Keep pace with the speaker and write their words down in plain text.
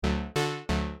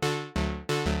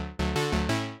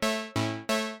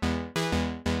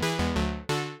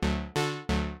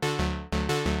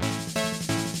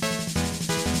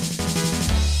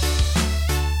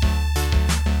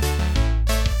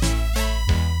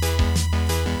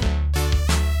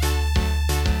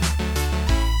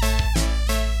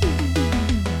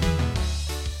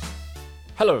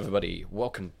Hello, everybody.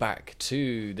 Welcome back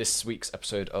to this week's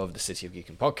episode of the City of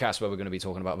Geekin podcast, where we're going to be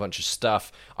talking about a bunch of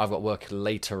stuff. I've got work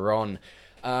later on,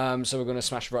 so we're going to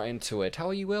smash right into it. How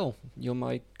are you, Will? You're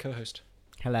my co-host.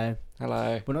 Hello.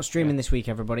 Hello. We're not streaming this week,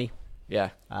 everybody. Yeah.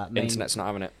 Internet's not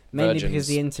having it. Mainly Virgins. because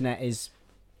the internet is.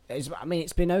 I mean,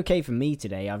 it's been okay for me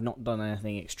today. I've not done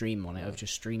anything extreme on it. I've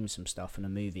just streamed some stuff and a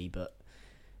movie, but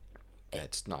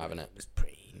it's not having it. It's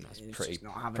pretty. That's it's pretty just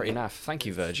not having pretty it. naff. Thank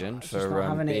you, Virgin, It's just for not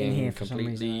having it in being here for some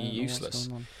completely reason. I don't know what's useless.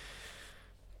 going on.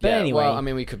 But Yeah, anyway, well, I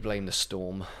mean, we could blame the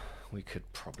storm. We could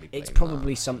probably blame it's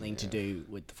probably that. something to do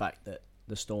with the fact that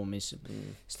the storm is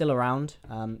still around.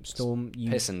 Storm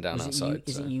pissing down outside.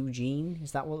 Is it Eugene?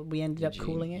 Is that what we ended up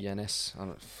calling it? Yenis. I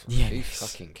don't. Yenis. Who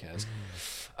fucking cares?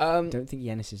 Don't think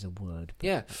Yenis is a word.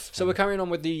 Yeah. So we're carrying on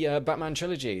with the Batman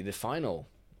trilogy, the final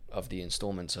of the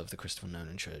installments of the Christopher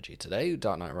Nolan trilogy today,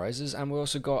 Dark Knight Rises, and we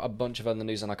also got a bunch of other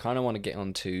news, and I kind of want to get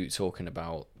on to talking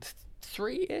about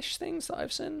three-ish things that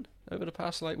I've seen over the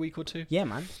past week or two. Yeah,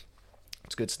 man.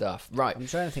 It's good stuff. Right. I'm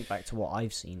trying to think back to what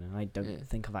I've seen, and I don't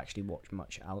think I've actually watched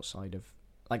much outside of...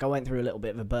 I went through a little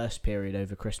bit of a burst period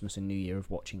over Christmas and New Year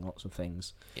of watching lots of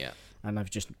things. Yeah. And I've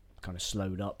just kind of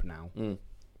slowed up now.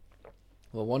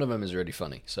 Well, one of them is really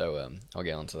funny, so I'll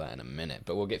get onto that in a minute.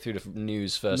 But we'll get through the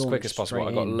news first, Launch quick as possible. straight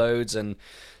I've got in. loads and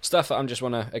stuff that I just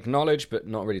want to acknowledge, but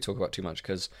not really talk about too much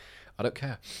because I don't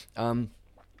care. One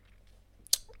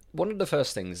of the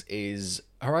first things is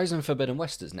Horizon Forbidden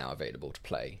West is now available to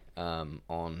play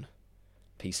on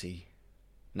PC.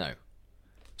 No,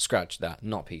 scratch that,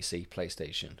 not PC,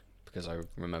 PlayStation, because I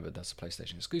remembered that's a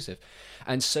PlayStation exclusive.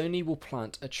 And Sony will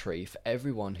plant a tree for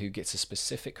everyone who gets a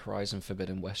specific Horizon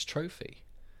Forbidden West trophy.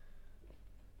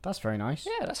 That's very nice.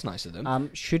 Yeah, that's nice of them.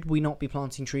 Should we not be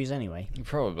planting trees anyway?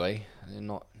 Probably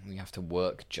not. We have to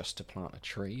work just to plant a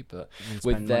tree, but And with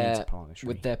spend money their to plant a tree.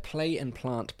 with their play and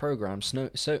plant program,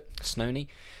 Sony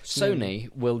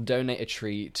will donate a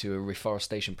tree to a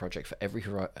reforestation project for every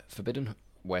Forbidden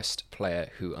West player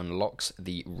who unlocks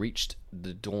the Reached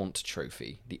the Daunt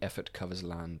trophy. The effort covers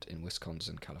land in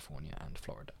Wisconsin, California, and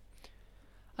Florida.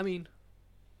 I mean,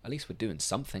 at least we're doing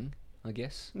something, I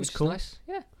guess. Which is cool. nice.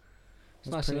 Yeah. It's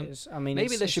nice of them. I mean,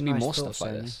 Maybe there should be nice more thought, stuff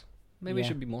like Sony. this. Maybe Yeah. there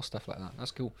should be more stuff like that. That's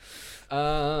cool.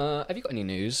 Have you got any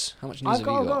news? How much news I've have you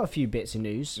got got? a few bits of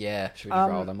news. Yeah, should we just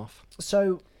rattle them off?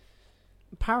 So,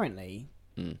 apparently,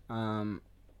 Mm.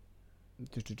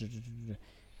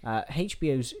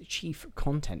 HBO's chief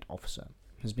content officer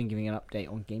has been giving an update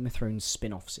on Game of Thrones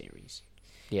spin-off series.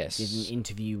 Yes. Did an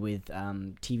interview with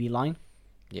TV Line.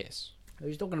 Yes. He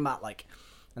was talking about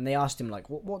and they asked him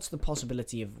what's the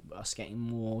possibility of us getting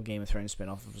more Game of Thrones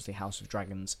spin-off? Obviously, House of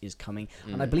Dragons is coming,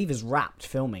 and I believe is wrapped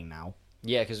filming now.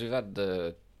 Yeah, because we've had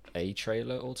a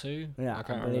trailer or two. Yeah, I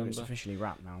can't believe remember. it's officially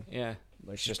wrapped now. Yeah,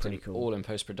 Which it's is just pretty cool. all in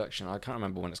post-production. I can't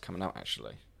remember when it's coming out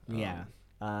actually. Yeah.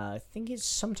 I think it's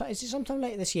sometime. Is it sometime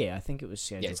later this year? I think it was.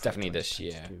 Yeah, it's definitely this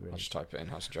year. I'll just type it in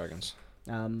House of Dragons.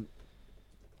 But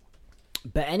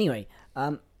anyway,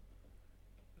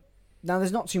 now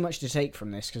there's not too much to take from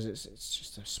this because it's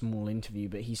just a small interview.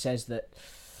 But he says that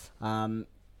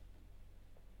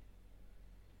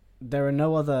there are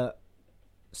no other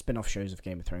spin-off shows of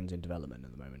Game of Thrones in development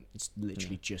at the moment. It's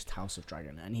literally just House of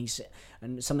Dragon,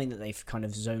 and something that they've kind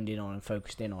of zoned in on and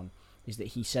focused in on is that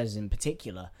he says in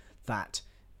particular that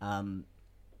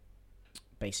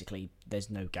basically there's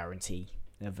no guarantee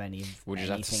of any of We'll just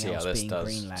have to anything see else how this being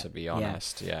does, greenlit. to be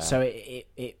honest. Yeah. So it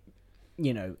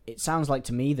it sounds like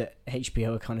to me that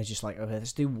HBO are kind of just like, okay,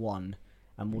 let's do one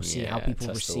and we'll see how people test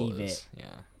the receive waters. it. Yeah.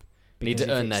 Need Because to if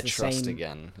earn it's their the trust same-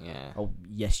 again. Yeah. Oh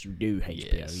yes, you do,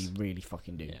 HBO. Yes. You really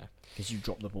fucking do. Yeah. Because you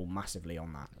dropped the ball massively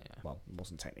on that. Yeah. Well, it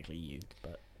wasn't technically you,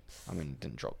 but I mean,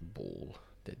 didn't drop the ball,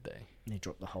 did they? they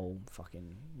dropped the whole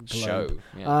fucking globe. Show.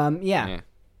 Yeah. Yeah.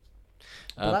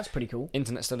 Well, that's pretty cool.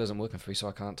 Internet still isn't working for me, so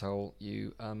I can't tell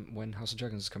you when House of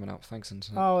Dragons is coming out. Thanks,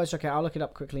 Internet. Oh, it's okay. I'll look it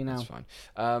up quickly now. That's fine.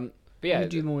 But yeah, You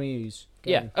do more news. Go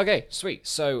yeah. on. Okay, sweet.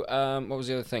 So, what was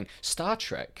the other thing? Star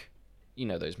Trek. You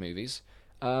know those movies.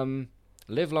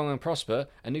 Live Long and Prosper.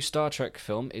 A new Star Trek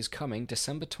film is coming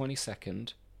December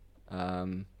 22nd,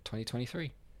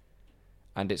 2023.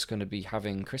 And it's going to be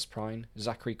having Chris Pine,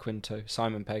 Zachary Quinto,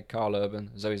 Simon Pegg, Carl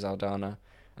Urban, Zoe Saldana,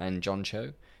 and John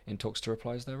Cho in talks to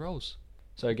reprise their roles.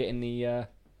 So getting the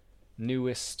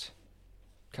newest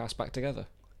cast back together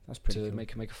That's pretty to cool.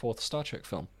 make a fourth Star Trek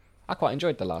film. I quite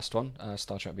enjoyed the last one,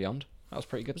 Star Trek Beyond. That was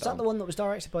pretty good. Was that the one that was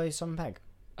directed by Simon Pegg?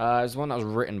 It was the one that was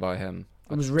written by him.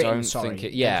 It was I written, don't sorry. think it, I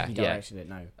don't yeah, think he yeah. directed it,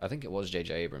 no. I think it was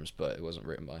J.J. Abrams, but it wasn't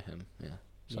written by him. Yeah.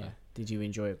 So. Yeah. Did you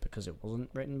enjoy it because it wasn't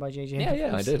written by J.J. Yeah, I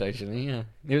Abrams? did actually. Yeah,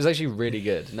 it was actually really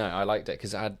good. No, I liked it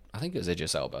because I think it was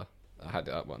Idris Elba. I had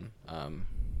that one.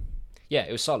 Yeah,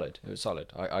 it was solid. It was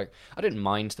solid. I didn't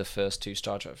mind the first two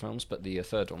Star Trek films, but the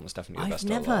third one was definitely the best of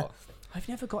the lot. I've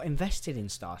never got invested in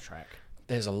Star Trek.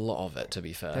 There's a lot of it, to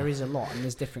be fair. There is a lot, and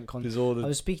there's different content. There's all the I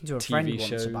was speaking to a TV friend once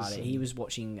shows about it. He and- was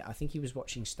watching. I think he was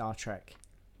watching Star Trek.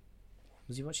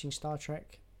 Was he watching Star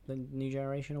Trek, the New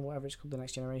Generation or whatever it's called, the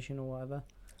Next Generation or whatever?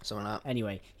 Something like that.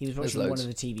 Anyway, he was There's watching one loads. of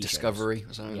the TV Discovery.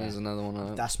 So Yeah. There's another one.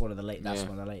 shows. That's one of the That's Yeah.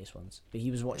 one of the latest ones. But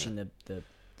he was watching the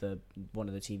one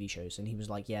of the TV shows, and he was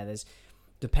like, "Yeah, there's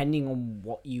depending on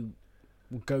what you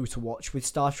go to watch with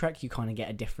Star Trek, you kind of get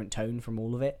a different tone from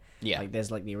all of it. Yeah. Like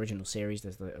there's like the original series,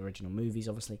 there's the original movies,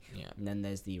 obviously, Yeah. and then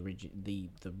there's the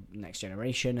Next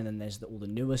Generation, and then there's all the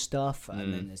newer stuff,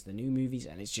 and then there's the new movies,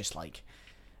 and it's just like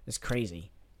it's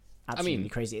crazy, absolutely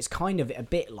crazy. It's kind of a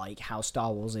bit like how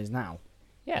Star Wars is now.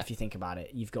 Yeah. If you think about it,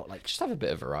 you've got like Just have a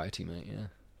bit of variety, mate. Yeah.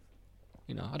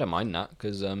 You know, I don't mind that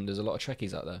because there's a lot of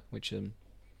Trekkies out there, which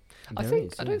I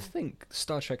don't think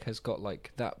Star Trek has got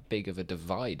like that big of a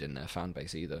divide in their fan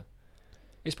base either.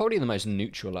 It's probably the most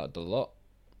neutral out of the lot,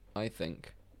 I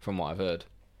think, from what I've heard.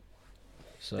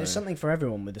 So There's something for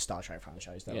everyone with the Star Trek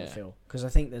franchise, though, I Yeah. feel, because I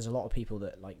think there's a lot of people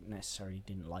that like necessarily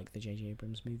didn't like the J.J.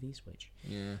 Abrams movies, which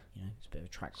yeah, it's a bit of a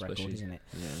track Especially- record, isn't it?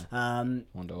 yeah.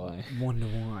 Wonder why. Wonder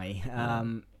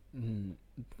why.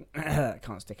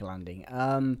 Can't stick a landing.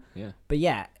 Yeah. But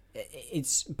yeah,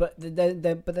 but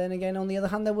then again, on the other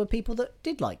hand, there were people that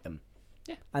did like them.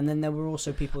 Yeah. And then there were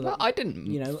also people that Well, I didn't.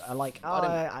 are like,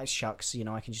 I shucks,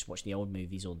 I can just watch the old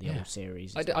movies or the old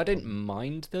series. I didn't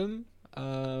mind them,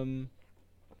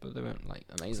 but they weren't like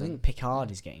I amazing. think Picard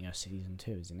is getting a season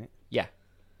 2, isn't it? Yeah,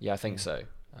 I think so.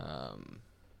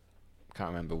 Can't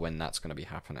remember when that's going to be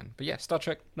happening. But yeah, Star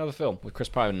Trek, another film with Chris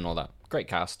Pine and all that. Great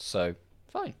cast, so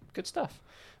fine, good stuff.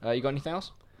 You got anything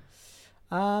else?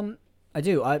 I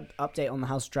do. I update on the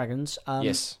House of Dragons.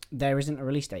 Yes. There isn't a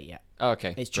release date yet. Oh,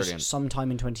 okay, It's just brilliant.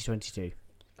 sometime in 2022.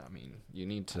 I mean, you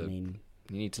need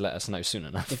to let us know soon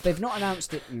enough. If they've not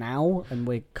announced it now, and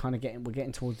we're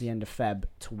getting towards the end of Feb,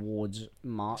 towards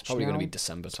March. It's probably going to now, be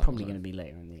December It's time. probably going to be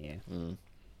later in the year. Mm.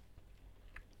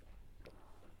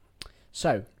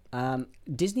 So,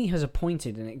 Disney has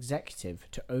appointed an executive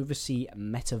to oversee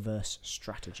metaverse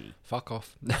strategy. Fuck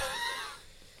off.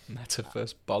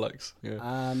 Metaverse bollocks.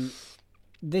 Yeah.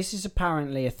 This is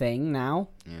apparently a thing now.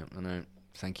 Yeah, I know.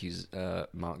 Thank you,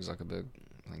 Mark Zuckerberg.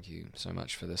 Thank you so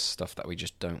much for this stuff that we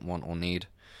just don't want or need.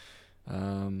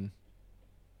 Are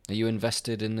you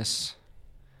invested in this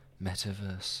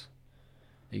metaverse?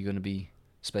 Are you going to be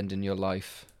spending your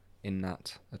life in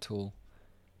that at all?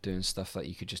 Doing stuff that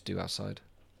you could just do outside?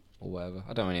 Or whatever?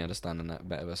 I don't really understand in that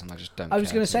metaverse, and I just don't I was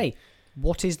care going to to. say,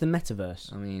 what is the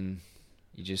metaverse? I mean,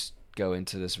 you just go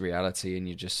into this reality and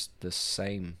you're just the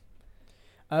same.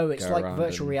 Oh, it's go like around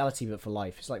virtual and- reality, but for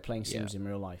life. It's like playing Sims Yeah. in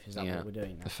real life. Is that Yeah. what we're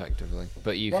doing now? Effectively.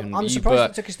 But you Well, can... I'm you- surprised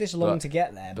but- it took us this long but- to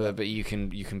get there. But you can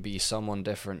be someone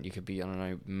different. You could be, I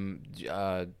don't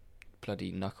know,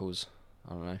 bloody Knuckles.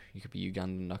 I don't know. You could be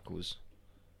Ugandan Knuckles.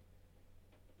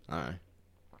 I don't know.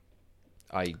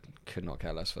 I could not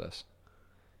care less for this.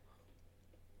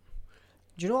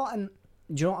 Do you know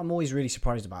what I'm always really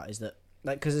surprised about is that,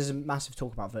 like, because there's a massive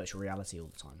talk about virtual reality all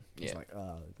the time. It's Yeah. like,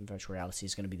 virtual reality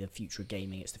is going to be the future of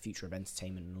gaming. It's the future of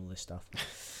entertainment and all this stuff.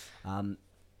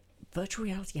 Virtual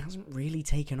reality hasn't really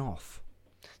taken off.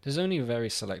 There's only very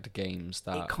select games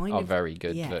that are very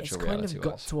good yeah, virtual it's kind reality of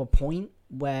got wise. to a point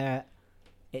where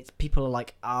people are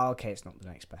like, okay, it's not the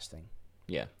next best thing.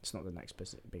 Yeah. It's not the next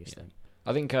biggest thing.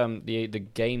 I think the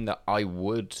game that I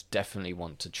would definitely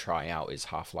want to try out is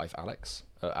Half-Life Alyx,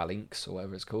 Alyx or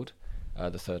whatever it's called,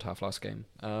 the third Half-Life game.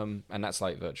 And that's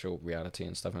like virtual reality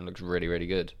and stuff, and it looks really, really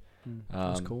good.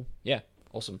 That's cool. Yeah,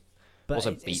 awesome. But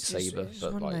Also it's Beat just- Saber, it's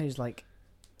but one like- of those like,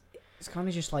 it's kind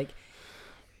of just like,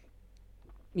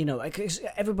 like, 'cause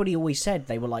everybody always said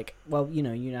they were like, well, you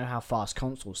know how fast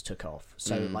consoles took off.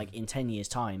 So like in 10 years'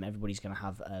 time, everybody's gonna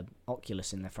have a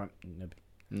Oculus in their front.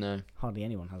 No, Hardly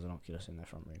anyone has an Oculus in their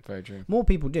front room. very true. More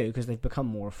people do because they've become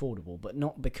more affordable, but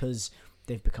not because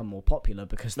they've become more popular.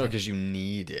 Because Not because you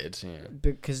need it. Yeah.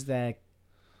 because they're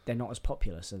not as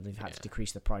popular, so they've had Yeah. to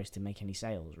decrease the price to make any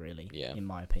sales. Really, Yeah. in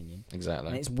my opinion. Exactly.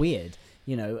 And it's weird,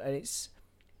 and it's.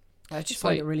 I just It's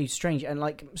find like- it really strange, and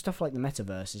like stuff like the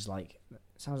metaverse is like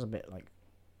sounds a bit like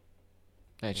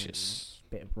It's just a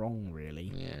bit wrong,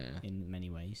 really, yeah. in many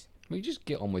ways. We just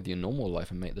get on with your normal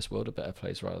life and make this world a better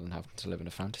place rather than having to live in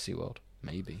a fantasy world.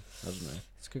 Maybe. I don't know.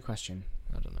 It's a good question.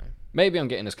 I don't know. Maybe I'm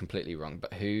getting this completely wrong,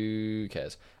 but who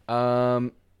cares?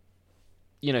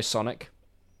 Sonic.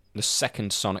 The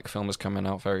second Sonic film is coming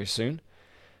out very soon.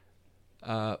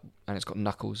 And it's got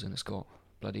Knuckles and it's got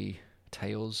bloody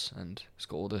Tails and it's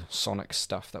got all the Sonic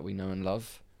stuff that we know and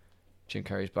love. Jim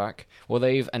Carrey's back. Well,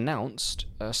 they've announced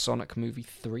a Sonic movie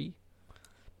 3,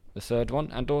 the third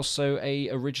one, and also a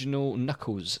original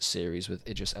Knuckles series with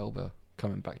Idris Elba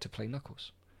coming back to play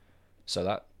Knuckles. So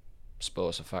that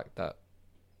spoils the fact that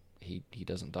he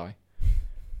doesn't die.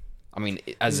 I mean,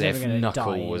 as He's never if gonna die in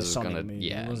Knuckles a was Sonic gonna. movie,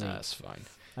 Yeah, was he? that's fine.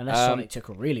 Unless Sonic took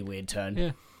a really weird turn.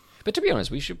 Yeah, but to be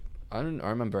honest, we should. I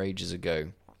remember ages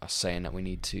ago us saying that we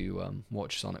need to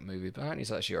watch Sonic movie, but apparently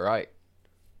it's actually alright.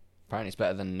 Apparently it's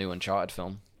better than the new Uncharted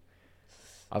film.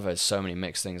 I've heard so many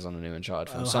mixed things on the new Uncharted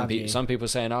film. Oh, Some people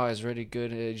saying, "Oh, it's really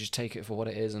good. Just take it for what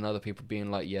it is," and other people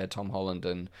being like, "Yeah, Tom Holland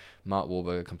and Mark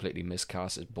Wahlberg are completely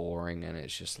miscast. It's boring, and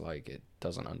it's just like it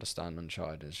doesn't understand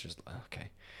Uncharted." It's just okay.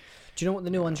 Do you know what the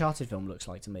new Uncharted film looks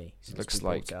like to me? It looks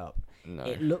like no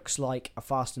It looks like a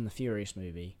Fast and the Furious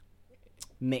movie,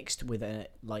 mixed with a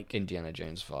like Indiana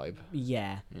Jones vibe.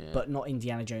 yeah, Yeah. but not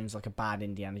Indiana Jones like a bad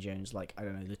Indiana Jones, like I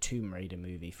don't know, the Tomb Raider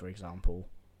movie, for example,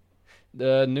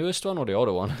 The newest one or the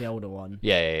older one? the older one.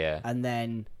 Yeah. And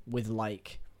then with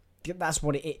like, that's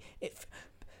what it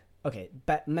okay,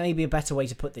 maybe a better way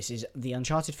to put this is the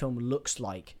Uncharted film looks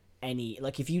like any,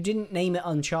 like if you didn't name it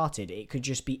Uncharted, it could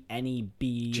just be any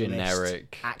B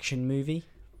Generic action movie.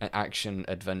 an action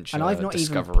adventure And I've not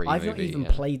discovery even movie,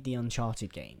 played the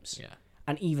Uncharted games. Yeah.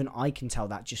 And even I can tell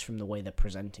that just from the way they're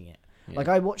presenting it. Yeah. Like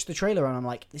I watched the trailer and I'm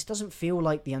like, this doesn't feel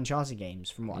like the Uncharted games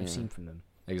from what I've seen from them.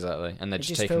 Exactly, and they're It just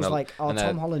just taking feels like, oh, and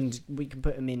Tom Holland, we can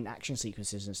put him in action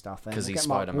sequences and stuff. And because we'll he's get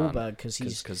Mark Spider-Man, Wahlberg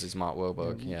because he's Mark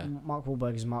Wahlberg. Yeah, Mark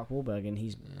Wahlberg is Mark Wahlberg, and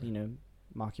he's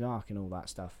Marky Mark and all that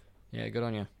stuff. yeah, good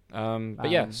on you. But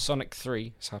yeah, Sonic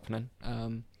 3 is happening.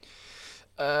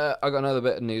 I got another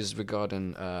bit of news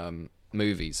regarding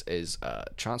movies. Is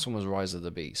Transformers: Rise of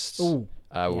the Beasts Ooh,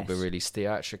 will be yes. released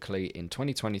theatrically in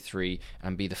 2023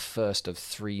 and be the first of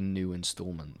 3 new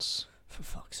installments. For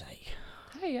fuck's sake!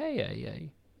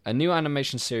 Hey. A new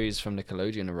animation series from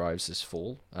Nickelodeon arrives this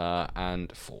fall,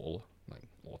 like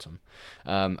autumn.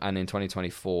 And in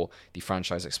 2024, the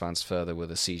franchise expands further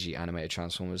with a CG animated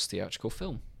Transformers theatrical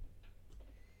film.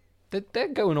 They're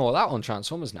going all out on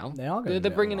Transformers now. They are going.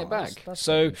 They're bringing it back. That's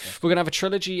So pretty we're going to have a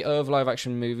trilogy of live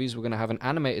action movies. We're going to have an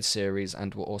animated series,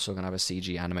 and we're also going to have a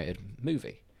CG animated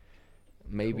movie.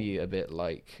 Maybe a bit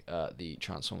like the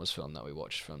Transformers film that we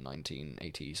watched from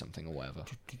 1980 something or whatever.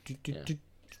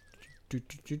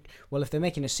 Well, if they're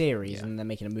making a series Yeah. and they're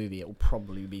making a movie, it will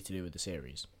probably be to do with the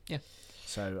series. Yeah.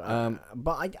 So,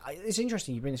 but it's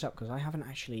interesting you bring this up because I haven't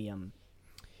actually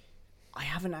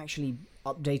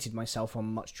updated myself on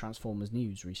much Transformers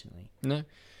news recently. No.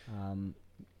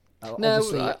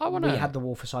 Obviously, I wanna- we had the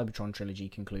War for Cybertron trilogy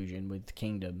conclusion with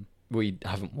Kingdom. We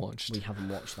haven't watched. We haven't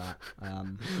watched that.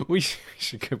 We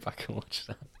should go back and watch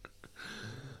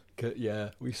that.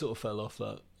 Yeah, we sort of fell off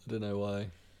that. I don't know why.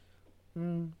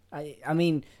 I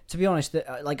mean, to be honest,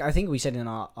 like I think we said in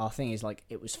our thing is like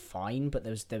it was fine, but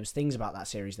there was things about that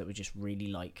series that were just really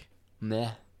like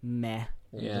Meh.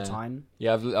 all the time.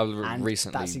 Yeah, I've And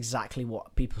recently. that's exactly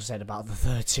what people said about the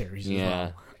third series as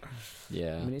well.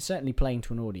 Yeah. I mean, it's certainly playing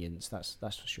to an audience. That's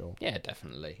for sure. Yeah,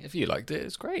 definitely. If you liked it,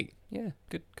 it's great. Yeah,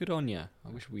 good on you. I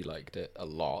wish we liked it a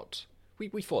lot. We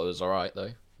thought it was alright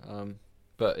though.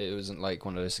 But it wasn't like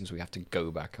one of those things we have to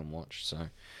go back and watch. So,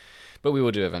 but we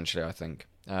will do eventually, I think.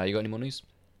 You got any more news?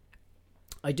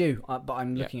 I do, but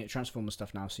I'm looking at Transformer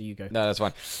stuff now, so you go. No, that's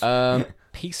fine.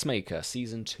 Peacemaker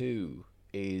season 2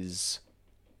 is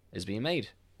being made.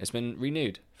 It's been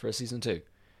renewed for a season 2.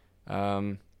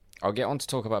 I'll get on to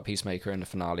talk about Peacemaker in the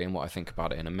finale and what I think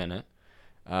about it in a minute.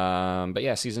 But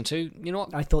yeah, season 2. You know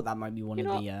what? I thought that might be one of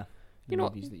the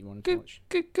movies that you wanted to watch.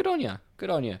 Good on you.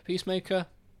 Good on you. Peacemaker.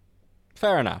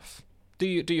 Fair enough. Do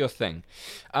your thing.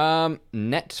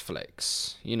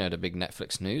 Netflix. You know the big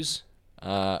Netflix news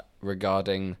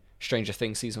regarding Stranger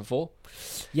Things season 4.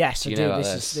 Yes, I you do. know about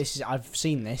This is. I've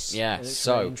seen this. Yeah. It looks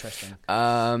So very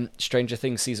interesting. Stranger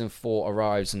Things season 4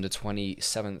 arrives on the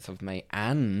 27th of May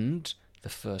and the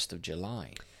 1st of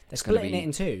July. They're splitting it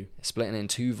in two. Splitting it in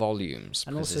 2 volumes.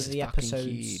 And because also this the is fucking episodes.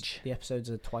 huge. The episodes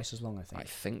are twice as long, I think. I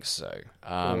think so.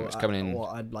 Or, it's coming in.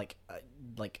 or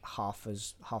like half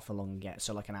as long get,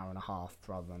 so like an hour and a half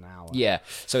rather than an hour. Yeah,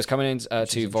 so it's coming in 2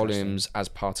 interesting. volumes as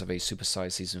part of a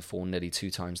supersized season 4, nearly 2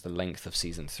 times the length of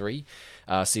season 3.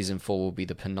 Season 4 will be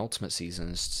the penultimate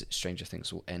season. Stranger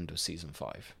Things will end with season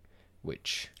 5,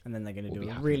 which And then they're going to will do be a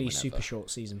happening really whenever. super short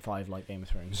season 5 like Game of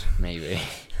Thrones. maybe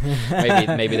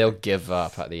maybe they'll give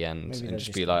up at the end Maybe and they'll just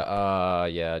just be give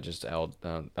like, yeah, just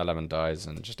 11 dies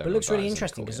and just. But it looks really everyone dies and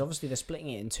interesting call because it. obviously they're splitting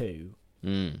it in 2.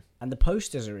 Mm. And the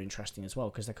posters are interesting as well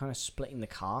because they're kind of splitting the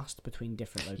cast between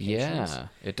different locations. Yeah,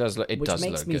 it does look. It Which does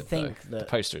makes look me good think though. that The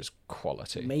poster is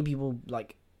quality. Maybe we'll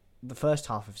like the first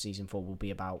half of season 4 will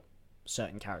be about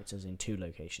certain characters in 2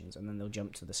 locations, and then they'll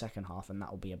jump to the second half, and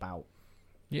that'll be about...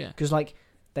 Yeah. Because, like,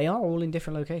 they are all in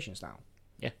different locations now.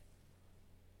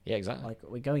 Yeah, exactly. Like,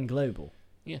 we're going global.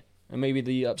 Yeah. And maybe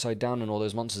the Upside Down and all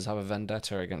those monsters have a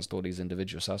vendetta against all these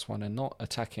individuals. That's why they're not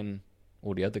attacking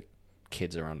all the other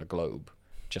kids around the globe.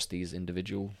 Just these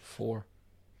individual 4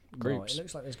 groups. Well, it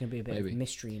looks like there's going to be a bit of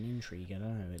mystery and intrigue. I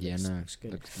don't know. It looks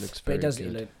good. Looks but very it does,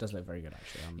 good. it does look very good,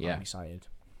 actually. I'm excited.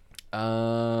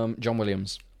 John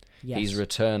Williams. Yes. He's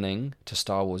returning to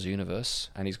Star Wars universe,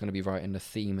 and he's going to be writing the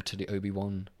theme to the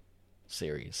Obi-Wan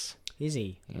series. Is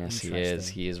he? Yes, he is.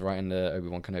 He is writing the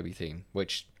Obi-Wan Kenobi theme,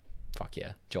 which, fuck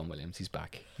yeah, John Williams, he's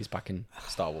back. He's back in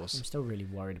Star Wars. I'm still really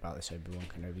worried about this Obi-Wan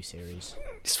Kenobi series.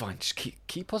 It's fine. Just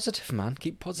keep positive, man.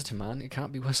 Keep positive, man. It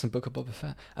can't be worse than Book of Boba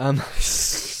Fett.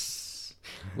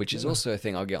 Which is also a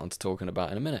thing I'll get on to talking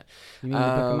about in a minute. You mean the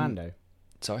Book of Mando?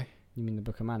 Sorry? You mean the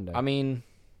Book of Mando? I mean,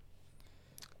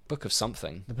 Book of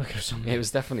something. The Book of something. It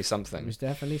was definitely something. It was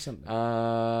definitely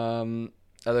something.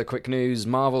 Other quick news: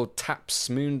 Marvel taps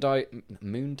Moon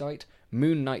Knight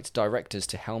directors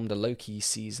to helm the Loki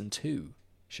season 2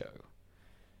 show,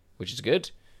 which is good.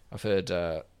 I've heard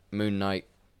Moon Knight.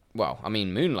 Well, I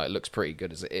mean, Moonlight looks pretty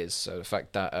good as it is. So the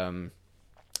fact that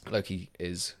Loki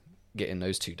is getting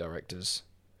those 2 directors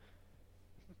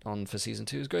on for season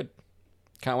 2 is good.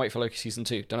 Can't wait for Loki season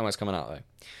 2. Don't know when it's coming out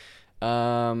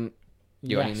though.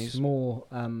 You got any news? More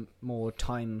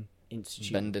time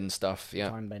institute Bending stuff. Yeah.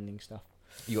 time bending stuff.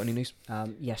 You got any news?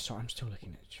 Yes, sorry, I'm still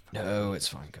looking at. No, it's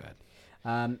fine. Go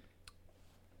ahead.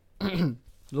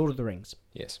 Lord of the Rings.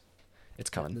 Yes, it's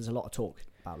coming. There's a lot of talk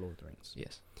about Lord of the Rings.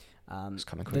 Yes, it's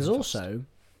coming. There's also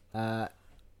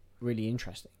really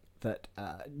interesting that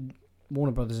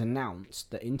Warner Brothers announced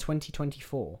that in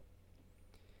 2024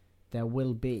 there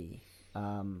will be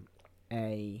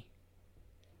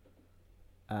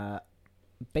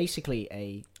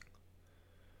basically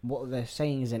what they're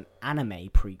saying is an anime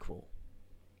prequel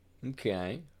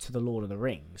Okay. to the Lord of the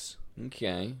Rings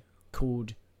Okay.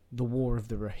 called The War of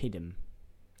the Rohirrim.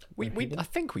 I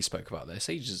think we spoke about this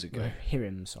ages ago.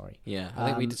 Rohirrim, sorry. Yeah, I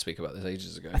think we did speak about this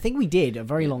ages ago. I think we did a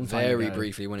very long time Very ago.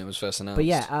 briefly when it was first announced. But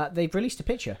yeah, they've released a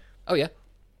picture. Oh yeah.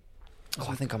 Oh,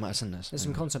 I think I might have seen this. There's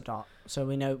some concept art, so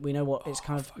we know what it's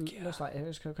kind of yeah. looks like.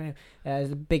 It's kind of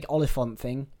the big Oliphant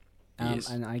thing, Yes.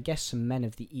 and I guess some men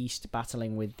of the East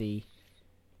battling with the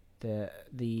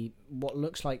what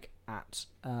looks like at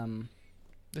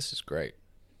This is great.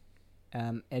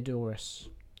 Edoras,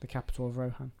 the capital of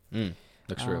Rohan.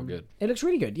 Looks real good. It looks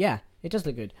really good. Yeah, it does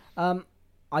look good.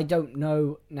 I don't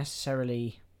know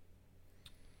necessarily.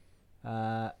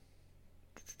 It's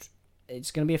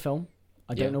going to be a film.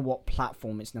 I don't know what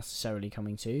platform it's necessarily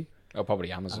coming to. Oh,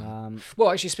 probably Amazon. Well,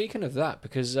 actually, speaking of that,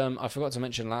 because I forgot to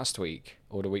mention last week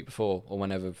or the week before or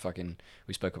whenever fucking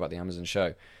we spoke about the Amazon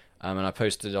show, and I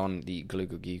posted on the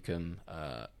Gluggle Geekum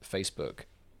Facebook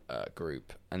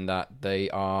group, and that they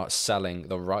are selling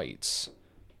the rights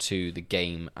to the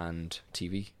game and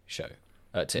TV show.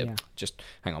 Just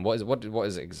hang on. What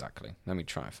is it exactly? Let me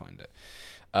try and find it.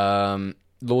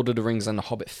 Lord of the Rings and the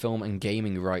Hobbit film and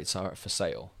gaming rights are for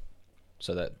sale,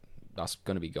 so that's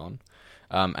going to be gone.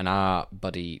 And our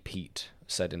buddy Pete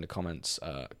said in the comments,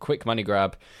 quick money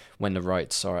grab when the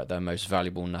rights are at their most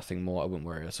valuable, nothing more. I wouldn't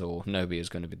worry at all. Nobody is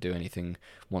going to do anything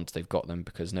once they've got them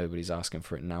because nobody's asking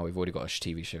for it now. We've already got a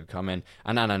TV show coming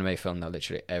and an anime film that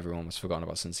literally everyone was forgotten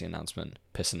about since the announcement.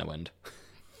 Piss in the wind.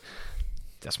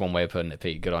 That's one way of putting it,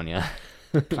 Pete. Good on you.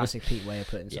 Classic Pete way of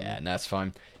putting something. Yeah, no, that's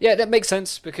fine. Yeah, that makes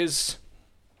sense because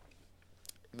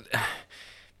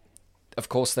of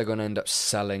course they're going to end up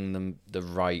selling them the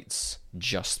rights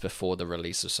just before the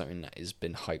release of something that has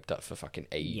been hyped up for fucking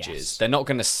ages. Yes. They're not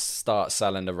going to start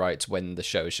selling the rights when the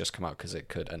show has just come out because it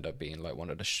could end up being like one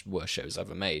of the worst shows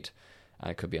ever made,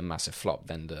 and it could be a massive flop.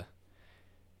 Then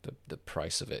the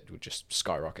price of it would just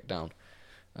skyrocket down,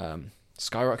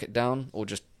 or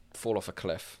just fall off a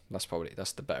cliff. That's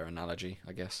the better analogy,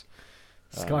 I guess.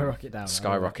 Skyrocket down.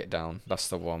 Skyrocket down. That's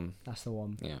the one. That's the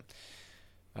one. Yeah.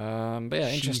 But yeah,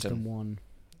 She's interesting. the one.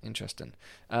 Interesting.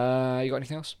 You got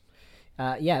anything else?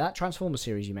 Yeah, that Transformers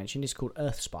series you mentioned is called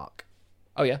Earthspark.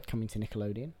 Oh yeah. Coming to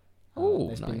Nickelodeon. Oh,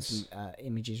 there's nice. been some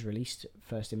images released,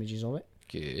 first images of it.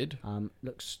 Good.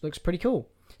 Looks pretty cool.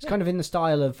 It's kind of in the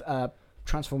style of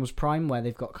Transformers Prime, where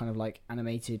they've got kind of like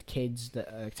animated kids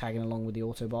that are tagging along with the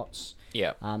Autobots.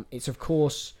 Yeah. It's of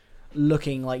course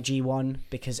looking like G1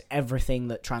 because everything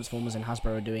that Transformers and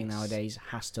Hasbro are doing nowadays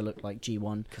has to look like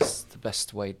G1. Because the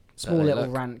best way. Small little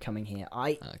rant coming here.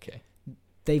 Okay.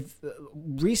 They've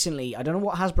recently, I don't know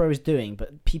what Hasbro is doing,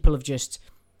 but people have just.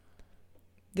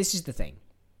 This is the thing.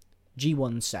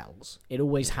 G1 sells. It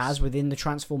always has within the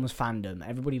Transformers fandom.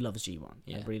 Everybody loves G1.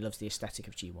 Yeah. Everybody loves the aesthetic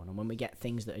of G1. And when we get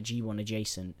things that are G1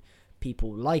 adjacent,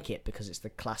 people like it because it's the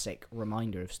classic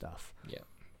reminder of stuff. Yeah.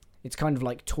 It's kind of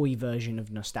like toy version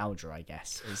of nostalgia, I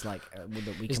guess. It's like that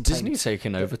we Is can Disney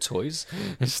taking over toys?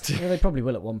 Yeah, they probably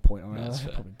will at one point or another. That's They'll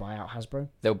fair. probably buy out Hasbro.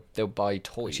 They'll buy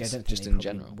toys Actually, I don't think just they in probably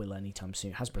general. will anytime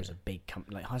soon. Hasbro's a big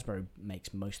company. Like Hasbro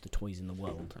makes most of the toys in the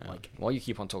world. Yeah. Like While you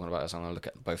keep on talking about this, I'm going to look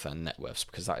at both their net worths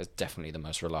because that is definitely the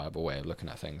most reliable way of looking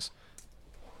at things.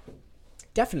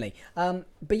 definitely.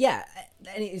 But yeah,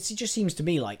 and it just seems to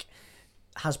me like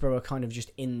Hasbro are kind of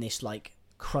just in this like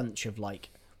crunch of like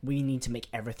we need to make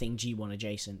everything G1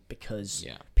 adjacent because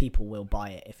Yeah. people will buy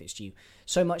it if it's G.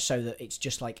 So much so that it's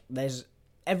just like there's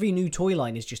every new toy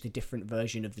line is just a different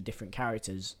version of the different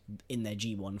characters in their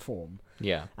G1 form.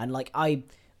 Yeah. And like I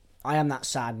am that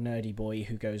sad nerdy boy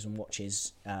who goes and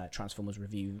watches Transformers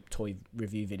toy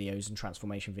review videos and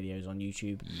transformation videos on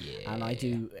YouTube. Yeah. And I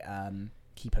do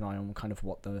keep an eye on kind of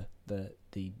what the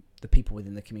people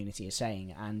within the community are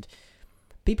saying, and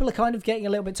people are kind of getting a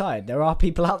little bit tired. There are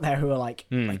people out there who are like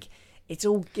it's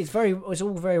all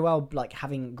very well like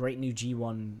having great new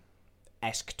G1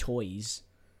 esque toys,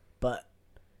 but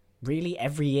really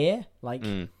every year like.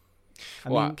 I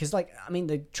mean, because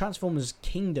the Transformers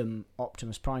Kingdom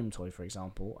Optimus Prime toy, for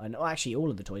example, and actually all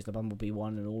of the toys, the Bumblebee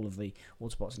one and all of the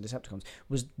Autobots and Decepticons,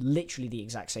 was literally the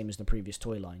exact same as the previous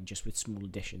toy line, just with small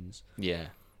additions. Yeah.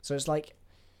 So it's like,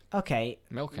 okay,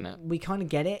 Milking it. we kind of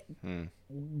get it.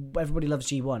 Everybody loves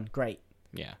G1, great.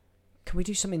 Yeah. Can we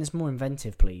do something that's more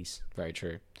inventive, please? Very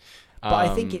true. But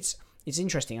I think it's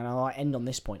interesting, and I'll end on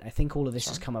this point. I think all of this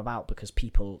has come about because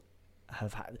people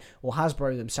have had, or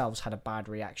Hasbro themselves had a bad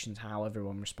reaction to how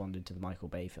everyone responded to the Michael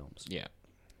Bay films. Yeah.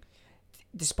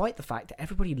 Despite the fact that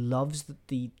everybody loves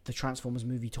the Transformers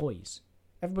movie toys.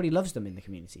 Everybody loves them in the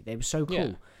community. They were so cool. Yeah.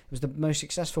 It was the most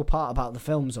successful part about the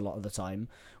films a lot of the time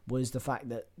was the fact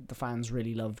that the fans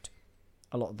really loved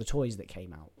a lot of the toys that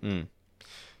came out.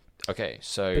 Okay,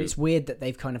 so... But it's weird that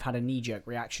they've kind of had a knee-jerk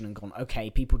reaction and gone, okay,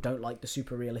 people don't like the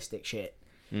super realistic shit.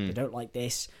 They don't like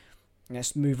this.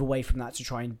 Let's move away from that to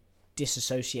try and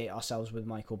disassociate ourselves with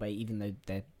Michael Bay, even though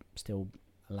they're still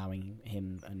allowing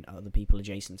him and other people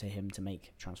adjacent to him to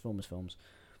make Transformers films.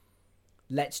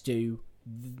 Let's do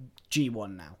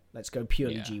G1 now. Let's go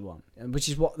purely G1, which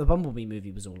is what the Bumblebee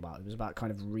movie was all about. It was about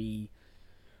kind of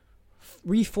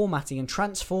reformatting and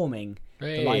transforming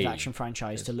the live-action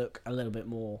franchise to look a little bit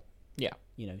more,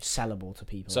 sellable to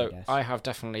people. So I guess. I have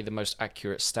definitely the most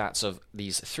accurate stats of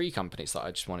these three companies that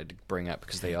I just wanted to bring up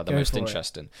because they are the Go most for it.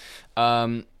 interesting.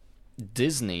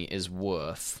 Disney is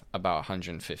worth about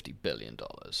 $150 billion.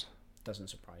 Doesn't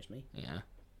surprise me. Yeah.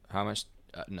 How much?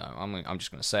 No, I'm just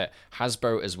going to say it.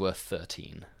 Hasbro is worth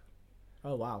 13.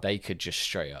 Oh wow. They could just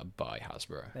straight up buy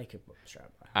Hasbro. They could straight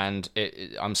up. And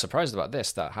I'm surprised about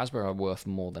this, that Hasbro are worth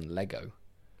more than Lego.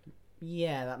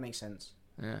 Yeah, that makes sense.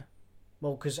 Yeah.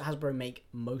 Well, because Hasbro make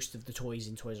most of the toys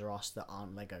in Toys R Us that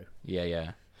aren't Lego.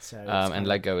 Yeah. So And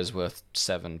Lego is worth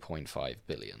 7.5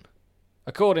 billion.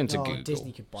 According to Google.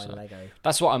 Disney could buy So Lego.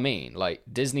 that's what I mean. Like,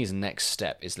 Disney's next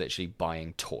step is literally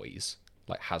buying toys.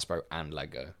 Like Hasbro and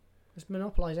Lego. It's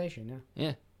monopolization,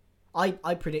 yeah. Yeah.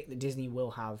 I predict that Disney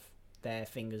will have their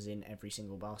fingers in every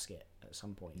single basket at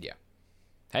some point. Yeah.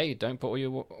 Hey, don't put all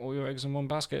your eggs in one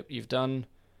basket. You've done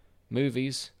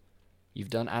movies. You've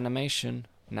done animation.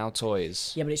 Now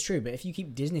toys. Yeah, but it's true. But if you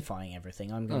keep Disneyfying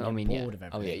everything, I'm going to get bored of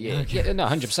everything. Yeah. No,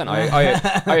 100%.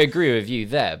 I agree with you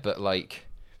there, but like,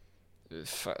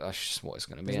 that's just what it's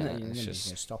going to be. Isn't Isn't it? it? You're It's never just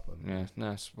going to stop them. yeah, no,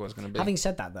 that's what it's going to be. Having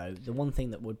said that, though, the one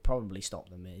thing that would probably stop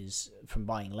them is from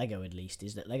buying Lego. At least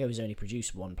is that Lego is only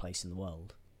produced one place in the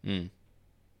world, and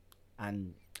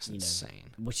It's insane.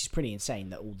 which is pretty insane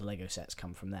that all the Lego sets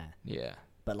come from there. Yeah.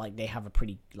 But like they have a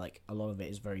pretty like a lot of it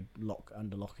is very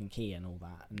under lock and key and all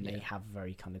that, and they have a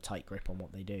very kind of tight grip on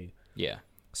what they do. Yeah.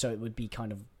 So it would be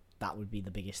kind of that would be the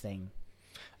biggest thing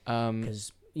Um,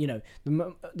 because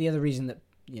the other reason that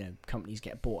companies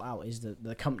get bought out is that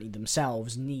the company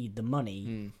themselves need the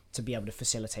money to be able to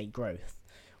facilitate growth,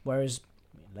 whereas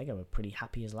Lego are pretty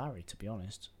happy as Larry, to be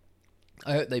honest.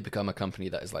 I hope they become a company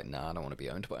that is like, nah, I don't want to be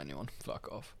owned by anyone.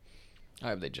 Fuck off. I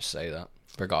hope they just say that,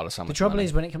 regardless how much The trouble money.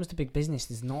 is, when it comes to big business,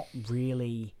 there's not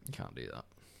really. You can't do that.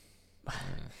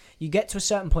 You get to a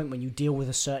certain point when you deal with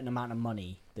a certain amount of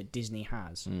money that Disney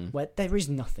has, where there is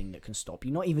nothing that can stop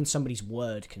you. Not even somebody's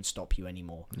word can stop you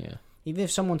anymore. Yeah. Even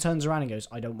if someone turns around and goes,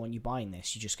 I don't want you buying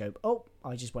this, you just go, oh,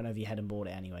 I just went over your head and bought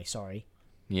it anyway, sorry.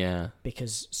 Yeah.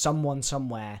 Because someone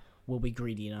somewhere will be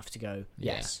greedy enough to go,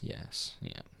 yes. Yeah.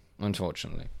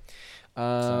 Unfortunately.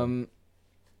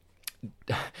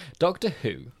 Doctor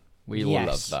Who We all love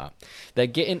Yes. that. They're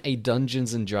getting a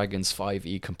Dungeons and Dragons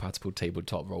 5e compatible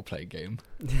tabletop roleplay game.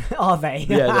 Are they?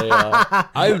 Yeah, they are.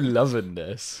 I'm loving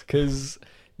this because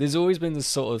there's always been this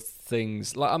sort of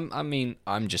things. Like,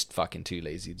 I'm just fucking too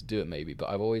lazy to do it, maybe. But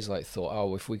I've always like thought,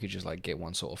 oh, if we could just like get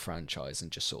one sort of franchise and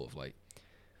just sort of like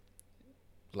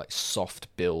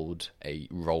soft build a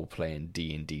role playing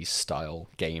D&D style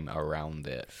game around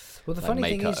it. Well, the Like, funny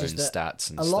make thing our is own that stats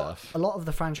and a stuff. lot of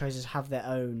the franchises have their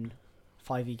own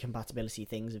 5e compatibility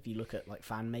things. If you look at like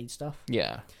fan made stuff,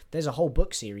 Yeah, there's a whole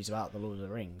book series about the Lord of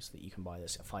the Rings that you can buy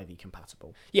that's 5e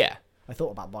compatible. yeah. I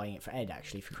thought about buying it for Ed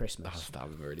actually for Christmas. That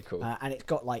would be really cool. And it's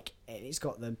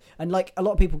got them, and like a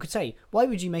lot of people could say, why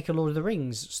would you make a Lord of the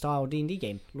Rings style D&D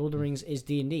game? Lord of the Rings is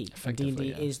D&D, and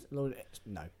D&D yeah. is no.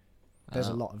 There's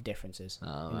a lot of differences in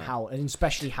right. how, and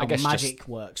especially how guess magic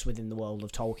works within the world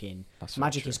of Tolkien. That's very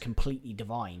Magic true. is completely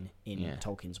divine in Yeah.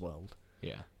 Tolkien's world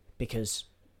Yeah. because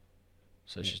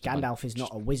So it's just Gandalf is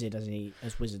not a wizard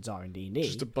as wizards are in D&D.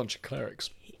 just a bunch of clerics.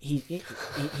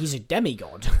 He's a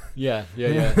demigod. Yeah.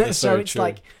 That's So very it's true.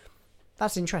 like,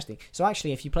 that's interesting. So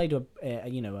actually, if you played a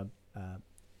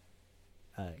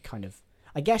kind of,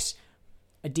 I guess,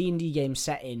 a D&D game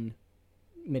set in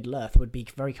Middle Earth would be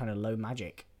very kind of low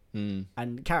magic,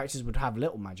 and characters would have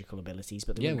little magical abilities,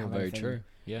 but they Yeah, wouldn't well, have very anything true.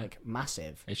 Yeah, like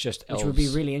massive, it's just which would be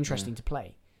elves. really interesting to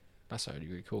play. That's actually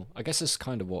really cool. I guess it's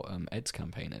kind of what Ed's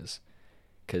campaign is,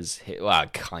 because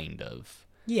kind of.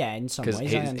 Yeah, in some Because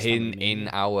ways. I understand what you mean, in yeah.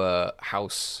 our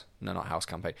not house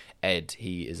campaign, Ed,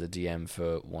 he is a DM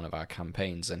for one of our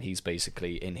campaigns, and he's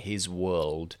basically in his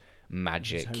world.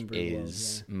 Magic homebrew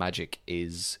world, magic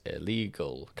is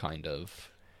illegal, kind of,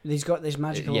 He's got this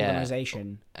magical yeah.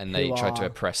 organization, and they who try to are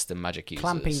oppress the magic users.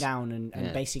 clamping down and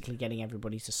Yeah. basically getting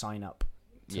everybody to sign up.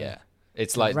 To, Yeah,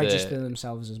 it's to like register the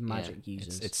themselves as magic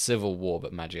users. It's civil war,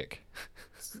 but magic.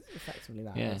 It's effectively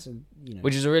that. Yeah. It's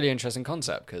Which is a really interesting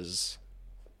concept because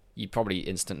you probably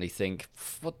instantly think,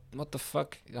 what the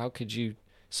fuck? How could you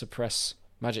suppress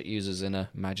magic users in a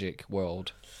magic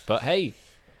world? But hey,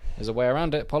 there's a way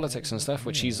around it, politics and stuff,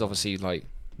 which he's obviously like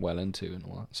well into and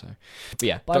all that. So, but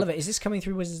yeah, But I love it. Is this coming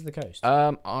through Wizards of the Coast?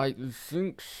 I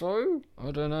think so. I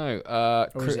don't know.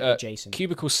 Or is it adjacent?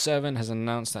 Cubicle 7 has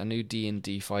announced that a new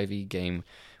D&D 5e game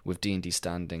with D&D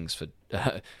standings for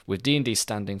with D&D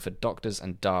standing for Doctors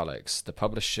and Daleks. The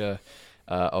publisher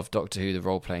of Doctor Who, the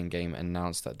role-playing game,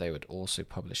 announced that they would also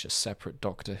publish a separate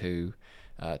Doctor Who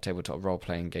tabletop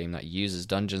role-playing game that uses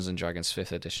Dungeons and Dragons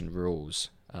 5th edition rules.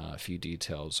 A few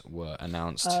details were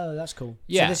announced. Oh, that's cool.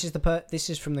 Yeah. So this is this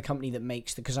is from the company that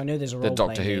makes because I know there's a The role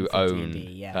Doctor playing Who game for own,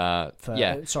 D&D. Yeah.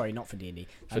 yeah. Sorry, not for D&D.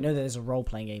 I know that there's a role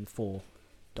playing game for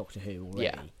Doctor Who already.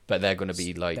 Yeah, but they're going to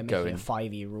be like They're going. making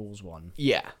a 5e rules one.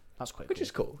 Yeah, That's quite which cool.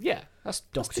 is cool. Yeah, that's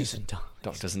Doctors decent. and Daleks.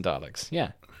 Doctors and Daleks.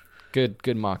 Yeah,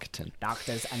 good marketing.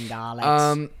 Doctors and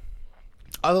Daleks.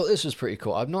 I thought this was pretty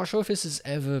cool. I'm not sure if this has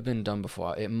ever been done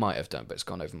before. It might have done, but it's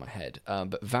gone over my head.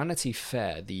 But Vanity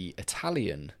Fair, the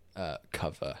Italian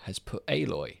cover, has put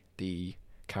Aloy, the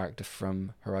character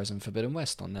from Horizon Forbidden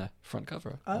West, on their front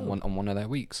cover on one of their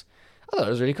weeks. I thought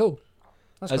it was really cool.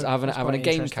 That's Having a quite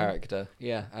game interesting. character,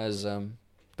 yeah, as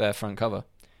their front cover.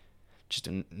 Just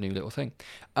a new little thing.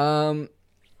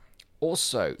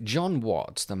 Also, John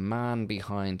Watts, the man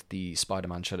behind the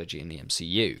Spider-Man trilogy in the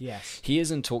MCU, Yes. he is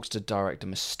in talks to direct a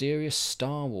mysterious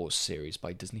Star Wars series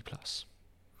by Disney+.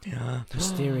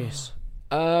 Mysterious.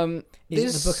 Is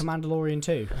Is it the Book of Mandalorian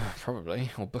too?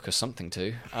 Probably, or Book of something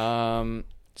too.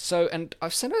 So, and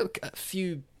I've seen a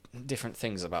few different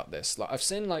things about this. Like, I've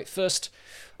seen, like, first,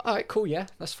 all right, cool, yeah,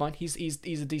 that's fine. He's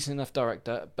a decent enough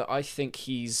director, but I think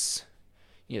he's,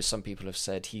 you know, some people have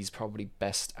said he's probably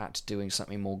best at doing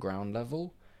something more ground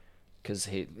level, because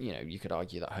you could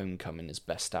argue that Homecoming is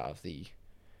best out of the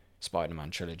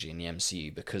Spider-Man trilogy in the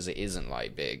MCU because it isn't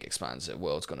like big, expansive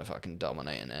world's gonna fucking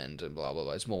dominate and end and blah blah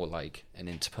blah. It's more like an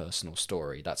interpersonal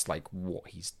story. That's like what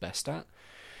he's best at.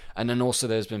 And then also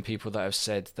there's been people that have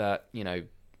said that, you know,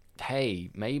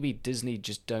 hey, maybe Disney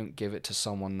just don't give it to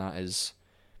someone that is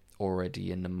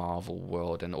already in the Marvel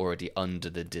world and already under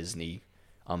the Disney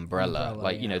umbrella.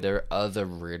 Like, you know, there are other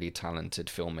really talented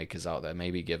filmmakers out there.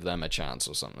 Maybe give them a chance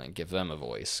or something. Give them a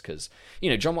voice. Because, you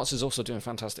know, John Watts is also doing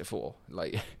Fantastic Four.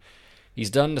 Like, he's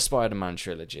done the Spider-Man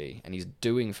trilogy and he's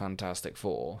doing Fantastic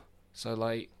Four. So,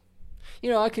 like, you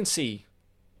know, I can see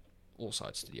all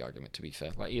sides to the argument, to be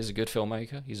fair. Like, he is a good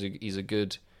filmmaker. He's a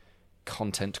good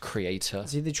content creator.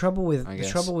 See, the trouble with I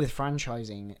guess.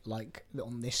 franchising, like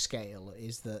on this scale,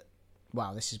 is that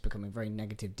wow, this is becoming a very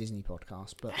negative Disney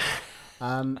podcast. But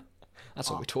That's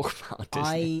what we talk about,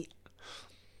 Disney.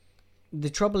 the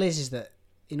trouble is that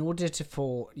in order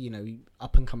for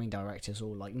up and coming directors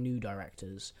or like new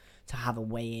directors to have a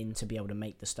way in to be able to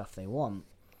make the stuff they want,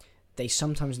 they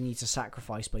sometimes need to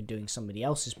sacrifice by doing somebody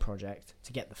else's project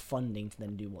to get the funding to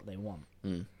then do what they want.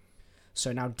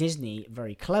 So now Disney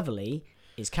very cleverly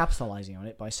is capitalizing on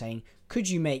it by saying, could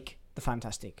you make the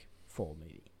Fantastic Four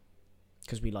movie?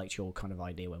 Because we liked your kind of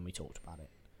idea when we talked about it.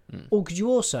 Or could you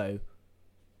also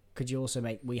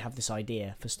make, we have this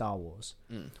idea for Star Wars.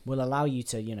 We'll allow you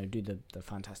to, do the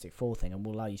Fantastic Four thing, and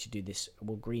we'll allow you to do this,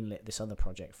 we'll greenlit this other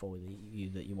project for you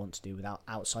that you want to do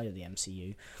outside of the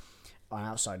MCU, or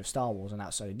outside of Star Wars and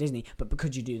outside of Disney, but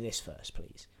could you do this first,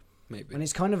 please? Maybe. And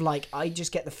it's kind of like, I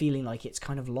just get the feeling like it's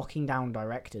kind of locking down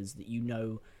directors that you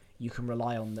can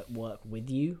rely on that work with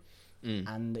you,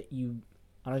 and that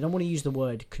and I don't want to use the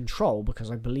word control,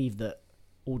 because I believe that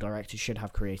all directors should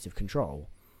have creative control.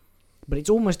 But it's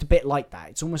almost a bit like that.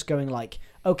 It's almost going like,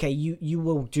 okay, you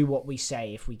will do what we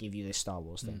say if we give you this Star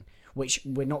Wars thing, which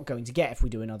we're not going to get if we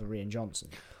do another Rian Johnson,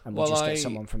 and we'll just get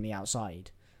someone from the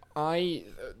outside.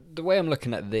 The way I'm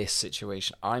looking at this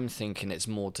situation, I'm thinking it's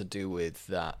more to do with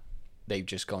that they've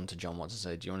just gone to John Watts and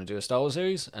said, do you want to do a Star Wars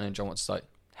series? And then John Watts is like,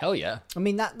 hell yeah. I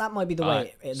mean, that might be the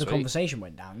way the conversation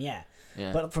went down, yeah.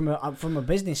 But from a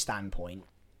business standpoint,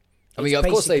 I mean, of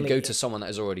course they'd go to someone that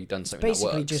has already done something that works.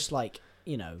 Basically just like,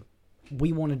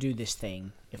 we want to do this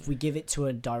thing. If we give it to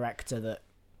a director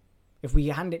if we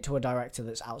hand it to a director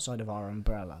that's outside of our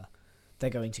umbrella, they're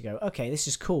going to go, okay, this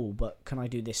is cool, but can I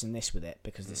do this and this with it,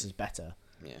 because this is better?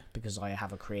 Yeah. Because I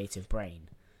have a creative brain.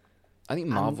 I think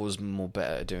Marvel's more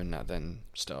better at doing that than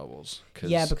Star Wars.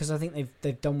 Yeah, because I think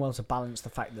they've done well to balance the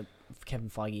fact that Kevin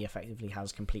Feige effectively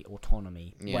has complete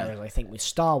autonomy. Yeah. Whereas I think with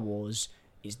Star Wars,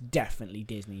 it's definitely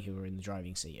Disney who are in the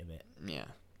driving seat of it. Yeah.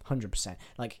 100%.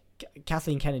 Like,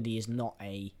 Kathleen Kennedy is not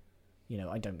I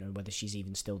don't know whether she's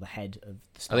even still the head of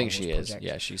the Star Wars project. I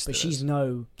think she is. Yeah, she's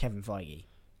no Kevin Feige.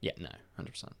 Yeah, no,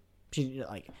 100%. She's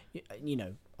like,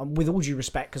 with all due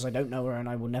respect, because I don't know her and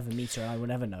I will never meet her and I will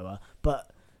never know her,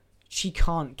 but she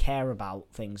can't care about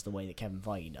things the way that Kevin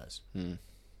Feige does.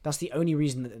 That's the only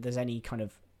reason that there's any kind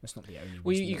of... That's not the only reason.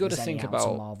 Well, you got to think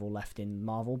about Marvel left in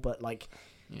Marvel, but like...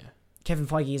 Yeah. Kevin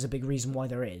Feige is a big reason why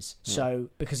there is. So,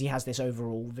 because he has this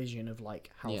overall vision of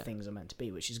like how things are meant to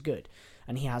be, which is good.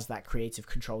 And he has that creative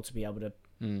control to be able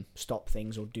to stop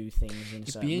things or do things in a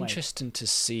certain way. It'd be interesting to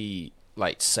see,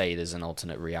 like, say there's an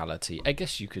alternate reality. I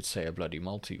guess you could say a bloody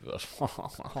multiverse.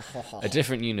 A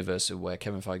different universe where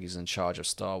Kevin Feige's in charge of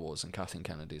Star Wars and Kathleen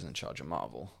Kennedy's in charge of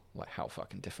Marvel. Like, how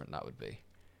fucking different that would be.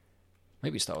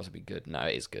 Maybe Star Wars would be good. No,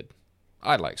 it is good.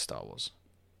 I like Star Wars.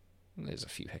 There's a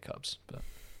few hiccups, but...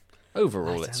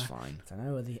 overall, it's fine. I don't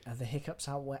know. Are the hiccups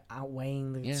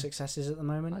outweighing the successes at the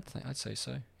moment? I'd say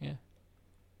so. Yeah.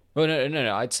 Well,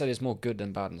 no. I'd say there's more good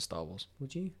than bad in Star Wars.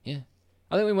 Would you? Yeah.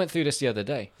 I think we went through this the other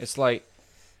day. It's like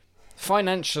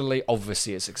financially,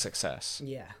 obviously, it's a success.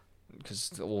 Yeah.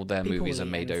 Because all their movies are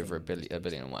made over a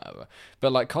billion or whatever.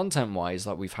 But like content-wise,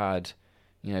 like we've had.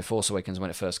 Force Awakens, when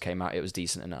it first came out, it was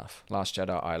decent enough. Last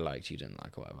Jedi, I liked, you didn't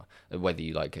like, or whatever. Whether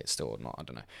you like it still or not, I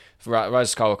don't know. For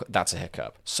Rise of Skywalker, that's a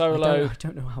hiccup. Solo... I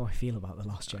don't know how I feel about The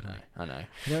Last Jedi. I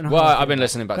know. Well, I've been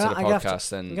listening back to the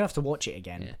podcast, and... I'm going to have to watch it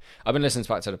again. Yeah. I've been listening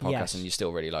back to the podcast, and you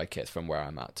still really like it from where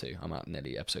I'm at, too. I'm at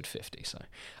nearly episode 50, so...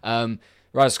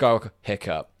 Rise of Skywalker,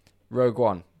 hiccup. Rogue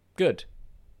One, good.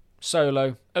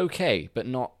 Solo, okay, but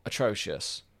not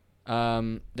atrocious.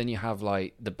 Then you have,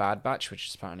 like, The Bad Batch, which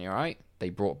is apparently alright. They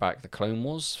brought back the Clone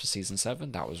Wars for season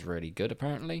 7. That was really good,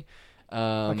 apparently.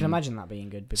 I can imagine that being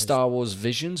good. Because Star Wars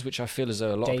Visions, which I feel as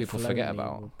though a lot of people forget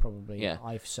about. Probably, yeah.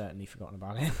 I've certainly forgotten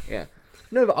about it. Yeah.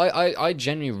 No, but I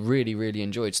genuinely really, really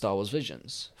enjoyed Star Wars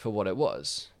Visions for what it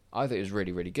was. I think it was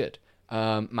really, really good.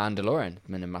 Mandalorian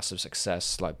been a massive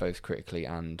success, like both critically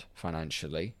and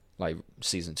financially, like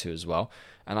season 2 as well.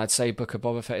 And I'd say Book of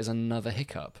Boba Fett is another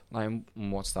hiccup. Like,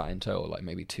 what's that in total? Like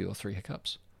maybe 2 or 3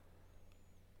 hiccups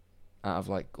out of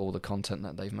like all the content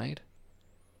that they've made.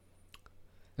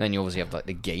 Then you obviously have like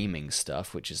the gaming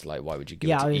stuff, which is like, why would you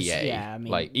give it to EA? Yeah, I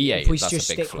mean, like EA, if we that's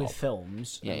just a big stick flop. with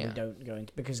films, we don't go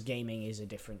into, because gaming is a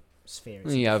different sphere.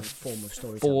 It's you a have different form of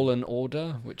storytelling. Fallen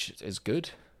Order, which is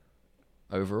good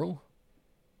overall.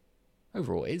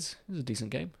 Overall, it's a decent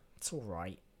game. It's all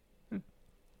right.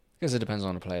 Because it depends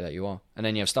on the player that you are. And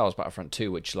then you have Star Wars Battlefront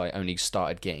 2, which like only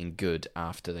started getting good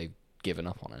after they've given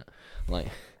up on it. Like,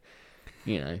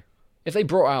 if they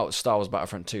brought out Star Wars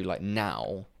Battlefront 2 like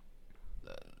now,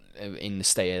 in the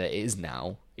state that it is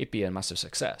now, it'd be a massive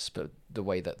success. But the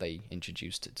way that they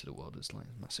introduced it to the world is like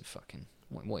massive fucking...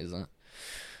 What is that?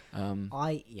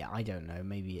 I don't know.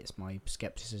 Maybe it's my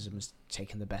skepticism has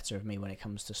taken the better of me when it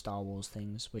comes to Star Wars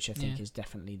things, which I think is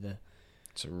definitely the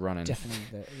It's a running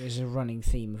definitely there's a running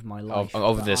theme of my life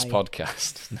of this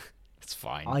podcast. It's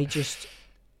fine. I just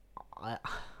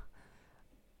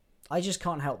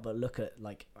can't help but look at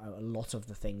like a lot of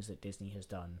the things that Disney has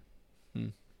done,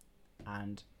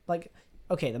 and like,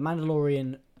 okay, The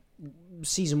Mandalorian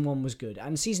season 1 was good,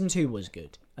 and season 2 was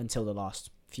good until the last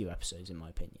few episodes, in my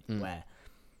opinion, where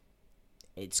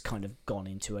it's kind of gone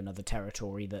into another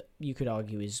territory that you could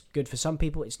argue is good for some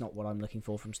people. It's not what I'm looking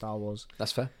for from Star Wars.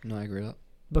 That's fair. No, I agree with that.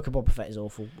 Book of Boba Fett is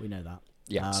awful. We know that.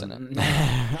 Yeah, I've seen it. I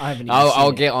haven't even I'll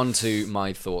seen it. get on to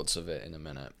my thoughts of it in a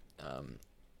minute.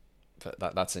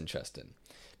 But that's interesting.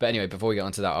 But anyway, before we get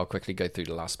onto that, I'll quickly go through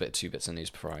the last two bits of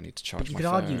news before I need to charge But you my could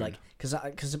phone. argue, like,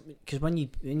 because when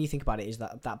you think about it, is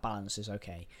that balance is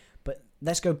okay. But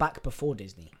let's go back before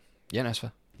Disney. Yeah, no, that's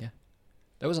fair. Yeah,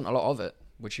 there wasn't a lot of it,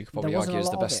 which you could probably There wasn't argue a is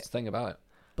the lot of best it. thing about it.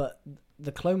 But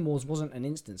the Clone Wars wasn't an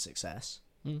instant success.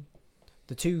 Mm.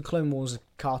 The 2 Clone Wars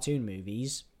cartoon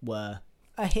movies were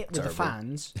a hit with the Terrible.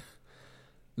 fans.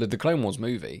 The Clone Wars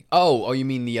movie. Oh, you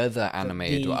mean the other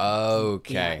animated one?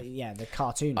 Okay. Yeah, the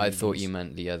cartoon I movies. thought you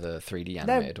meant the other 3D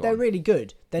animated They're one. really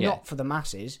good. They're Yeah. not for the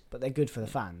masses, but they're good for the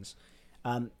fans.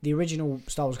 The original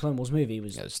Star Wars Clone Wars movie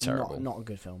was it's terrible. not a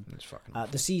good film. It's fucking...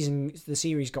 The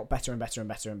series got better and better and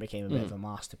better and became a bit of a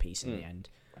masterpiece in the end.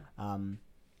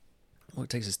 Well, it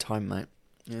takes its time, mate.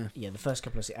 Yeah. Yeah, the first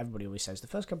couple of everybody always says the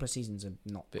first couple of seasons are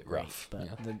not Bit great, rough, but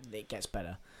yeah. it gets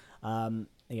better.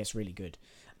 It gets really good.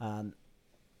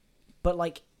 But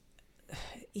like,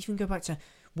 even go back to,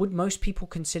 would most people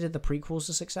consider the prequels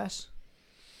a success?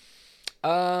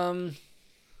 Um,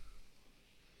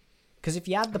 Because if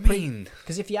you add the mean-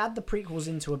 if you add the prequels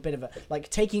into a bit of a like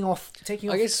taking off I guess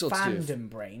it's sort of fandom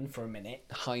brain for a minute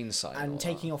hindsight and all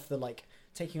taking off the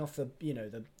you know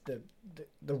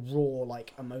the raw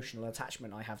like emotional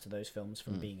attachment I have to those films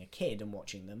from being a kid and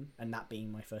watching them, and that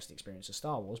being my first experience of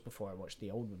Star Wars before I watched the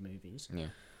older movies. Yeah.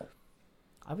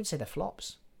 I would say they're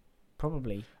flops,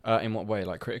 probably. In what way?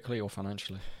 Like critically or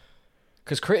financially?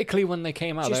 Because critically, when they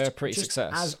came out, they were a pretty just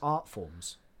success. as art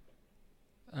forms.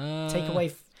 Take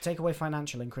away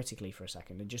financial and critically for a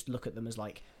second, and just look at them as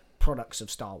like products of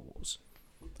Star Wars.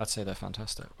 I'd say they're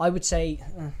fantastic. I would say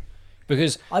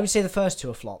Because the first 2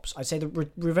 are flops. I'd say the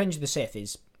Revenge of the Sith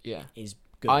is yeah, good.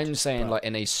 I'm saying but- like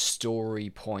in a story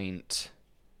point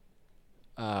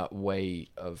way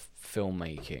of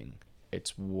filmmaking,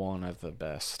 it's one of the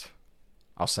best.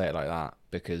 I'll say it like that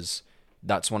because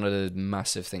that's one of the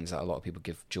massive things that a lot of people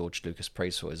give George Lucas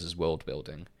praise for is his world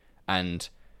building, and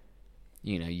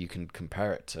you know you can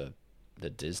compare it to the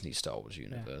Disney Star Wars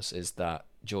universe. Is that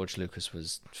George Lucas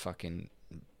was fucking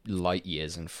light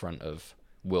years in front of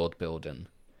world building.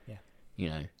 Yeah. You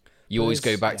know, you always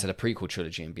go back to yeah. the prequel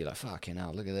trilogy and be like, fucking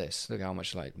hell, look at this. Look how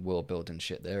much like world building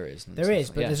shit there is. And There stuff is,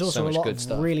 like- but yeah, there's so also a much lot good of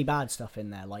stuff. really bad stuff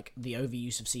in there, like the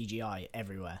overuse of CGI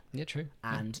everywhere, Yeah, true.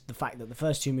 and the fact that the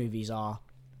first 2 movies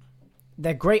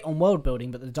they're great on world building,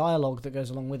 but the dialogue that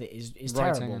goes along with it is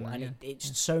Writing terrible, and yeah.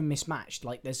 it's so mismatched.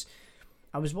 Like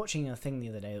I was watching a thing the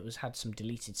other day that had some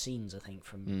deleted scenes, I think,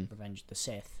 from Revenge of the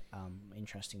Sith.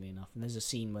 Interestingly enough, and there's a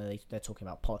scene where they're talking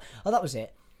about that was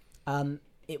it.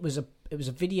 It was a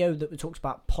video that talked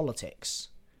about politics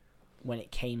when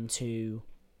it came to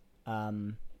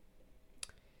the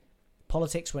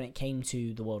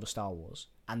world of Star Wars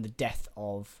and the death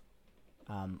of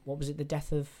what was it? The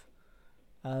death of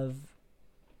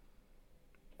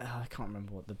I can't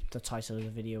remember what the title of the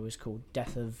video was called.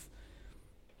 Death of.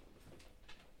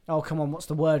 Oh come on! What's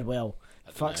the word, Will?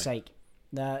 For fuck's sake!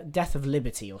 The Death of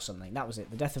Liberty or something. That was it.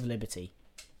 The Death of Liberty.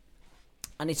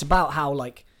 And it's about how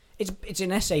like it's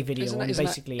an essay video Isn't on that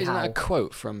basically how a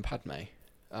quote from Padme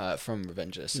from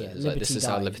Revenge of the Sith? It's like, this is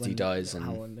how liberty dies, and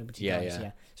how liberty yeah, dies. yeah.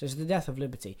 Yeah. So it's the death of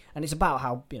liberty, and it's about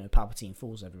how Palpatine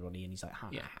fools everybody, and he's like, ha.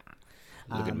 Yeah.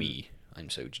 Look at me, I'm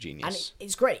so genius. And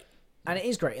it's great, and it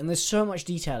is great, and there's so much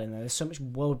detail in there. There's so much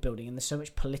world building, and there's so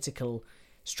much political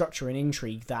structure and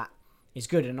intrigue that is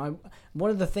good. And one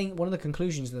of the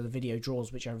conclusions that the video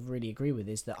draws, which I really agree with,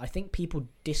 is that I think people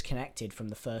disconnected from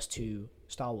the first 2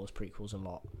 Star Wars prequels a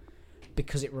lot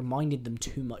because it reminded them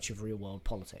too much of real world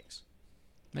politics.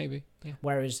 Maybe, yeah.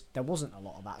 Whereas there wasn't a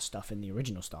lot of that stuff in the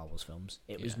original Star Wars films.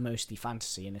 It was mostly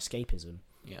fantasy and escapism.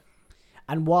 Yeah.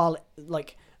 And while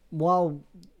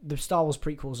the Star Wars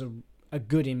prequels are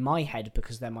good in my head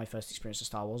because they're my first experience of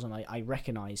Star Wars, and I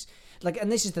recognise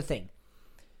and this is the thing.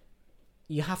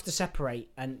 You have to separate,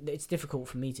 and it's difficult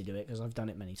for me to do it because I've done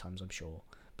it many times, I'm sure.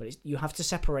 But you have to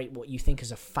separate what you think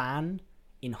as a fan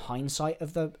in hindsight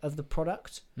of the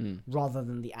product rather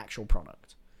than the actual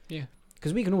product. Yeah.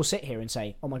 Because we can all sit here and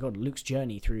say, "Oh my God, Luke's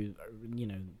journey through,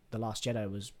 The Last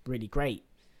Jedi was really great,"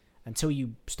 until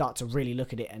you start to really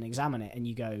look at it and examine it, and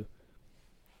you go,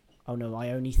 oh no, I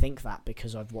only think that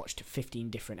because I've watched 15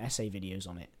 different essay videos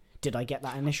on it. Did I get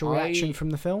that initial reaction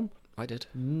from the film? I did.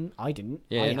 I didn't.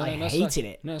 Yeah, I hated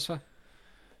it. No, it's fine.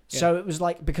 Yeah. So it was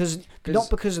like, not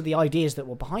because of the ideas that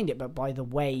were behind it, but by the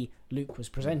way Luke was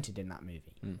presented in that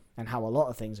movie, and how a lot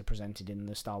of things are presented in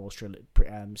the Star Wars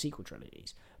sequel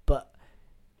trilogies. But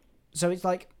so it's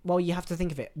like, well, you have to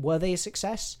think of it. Were they a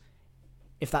success?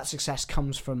 If that success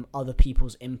comes from other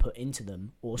people's input into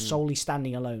them, or solely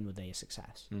standing alone, were they a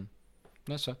success?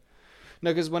 That's fine.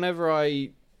 No, because whenever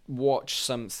I watch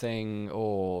something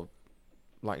or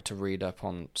like to read up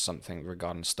on something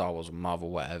regarding Star Wars or Marvel,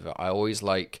 whatever, I always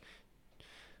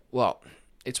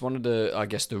it's one of the, I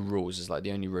guess, the rules is like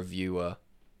the only reviewer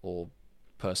or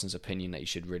person's opinion that you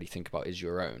should really think about is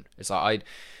your own. It's like,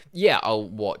 I'll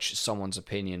watch someone's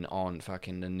opinion on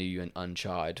fucking the new and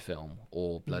Uncharted film,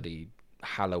 or bloody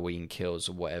Halloween Kills,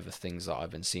 or whatever things that I've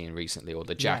been seeing recently, or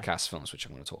the Jackass films, which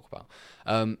I'm going to talk about.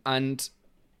 And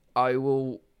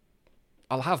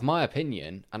I'll have my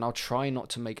opinion, and I'll try not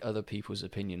to make other people's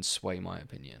opinions sway my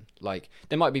opinion. Like,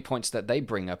 there might be points that they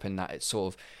bring up in that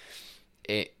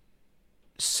it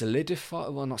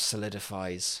not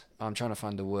solidifies, I'm trying to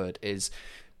find the word, is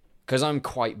because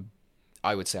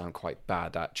I would say I'm quite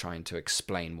bad at trying to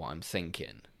explain what I'm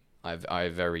thinking. I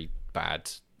have very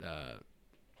bad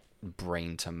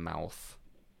brain to mouth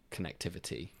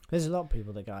connectivity. There's a lot of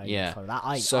people that go for that.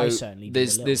 I certainly do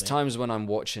there's a little bit. times when I'm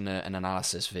watching an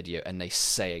analysis video and they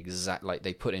say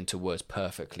they put into words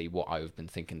perfectly what I've been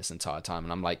thinking this entire time,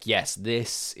 and I'm like, yes,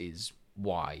 this is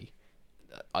why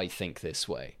I think this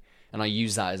way, and I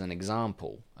use that as an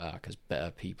example because there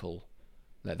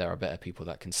are better people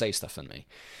that can say stuff than me.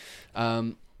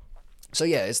 So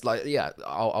yeah, it's like,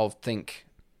 I'll think.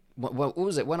 What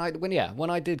was it when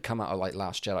I did come out of like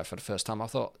Last Jedi for the first time? I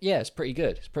thought, yeah, it's pretty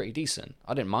good, it's pretty decent.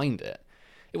 I didn't mind it.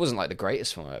 It wasn't like the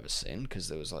greatest film I've ever seen, because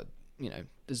there was like,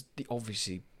 there's the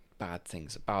obviously bad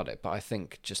things about it, but I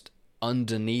think just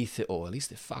underneath it all, at least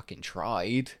they fucking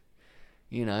tried.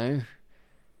 You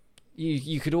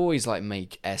could always like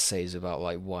make essays about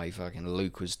like why fucking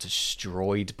Luke was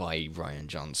destroyed by Rian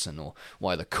Johnson, or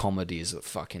why the comedy is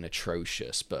fucking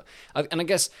atrocious. But I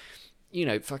guess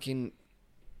fucking.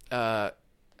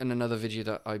 In another video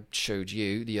that I showed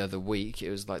you the other week,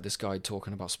 it was like this guy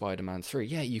talking about Spider-Man 3.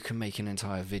 Yeah, you can make an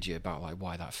entire video about like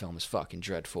why that film is fucking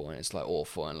dreadful and it's like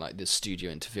awful, and like the studio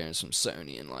interference from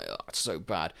Sony, and like, it's so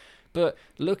bad. But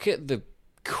look at the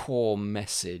core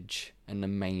message and the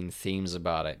main themes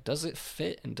about it. Does it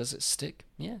fit and does it stick?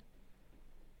 Yeah.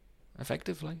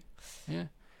 Effectively. Yeah.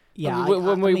 Yeah.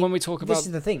 When we talk about... This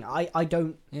is the thing. I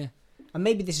don't... Yeah. And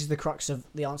maybe this is the crux of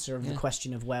the answer of the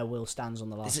question of where Will stands on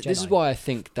The Last Jedi. This is why I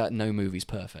think that no movie's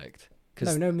perfect.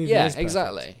 No movie is perfect.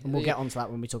 Exactly. And we'll get onto that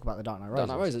when we talk about The Dark Knight Rises.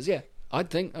 Dark Knight Rises, yeah. I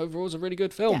think overall it's a really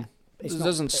good film. Yeah. It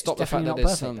doesn't stop the fact that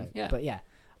it's there's perfect, but yeah.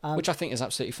 Which I think is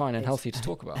absolutely fine and healthy to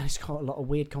talk about. And it's got a lot of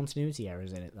weird continuity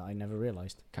errors in it that I never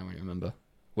realised. Can't really remember.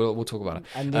 We'll talk about it.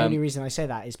 And the only reason I say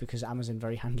that is because Amazon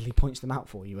very handily points them out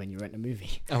for you when you rent a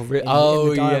movie. Oh, really?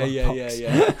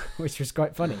 Yeah. Which was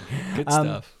quite funny. Good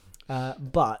stuff.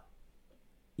 But...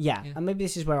 Yeah, and maybe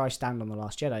this is where I stand on The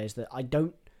Last Jedi, is that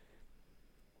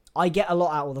I get a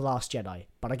lot out of The Last Jedi,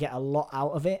 but I get a lot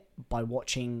out of it by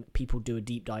watching people do a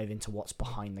deep dive into what's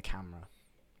behind the camera.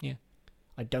 Yeah.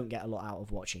 I don't get a lot out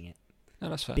of watching it. No,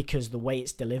 that's fair. Because the way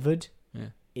it's delivered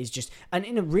is just... And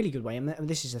in a really good way, and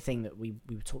this is a thing that we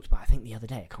talked about, I think, the other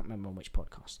day, I can't remember on which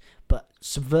podcast, but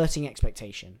subverting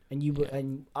expectation. And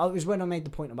it was when I made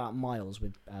the point about Miles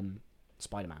with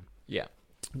Spider-Man. Yeah.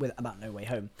 About No Way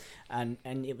Home, and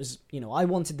it was, I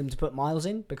wanted them to put Miles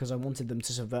in because I wanted them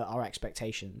to subvert our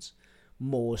expectations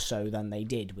more so than they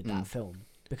did with that film,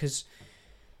 because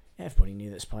everybody knew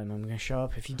that Spider-Man was going to show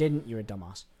up. If you didn't, you're a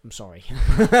dumbass. I'm sorry.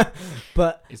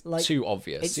 But it's like, too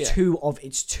obvious. It's too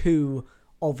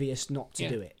obvious not to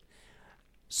do it.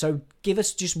 So give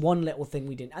us just one little thing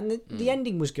we didn't, and the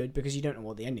ending was good because you don't know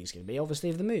what the ending's going to be, obviously,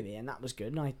 of the movie, and that was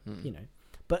good, and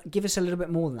But give us a little bit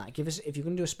more than that. Give us, if you're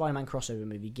going to do a Spider-Man crossover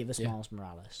movie, give us Miles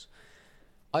Morales.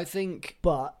 I think...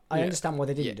 But I understand why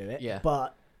they didn't do it. Yeah.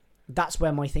 But that's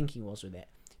where my thinking was with it.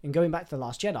 And going back to The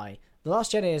Last Jedi, The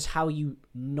Last Jedi is how you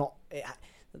not...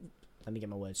 let me get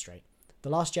my words straight. The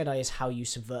Last Jedi is how you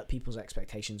subvert people's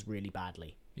expectations really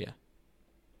badly. Yeah.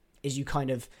 Is you kind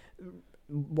of...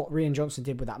 What Rian Johnson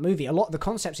did with that movie, a lot of the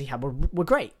concepts he had were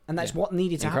great, and that's what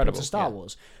needed to happen to Star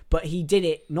Wars. But he did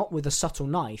it not with a subtle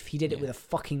knife; he did it with a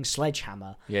fucking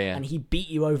sledgehammer, and he beat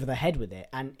you over the head with it.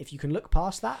 And if you can look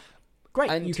past that, great,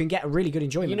 and you can get a really good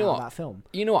enjoyment out of that film.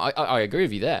 You know what? I agree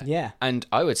with you there. Yeah, and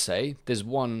I would say there's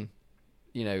one,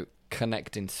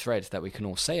 connecting thread that we can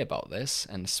all say about this,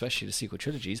 and especially the sequel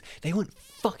trilogies, they weren't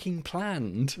fucking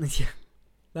planned. Yeah.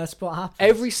 That's what happens.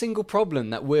 Every single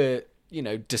problem that we're,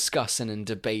 discussing and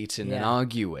debating and Yeah.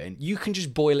 arguing, you can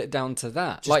just boil it down to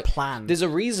that. Just plan. There's a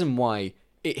reason why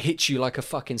it hits you like a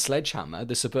fucking sledgehammer,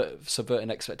 the subverting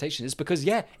expectations. It's because,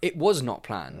 it was not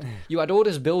planned. You had all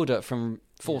this build-up from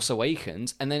Force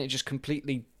Awakens, and then it just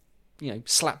completely,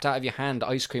 slapped out of your hand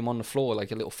ice cream on the floor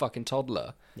like a little fucking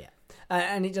toddler. Yeah.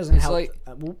 And it doesn't help. like-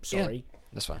 Whoops, sorry.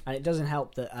 That's fine. And it doesn't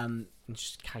help that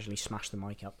just casually smash the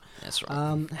mic up. That's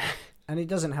right. And it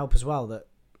doesn't help as well that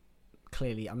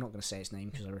clearly I'm not going to say its name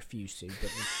because I refuse to. But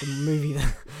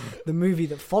the movie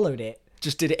that followed it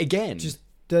Just did it again. just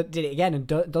did it again and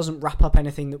doesn't wrap up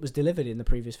anything that was delivered in the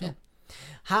previous film.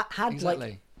 Had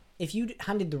exactly. if you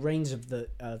handed the reins of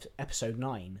episode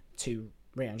 9 to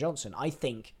Rian Johnson, I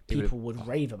think He would've- people would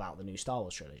rave about the new Star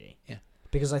Wars trilogy. Yeah.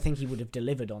 Because I think he would have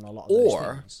delivered on a lot of those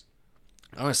Or- things.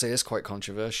 I want to say this quite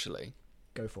controversially.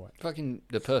 Go for it. Fucking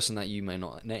the person that you may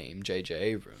not name, J.J.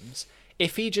 Abrams,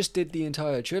 if he just did the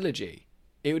entire trilogy,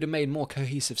 it would have made more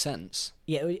cohesive sense.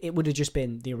 Yeah, it would have just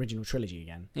been the original trilogy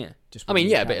again. Yeah. Just I mean,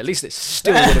 with yeah, new but at characters. least it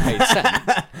still would have made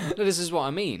sense. No, this is what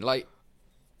I mean. Like,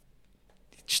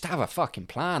 just have a fucking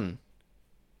plan.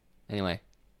 Anyway,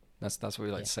 that's what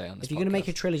we like to say on this If you're going to make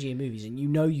a podcast. trilogy of movies, and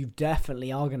you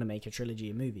definitely are going to make a trilogy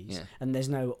of movies, Yeah. and there's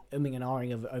no umming and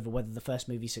ahhing over whether the first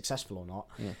movie's successful or not,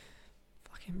 Yeah.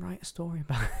 fucking write a story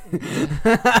about it.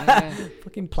 Yeah.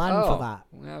 Fucking plan for that.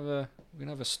 We're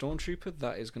gonna have a stormtrooper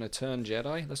that is gonna turn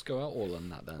Jedi. Let's go out all on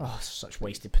that then. Oh, such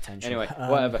wasted potential. Anyway,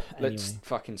 whatever. anyway. Let's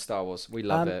fucking Star Wars. We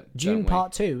love it. June don't we?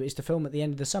 Part 2 is to film at the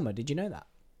end of the summer. Did you know that?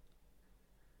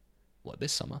 What,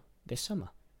 this summer? This summer.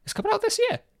 It's coming out this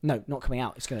year. No, not coming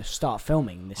out. It's going to start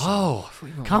filming this summer. Oh,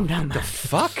 Calm down, man. the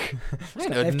fuck? I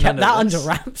ain't heard They've none kept of that under this.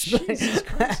 wraps. Jesus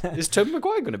Christ. Is Tobey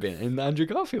Maguire going to be in Andrew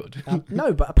Garfield?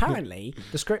 No, but apparently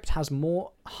the script has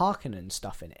more Harkonnen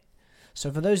stuff in it.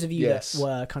 So for those of you Yes. that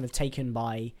were kind of taken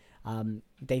by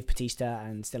Dave Bautista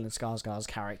and Stellan Skarsgård's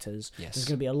characters, Yes. there's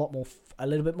going to be a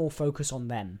little bit more focus on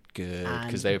them. Good, And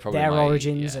because they were probably their my-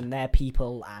 origins yeah. and their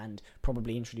people, and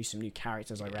probably introduce some new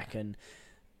characters. I reckon.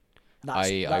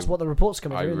 That's what the reports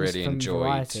coming I through really from enjoyed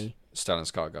Variety. Stellan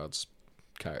Skarsgård's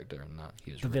character in that.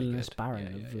 He was The really villainous good. Baron Yeah,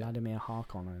 of yeah, Vladimir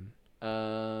Harkonnen.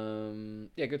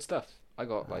 yeah, good stuff. I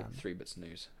got like 3 bits of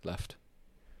news left.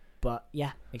 But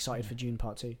yeah, excited for June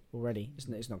Part 2 already.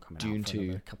 It's not coming June out for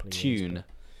another 2. couple of years. Tune. but-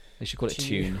 They should call it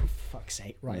Tune. Fuck's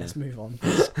sake. Right, Yeah. let's move on.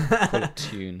 Call it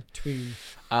Tune. Tune.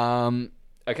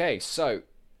 Okay, so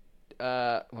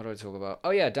what do I talk about?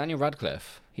 Oh yeah, Daniel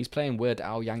Radcliffe. He's playing Weird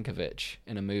Al Yankovic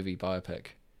in a movie biopic.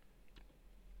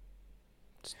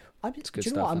 It's good do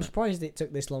you know what? stuff, I'm innit? surprised it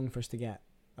took this long for us to get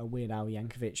a Weird Al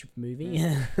Yankovic movie.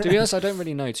 To be honest, I don't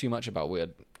really know too much about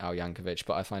Weird Al Yankovic,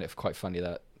 but I find it quite funny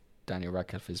that Daniel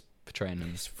Radcliffe is portraying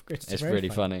him. It's very really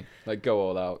funny. Like, go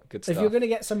all out. Good stuff. If you're going to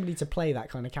get somebody to play that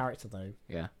kind of character, though,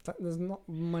 Yeah. there's not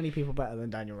many people better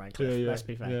than Daniel Radcliffe. Yeah, Let's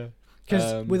be fair. yeah.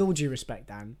 Because with all due respect,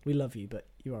 Dan, we love you, but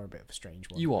you are a bit of a strange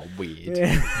one. You are weird.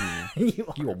 Yeah. Yeah.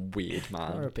 you You are weird,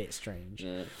 are a man. bit strange.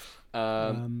 Yeah.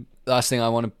 Um, Last thing I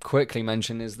want to quickly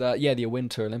mention is that, the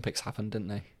Winter Olympics happened, didn't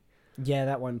they? yeah,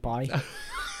 that went by.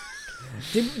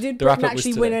 Did The Britain wrap-up was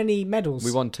actually win today. any medals?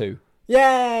 We won 2.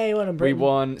 Yay, well done, We Britain.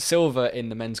 won silver in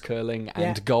the men's curling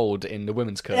and Yeah. gold in the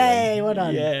women's curling. Yay, well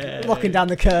done. Yeah. Locking down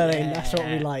the curling. That's what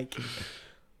we like.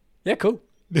 Yeah, cool.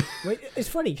 Wait, it's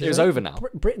funny because It was over now.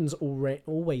 Britain's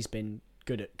always been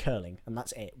good at curling, and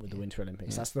that's it with the Winter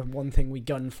Olympics. That's the one thing we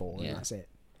gun for, and Yeah. that's it.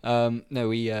 No,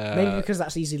 we Maybe because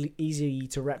that's easy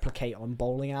to replicate on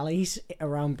bowling alleys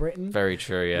around Britain. very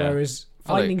true. Yeah. Whereas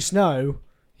Although- finding snow,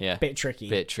 Yeah. bit tricky.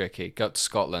 Bit tricky. Got to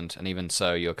Scotland, and even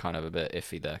so, you're kind of a bit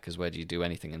iffy there because where do you do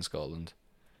anything in Scotland?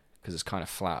 Because it's kind of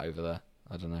flat over there.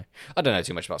 I don't know. I don't know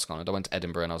too much about Scotland. I went to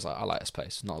Edinburgh and I was like, I like this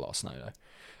place. Not a lot of snow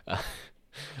though.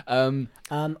 I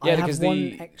Yeah, have because one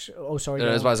the- extra. Oh, sorry. I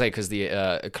go was on. about to say because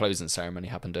the closing ceremony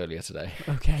happened earlier today.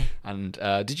 Okay. And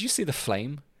did you see the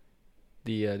flame?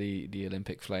 The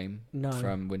Olympic flame No.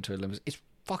 from Winter Olympics. It's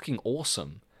fucking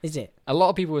awesome. Is it? A lot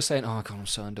of people were saying, "Oh God, I'm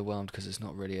so underwhelmed because it's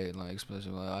not really like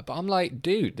explosive." But I'm like,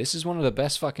 dude, this is one of the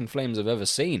best fucking flames I've ever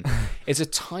seen. It's a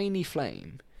tiny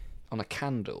flame on a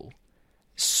candle,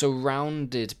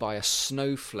 surrounded by a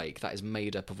snowflake that is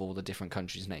made up of all the different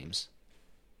countries' names.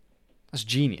 That's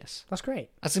genius. That's great.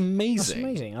 That's That's amazing.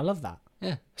 amazing. I love that.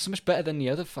 Yeah, so much better than the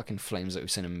other fucking flames that we've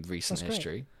seen in recent That's great.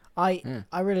 history.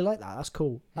 I really like that. That's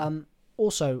cool.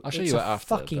 Also, I'll show it's you a it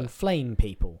after, fucking but- flame,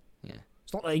 people. Yeah,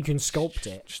 It's not that you can sculpt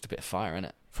it. just a bit of fire in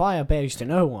it. Fire bears to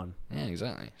no one Yeah,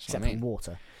 exactly. That's except what I mean. for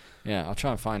water. Yeah, I'll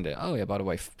try and find it. Oh yeah, by the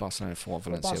way, Barcelona 4,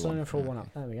 Valencia 1. Barcelona 4-1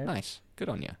 up. There we go. Nice. Good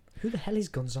on you. Who the hell is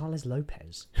Gonzalez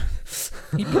Lopez?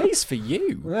 He plays for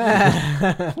you.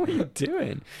 What are you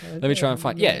doing? Let me try and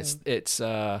find. Yeah, it's.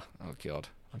 Oh god,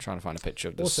 I'm trying to find a picture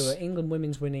of this. Also, are England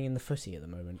women's winning in the footy at the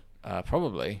moment?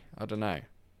 Probably. I don't know.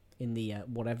 In the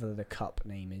whatever the cup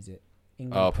name is, it.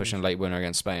 England pushing late winner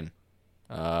against Spain.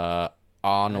 Arnold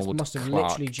That must have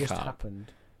Clark literally just Cup.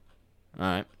 happened. All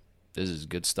right. This is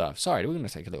good stuff. Sorry, we're going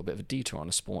to take a little bit of a detour on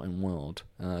the sporting world.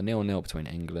 0-0 between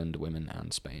England women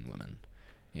and Spain women.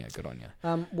 Yeah, good on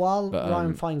you. While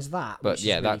Ryan finds that, but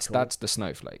yeah, is really cool. that's the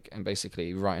snowflake, and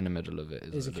basically right in the middle of it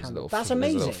is a there's candle. a That's little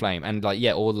amazing. flame, and like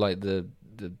yeah, all like the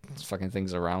fucking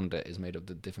things around it is made of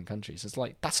the different countries. It's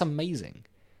like that's amazing.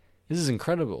 This is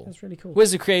incredible. That's really cool.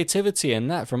 Where's the creativity in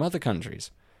that from other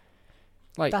countries?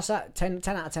 Like That's at 10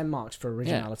 out of 10 marks for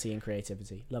originality and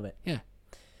creativity. Love it. Yeah.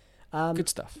 Good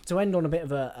stuff. To end on a bit of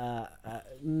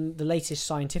the latest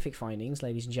scientific findings,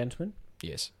 ladies and gentlemen.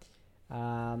 Yes.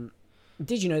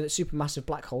 Did you know that supermassive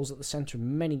black holes at the center of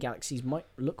many galaxies might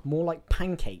look more like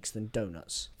pancakes than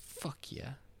donuts? Fuck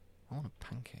yeah. I want a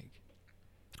pancake.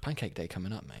 It's Pancake Day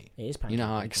coming up, mate. It is pancake. You know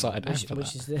how day excited I am for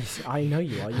Which that. is this? I know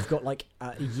you are. You've got like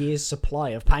a year's supply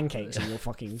of pancakes in your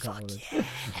fucking cupboard.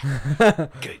 Yeah.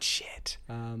 Good shit.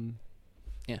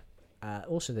 Yeah.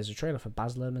 Also, there's a trailer for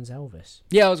Baz Luhrmann's Elvis.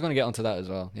 Yeah, I was going to get onto that as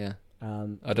well. Yeah.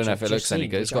 I don't know if it looks any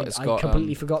good. I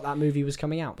completely forgot that movie was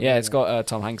coming out. Yeah, it's got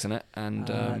Tom Hanks in it, and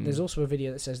there's also a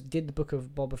video that says, "Did the Book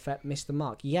of Boba Fett miss the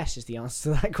mark?" Yes, is the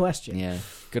answer to that question. Yeah,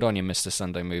 good on you, Mr.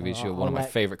 Sunday Movies. You're one of my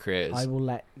favourite creators. I will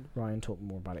let Ryan talk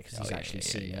more about it because he's actually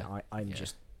seen it. I'm Yeah.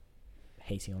 just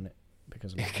hating on it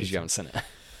because you haven't seen it.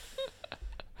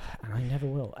 And I never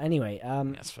will. Anyway,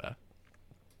 That's fair.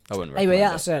 I wouldn't. Anyway,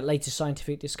 recommend that's a latest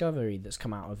scientific discovery that's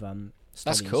come out of studies.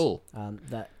 That's cool.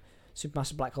 That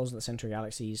supermassive black holes in the center of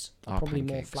galaxies are Are probably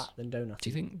more pancakes. flat than donuts. Do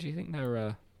you think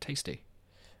they're tasty?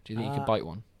 Do you think you could bite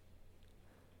one?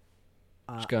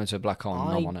 Just go into a black hole and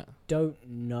nom on it. Don't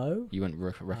know. You wouldn't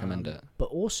recommend it. But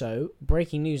also,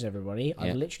 breaking news, everybody! Yeah.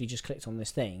 I've literally just clicked on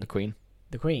this thing. The Queen.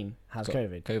 The Queen has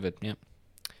COVID. COVID. Yeah.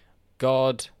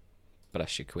 God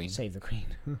bless you, Queen. Save the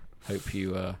Queen. Hope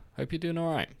you're doing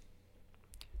all right.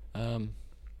 Yeah,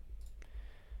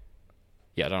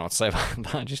 I don't know what to say about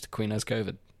that. Just the Queen has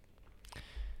COVID.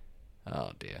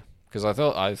 Oh dear. Because I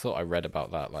thought I read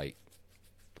about that like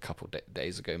a couple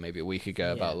days ago, maybe a week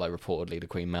ago, about like reportedly the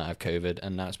Queen might have COVID,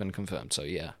 and now it's been confirmed. So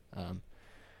yeah,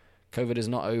 COVID is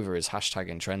not over. Is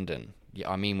hashtagging trending. Yeah,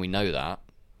 I mean we know that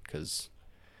because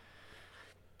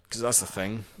that's the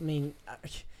thing. I mean,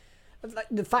 like,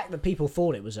 the fact that people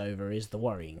thought it was over is the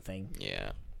worrying thing.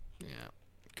 Yeah,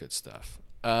 good stuff.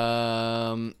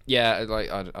 Yeah, like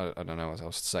I don't know what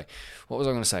else to say. What was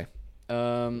I going to say?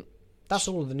 That's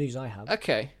all of the news I have.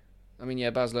 Okay, I mean,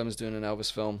 yeah, Baz Luhrmann's doing an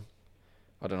Elvis film.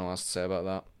 I don't know what else to say about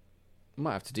that.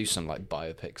 Might have to do some like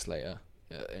biopics later,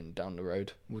 and down the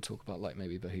road. We'll talk about like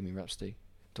maybe Bohemian Rhapsody.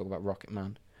 Talk about Rocket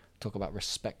Man. Talk about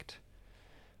Respect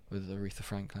with Aretha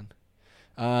Franklin.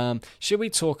 Should we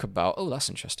talk about... Oh, that's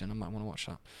interesting. I might want to watch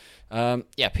that.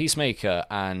 Yeah, Peacemaker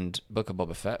and Book of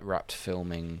Boba Fett wrapped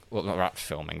filming... Well, not wrapped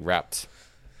filming, wrapped...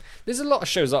 There's a lot of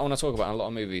shows that I want to talk about and a lot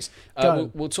of movies.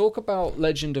 We'll talk about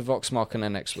Legend of Vox Machina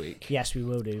next week. Yes, we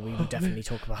will do. We will definitely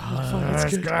talk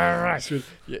about it.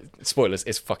 Yeah, spoilers,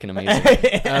 it's fucking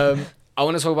amazing. I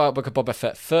want to talk about Book of Boba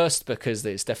Fett first because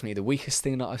it's definitely the weakest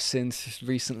thing that I've seen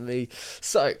recently.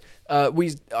 So,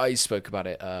 I spoke about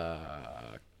it...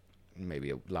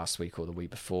 maybe last week or the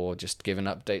week before, just giving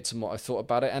updates on what I thought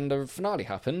about it, and the finale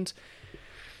happened.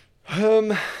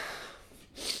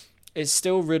 It's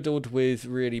still riddled with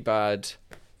really bad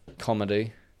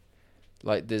comedy.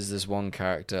 Like, there's this one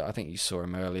character, I think you saw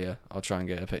him earlier, I'll try and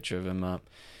get a picture of him up,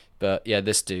 but yeah,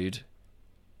 this dude,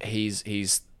 he's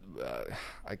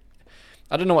I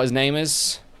don't know what his name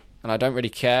is, and I don't really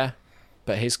care,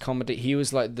 but his comedy, he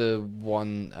was like the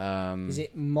one... Is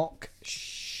it Mock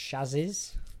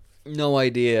Shazziz? No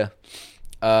idea.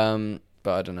 But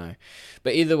I don't know.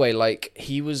 But either way, like,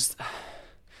 he was...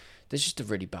 There's just a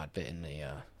really bad bit in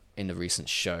the recent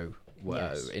show,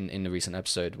 where in the recent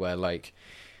episode, where, like,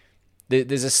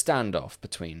 there's a standoff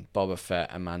between Boba Fett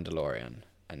and Mandalorian,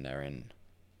 and they're in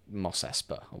Mos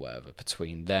Espa, or whatever,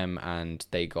 between them, and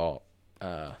they got...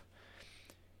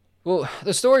 Well,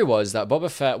 the story was that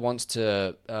Boba Fett wants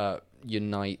to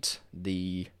unite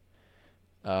the...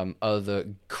 other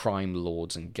crime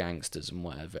lords and gangsters and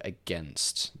whatever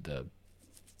against the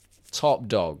top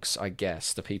dogs, I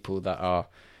guess, the people that are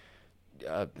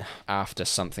after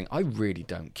something. I really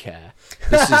don't care.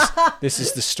 This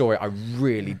is the story I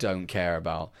really don't care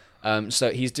about.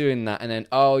 So he's doing that, and then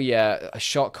a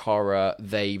shock horror.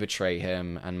 They betray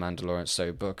him and Mandalorian.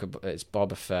 So it's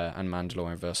Boba Fett and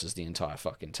Mandalorian versus the entire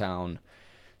fucking town.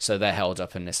 So they're held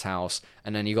up in this house,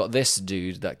 and then you got this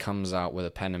dude that comes out with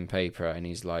a pen and paper, and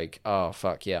he's like, "Oh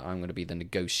fuck yeah, I'm gonna be the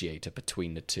negotiator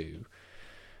between the two."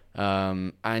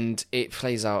 And it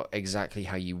plays out exactly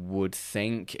how you would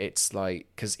think. It's like,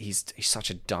 because he's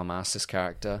such a dumbass, this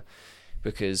character,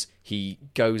 because he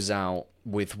goes out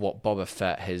with what Boba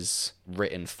Fett has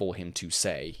written for him to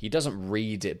say. He doesn't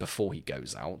read it before he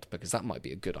goes out, because that might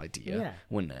be a good idea,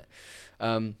 wouldn't it?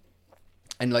 And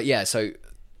like, yeah, so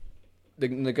the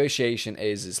negotiation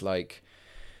is like,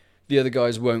 the other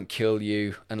guys won't kill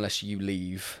you unless you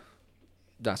leave.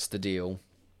 That's the deal.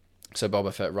 So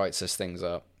Boba Fett writes this things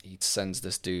up. He sends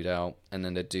this dude out, and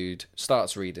then the dude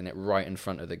starts reading it right in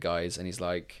front of the guys, and he's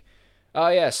like, "Oh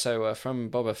yeah, so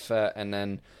from Boba Fett," and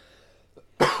then,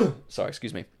 sorry,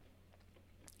 excuse me.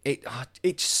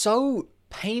 It's so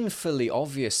painfully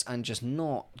obvious and just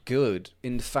not good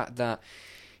in the fact that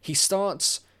he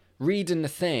starts reading the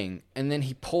thing, and then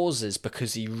he pauses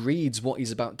because he reads what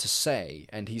he's about to say,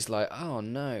 and he's like, "Oh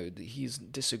no, he's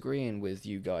disagreeing with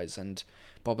you guys," and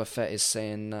Boba Fett is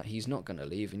saying that he's not going to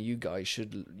leave, and you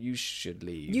should leave. You should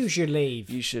leave.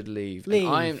 You should leave.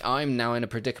 And I'm now in a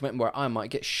predicament where I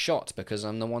might get shot because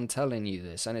I'm the one telling you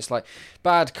this, and it's like,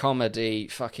 bad comedy.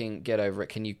 Fucking get over it.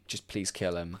 Can you just please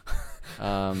kill him?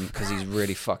 Because he's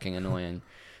really fucking annoying.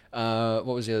 What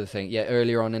was the other thing? Yeah,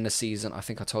 earlier on in the season, I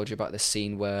think I told you about this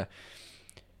scene where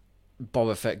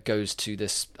Boba Fett goes to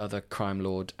this other crime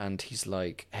lord, and he's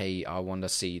like, "Hey, I want to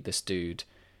see this dude."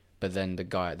 But then the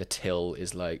guy at the till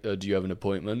is like, "Do you have an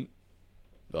appointment?"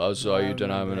 "Oh, sorry, you don't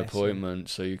have an appointment,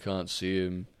 so you can't see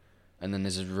him." And then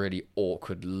there's a really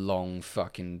awkward, long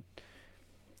fucking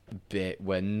bit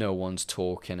where no one's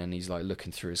talking, and he's like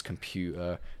looking through his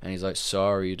computer, and he's like,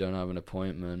 "Sorry, you don't have an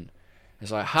appointment."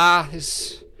 It's like,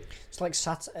 it's like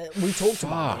we talked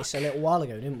about this a little while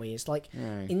ago, didn't we? It's like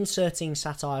inserting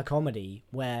satire comedy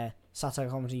where satire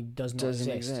comedy doesn't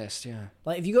exist. Yeah.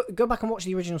 Like if you go back and watch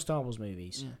the original Star Wars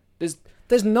movies,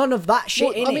 there's none of that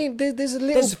shit in it. I mean,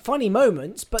 there's funny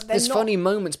moments, but funny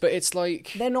moments, but it's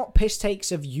like they're not piss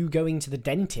takes of you going to the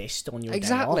dentist on your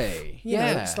day off. You know,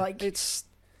 it's like it's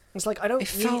like I don't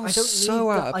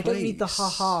need the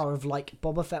haha of like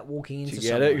Boba Fett walking into somewhere. Do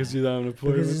you get it? Because you don't have an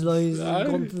appointment. Because it's like he's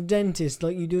gone to the dentist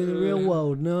like you do in the real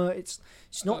world. No, it's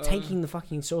not taking the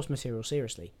fucking source material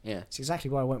seriously. Yeah, it's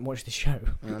exactly why I won't watch the show.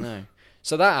 I know.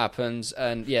 So that happens,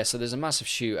 and yeah, so there's a massive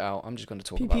shootout. I'm just going to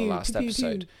talk about the last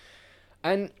episode,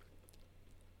 and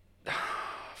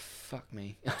fuck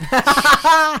me.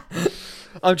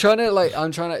 I'm trying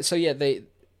to. So yeah,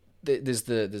 there's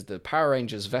the Power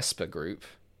Rangers Vespa group.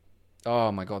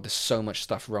 Oh my god, there's so much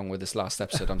stuff wrong with this last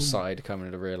episode. I'm sorry to come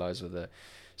to realize with it.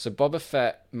 So Boba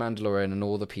Fett, Mandalorian, and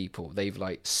all the people, they've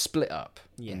like split up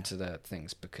into their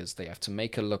things because they have to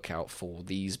make a lookout for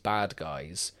these bad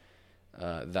guys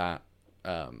that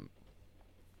are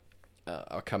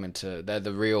coming to. They're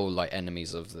the real like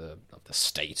enemies of the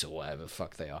state or whatever the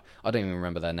fuck they are. I don't even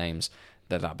remember their names.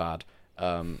 They're that bad.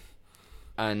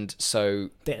 And so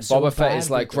Boba Fett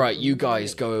is like, right, you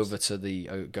guys go over to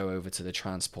the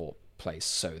transport place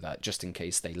so that just in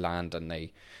case they land and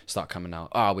they start coming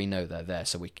out, we know they're there,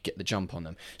 so we could get the jump on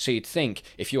them. So you'd think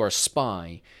if you're a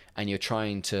spy and you're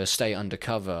trying to stay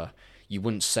undercover, you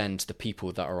wouldn't send the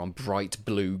people that are on bright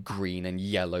blue, green, and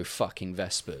yellow fucking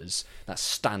Vespers that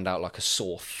stand out like a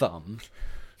sore thumb.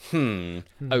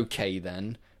 Okay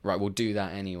then. Right, we'll do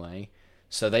that anyway.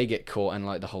 So they get caught and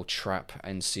like the whole trap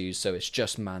ensues. So it's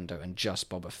just Mando and just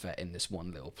Boba Fett in this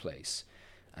one little place.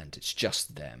 And it's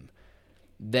just them.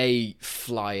 They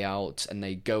fly out and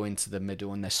they go into the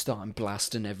middle and they're starting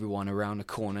blasting everyone around the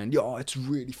corner. And it's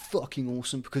really fucking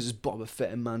awesome because it's Boba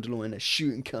Fett and Mandalorian. They're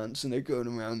shooting cunts and they're going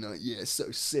around like, yeah, so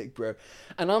sick, bro.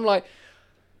 And I'm like,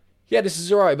 yeah, this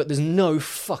is alright, but there's no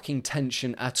fucking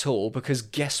tension at all because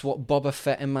guess what Boba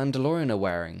Fett and Mandalorian are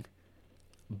wearing?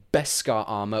 Beskar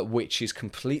armor, which is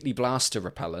completely blaster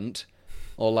repellent,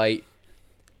 or like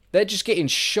they're just getting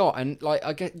shot. And like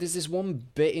I get there's this one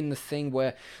bit in the thing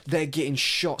where they're getting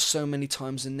shot so many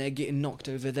times and they're getting knocked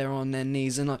over, they're on their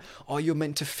knees and like, you're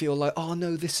meant to feel like, oh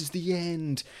no, this is the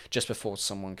end, just before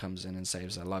someone comes in and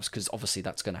saves their lives, because obviously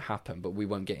that's going to happen, but we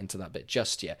won't get into that bit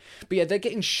just yet. But yeah, they're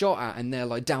getting shot at and they're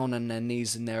like down on their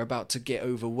knees and they're about to get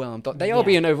overwhelmed. They are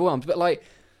being overwhelmed, but like,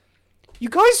 you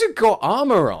guys have got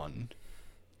armor on.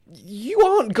 You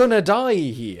aren't gonna die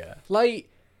here. Like,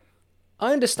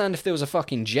 I understand if there was a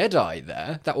fucking Jedi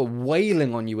there that were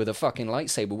wailing on you with a fucking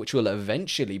lightsaber, which will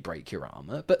eventually break your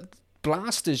armor, but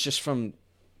blasters just from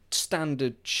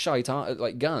standard shite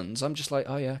like guns. I'm just like,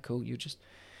 oh yeah, cool. You're just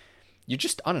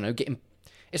I don't know, getting.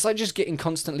 It's like just getting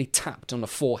constantly tapped on the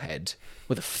forehead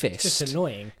with a fist. It's just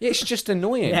annoying. Yeah, it's just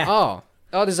annoying. Yeah.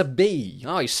 Oh, there's a bee.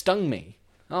 Oh, you stung me.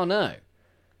 Oh no.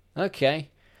 Okay.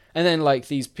 And then like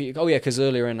these people. Oh yeah, because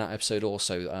earlier in that episode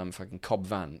also, fucking Cobb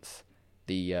Vanth,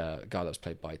 the guy that was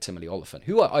played by Timothy Olyphant,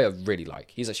 who I really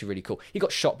like. He's actually really cool. He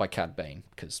got shot by Cad Bane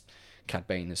because Cad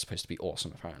Bane is supposed to be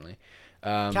awesome apparently.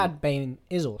 Cad Bane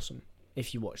is awesome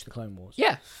if you watch the Clone Wars.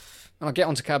 Yeah. I'll get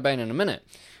onto Cad Bane in a minute.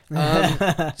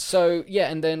 So yeah,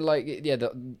 and then like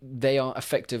they are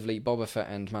effectively Boba Fett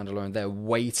and Mandalorian. They're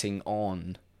waiting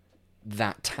on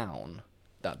that town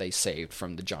that they saved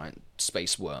from the giant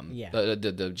space worm,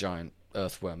 the giant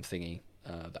earthworm thingy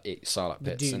that ate Sarlacc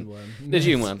pits, the Dune worm. The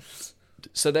Dune worm.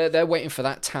 So they're waiting for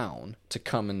that town to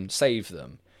come and save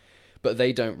them, but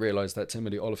they don't realize that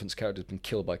Timothy Olyphant's character has been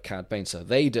killed by Cad Bane. So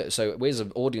we as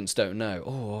an audience don't know.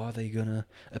 Oh, are they gonna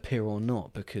appear or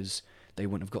not? Because they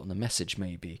wouldn't have gotten the message,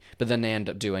 maybe. But then they end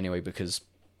up do anyway because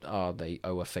they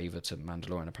owe a favor to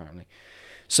Mandalorian, apparently.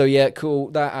 So, yeah, cool,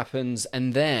 that happens.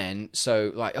 And then,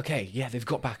 so, like, okay, yeah, they've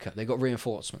got backup. They've got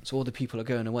reinforcements. All the people are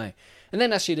going away. And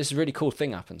then, actually, this really cool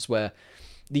thing happens where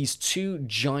these two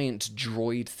giant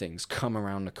droid things come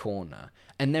around the corner.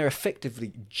 And they're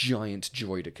effectively giant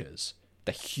droidicas.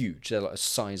 They're huge. They're like the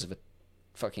size of a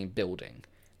fucking building.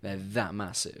 They're that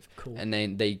massive. Cool. And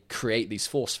then they create these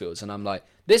force fields. And I'm like,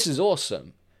 this is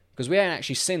awesome. Because we haven't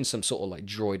actually seen some sort of like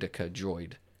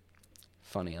droid.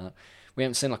 Funny, huh? We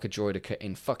haven't seen like a droidica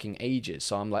in fucking ages.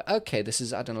 So I'm like, okay, this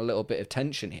is adding a little bit of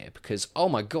tension here. Because, oh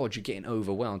my god, you're getting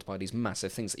overwhelmed by these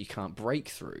massive things that you can't break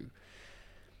through.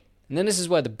 And then this is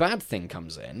where the bad thing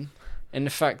comes in. In the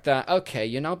fact that, okay,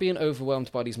 you're now being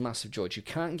overwhelmed by these massive droids. You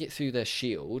can't get through their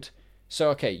shield. So,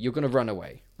 okay, you're going to run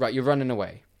away. Right, you're running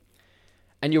away.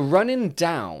 And you're running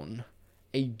down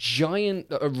a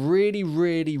really,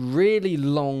 really, really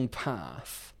long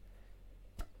path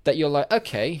that you're like,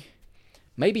 okay,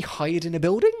 maybe hide in a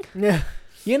building? Yeah.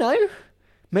 You know?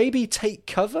 Maybe take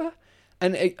cover?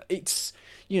 And it's,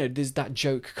 you know, there's that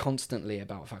joke constantly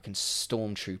about fucking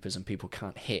stormtroopers and people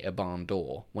can't hit a barn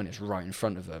door when it's right in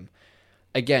front of them.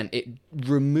 Again, it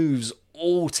removes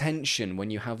all tension when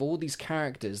you have all these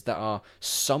characters that are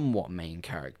somewhat main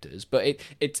characters, but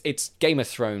it's Game of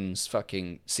Thrones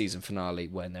fucking season finale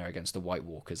when they're against the White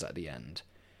Walkers at the end.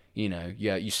 You know,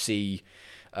 yeah, you see,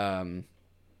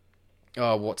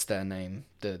 what's their name?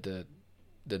 The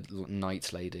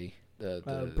Night Lady.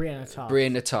 Brienne of Tarth.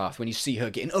 Brienne of Tarth, when you see her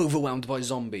getting overwhelmed by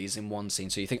zombies in one scene,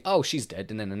 so you think, oh, she's dead,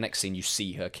 and then the next scene you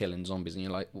see her killing zombies, and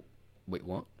you're like, wait,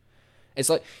 what? It's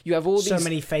like you have all these... So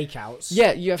many fake outs.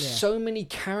 Yeah, you have so many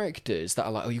characters that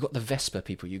are like, oh, you've got the Vesper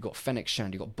people, you've got Fennec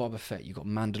Shand, you've got Boba Fett, you've got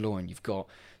Mandalorian, you've got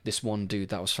this one dude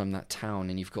that was from that town,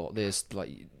 and you've got this, like,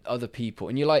 other people.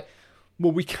 And you're like,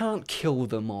 well, we can't kill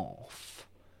them off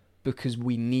because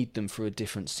we need them for a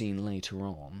different scene later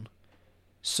on.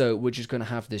 So we're just going to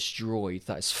have this droid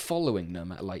that is following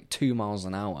them at, like, 2 miles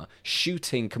an hour,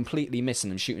 shooting, completely missing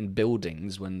them, shooting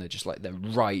buildings when they're just, like, they're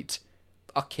right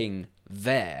fucking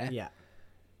there. Yeah.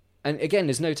 And again,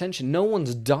 there's no tension. No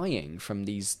one's dying from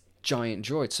these giant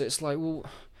droids. So it's like, well,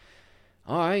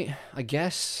 alright, I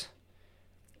guess.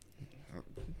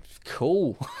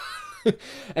 Cool.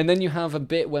 And then you have a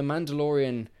bit where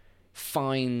Mandalorian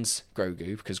finds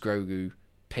Grogu, because Grogu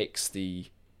picks the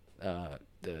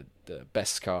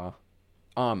Beskar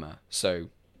armor. So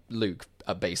Luke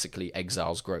basically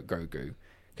exiles Grogu.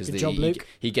 Because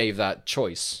he gave that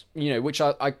choice. You know, which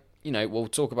I we'll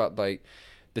talk about, like,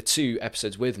 the 2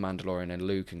 episodes with Mandalorian and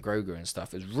Luke and Grogu and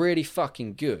stuff is really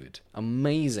fucking good.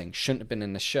 Amazing. Shouldn't have been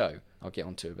in the show. I'll get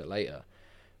onto it a bit later.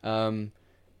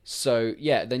 So,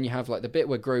 yeah, then you have, like, the bit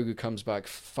where Grogu comes back,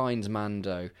 finds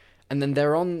Mando, and then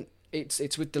they're on...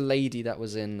 It's with the lady that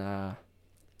was in the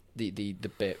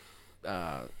bit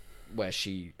where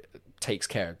she takes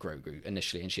care of Grogu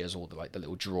initially, and she has all the, like, the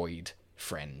little droid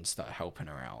friends that are helping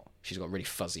her out. She's got really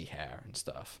fuzzy hair and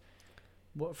stuff.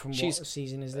 What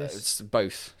season is this? It's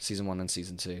both season 1 and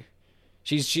season 2.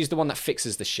 She's the one that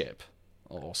fixes the ship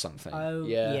or something. Oh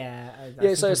yeah.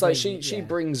 So it's like she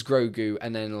brings Grogu,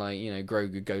 and then, like, you know,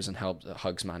 Grogu goes and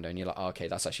hugs Mando, and you're like, oh, okay,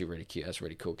 that's actually really cute. That's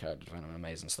really cool character development,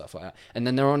 amazing stuff like that. And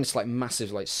then they're on this, like,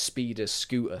 massive, like, speeder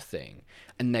scooter thing,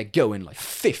 and they're going like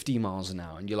 50 miles an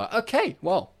hour, and you're like, okay,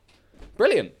 well,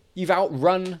 brilliant. You've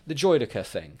outrun the Droidica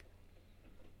thing.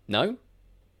 No?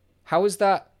 How is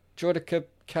that Droidica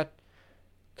cat?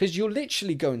 Because you're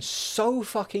literally going so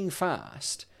fucking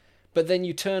fast, but then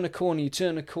you turn a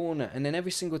corner, and then every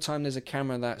single time there's a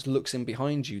camera that looks in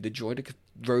behind you, the droid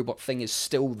robot thing is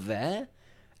still there,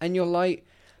 and you're like,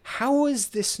 how is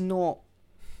this not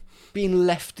being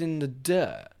left in the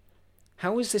dirt.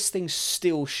 How is this thing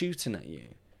still shooting at you?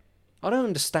 I don't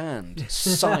understand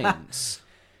science.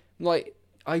 Like,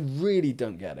 I really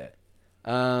don't get it.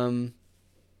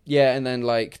 Yeah, and then,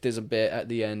 like, there's a bit at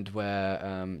the end where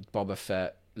Boba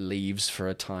Fett leaves for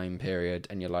a time period,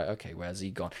 and you're like, okay, where's he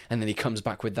gone? And then he comes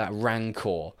back with that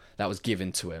rancor that was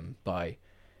given to him by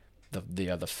the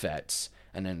other Fetts,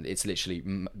 and then it's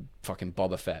literally fucking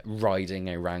Boba Fett riding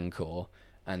a rancor,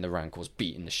 and the rancor's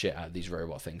beating the shit out of these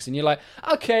robot things, and you're like,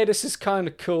 okay, this is kind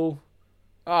of cool.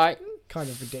 All right. Kind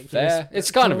of ridiculous. Fair.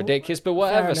 It's kind of cool. ridiculous, but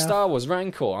whatever. Fair enough. Star Wars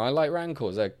Rancor. I like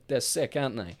Rancors. They're sick,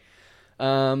 aren't they?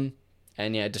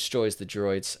 And yeah, it destroys the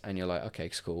droids, and you're like, okay,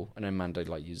 it's cool. And then Mando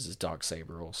like uses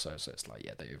Darksaber also, so it's like,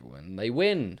 yeah, they win. They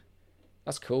win.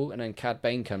 That's cool. And then Cad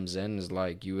Bane comes in and is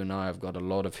like, you and I have got a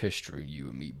lot of history, you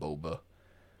and me, Boba.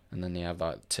 And then they have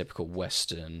that typical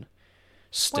Western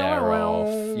stare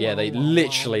off. Yeah, they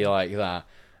literally like that.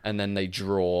 And then they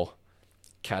draw.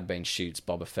 Cad Bane shoots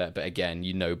Boba Fett, but again,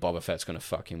 you know Boba Fett's going to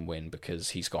fucking win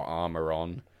because he's got armor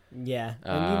on. Yeah,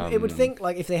 and it would think,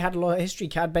 like, if they had a lot of history,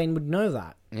 Cad Bane would know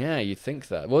that. Yeah, you'd think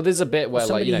that. Well, there's a bit where,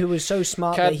 somebody like, you know, who was so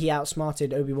smart that he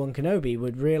outsmarted Obi-Wan Kenobi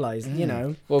would realise, you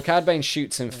know. Well, Cad Bane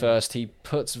shoots him first. He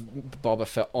puts Boba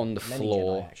Fett on the Many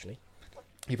floor. Jedi, actually.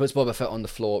 He puts Boba Fett on the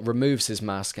floor, removes his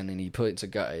mask, and then he puts a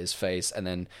gut at his face. And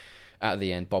then at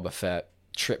the end, Boba Fett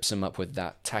trips him up with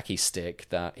that tacky stick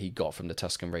that he got from the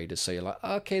Tusken Raiders. So you're like,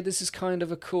 okay, this is kind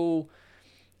of a cool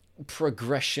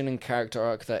progression and character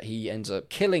arc that he ends up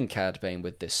killing Cad Bane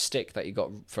with this stick that he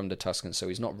got from the Tuskens. So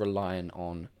he's not relying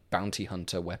on bounty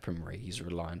hunter weaponry. He's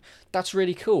relying. That's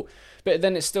really cool. But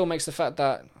then it still makes the fact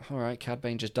that, all right, Cad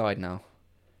Bane just died now.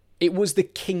 It was the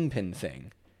Kingpin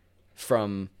thing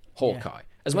from Hawkeye.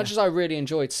 As much as I really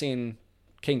enjoyed seeing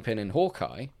Kingpin in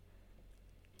Hawkeye,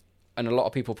 and a lot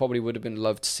of people probably would have been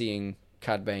loved seeing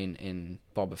Cad Bane in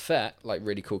Boba Fett, like,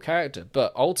 really cool character.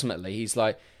 But ultimately, he's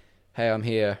like, hey, I'm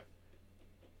here.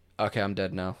 Okay, I'm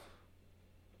dead now.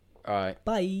 Alright.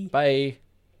 Bye. Bye.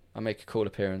 I'll make a cool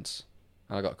appearance.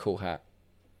 And I got a cool hat.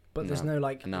 But there's no,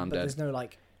 like... And now I'm but dead. there's no,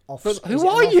 like, off... But who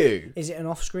are you? Is it an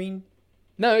off-screen?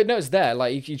 No, it's there.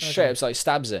 Like, he straight up, like,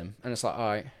 stabs him. And it's like,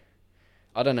 alright.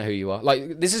 I don't know who you are.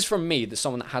 Like, this is from me,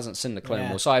 someone that hasn't seen the Clone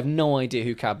Wars, so I have no idea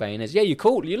who Cad Bane is. Yeah, you're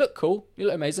cool. You look cool. You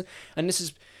look amazing. And this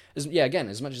is... again,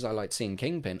 as much as I like seeing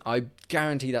Kingpin, I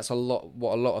guarantee that's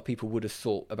what a lot of people would have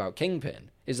thought about Kingpin.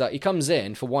 Is that he comes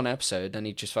in for one episode and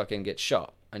he just fucking gets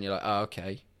shot. And you're like, oh,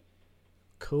 okay.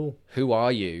 Cool. Who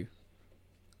are you?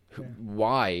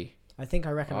 Why? I think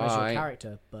I recognise your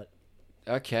character, but...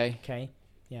 Okay. Okay,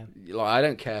 yeah. Like, I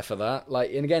don't care for that.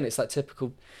 Like, and again, it's that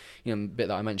typical, bit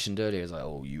that I mentioned earlier. Is like,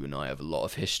 oh, you and I have a lot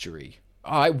of history.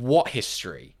 Alright, what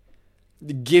history?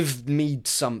 Give me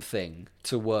something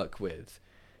to work with.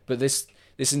 But this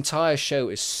entire show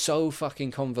is so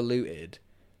fucking convoluted.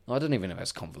 I don't even know if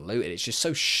it's convoluted. It's just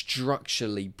so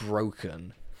structurally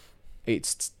broken.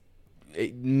 It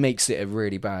makes it a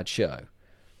really bad show.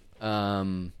 Did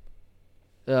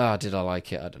I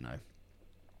like it? I don't know.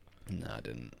 No, I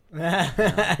didn't. No,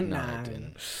 I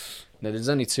didn't. No, there's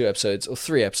only 2 episodes, or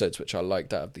 3 episodes, which I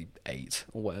liked out of the 8,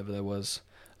 or whatever there was.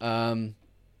 And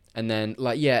then,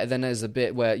 then there's a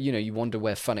bit where, you wonder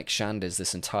where Fennec Shand is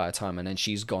this entire time, and then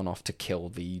she's gone off to kill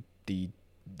the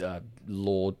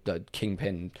Lord,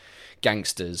 Kingpin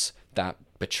gangsters that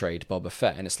betrayed Boba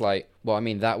Fett. And it's like, well, I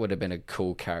mean, that would have been a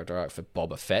cool character arc for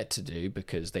Boba Fett to do,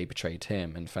 because they betrayed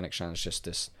him, and Fennec Shand's just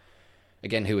this...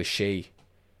 Again, who is she?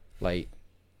 Like...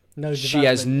 She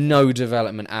has no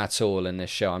development at all in this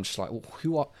show. I'm just like, well,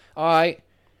 who are... Alright,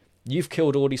 you've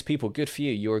killed all these people. Good for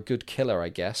you. You're a good killer, I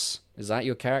guess. Is that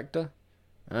your character?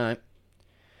 Alright.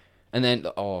 And then,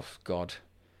 oh, God.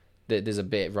 There's a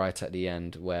bit right at the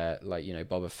end where,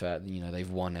 Boba Fett, they've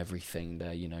won everything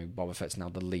there. Boba Fett's now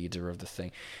the leader of the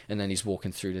thing. And then he's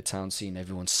walking through the town, seeing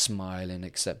everyone smiling,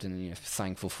 accepting,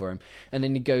 thankful for him. And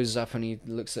then he goes up and he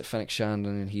looks at Fennec Shand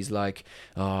and he's like,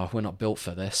 oh, we're not built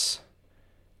for this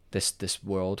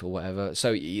world or whatever.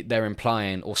 So they're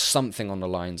implying, or something on the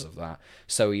lines of that.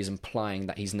 So he's implying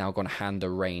that he's now going to hand the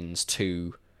reins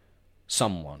to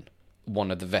someone,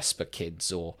 one of the Vesper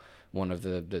kids, or one of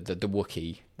the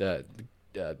Wookiee, the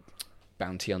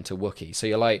bounty hunter Wookiee. So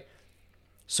you're like,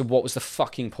 so what was the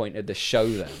fucking point of this show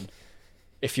then?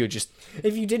 If you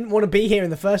didn't want to be here in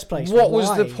the first place, what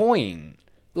was the point?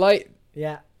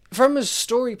 Yeah. From a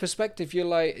story perspective, you're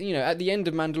like, at the end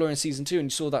of Mandalorian Season 2, and you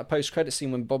saw that post-credit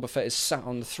scene when Boba Fett is sat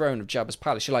on the throne of Jabba's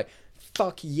palace, you're like,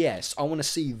 fuck yes, I want to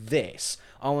see this.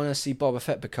 I want to see Boba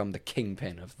Fett become the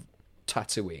Kingpin of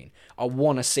Tatooine. I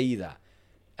want to see that.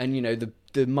 and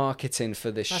the marketing for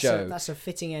this show. That's a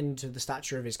fitting end to the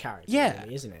stature of his character, Yeah.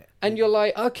 really, isn't it? And you're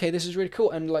like, okay, this is really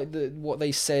cool. And like what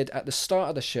they said at the start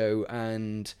of the show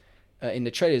and in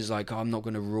the trailer is like, oh, I'm not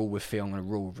going to rule with fear, I'm going to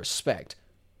rule with respect.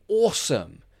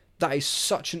 Awesome. That is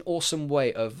such an awesome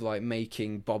way of like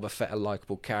making Boba Fett a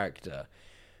likable character.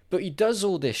 But he does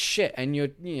all this shit, and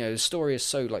the story is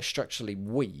so like structurally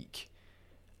weak.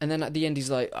 And then at the end, he's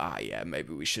like, yeah,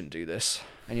 maybe we shouldn't do this.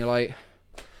 And you're like,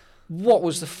 what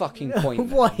was the fucking point?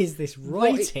 What is this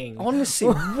writing? Honestly,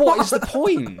 what is the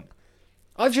point?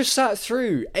 I've just sat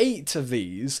through 8 of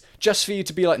these just for you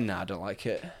to be like, nah, I don't like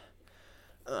it.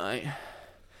 Alright.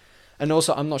 And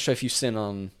also, I'm not sure if you've seen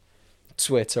on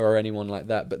Twitter or anyone like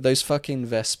that, but those fucking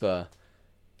Vespa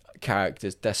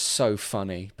characters, they're so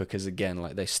funny because, again,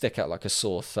 like they stick out like a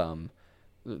sore thumb.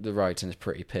 The writing is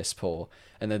pretty piss poor.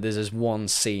 And then there's this one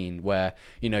scene where,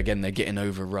 again, they're getting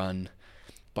overrun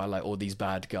by like all these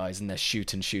bad guys and they're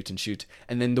shoot.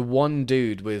 And then the one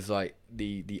dude with like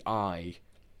the eye,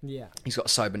 Yeah. he's got a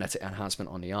cybernetic enhancement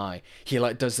on the eye. He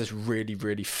like does this really,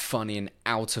 really funny and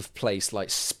out of place like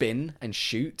spin and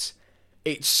shoot.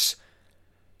 It's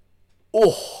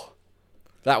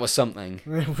that was something.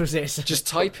 Was it? Just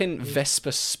type in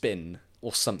Vespa spin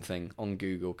or something on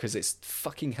Google because it's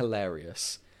fucking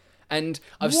hilarious. And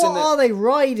I've seen What are they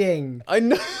riding? I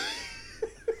know.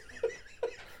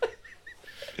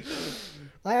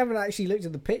 I haven't actually looked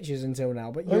at the pictures until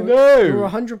now, but I know. you're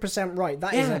 100% right.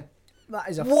 That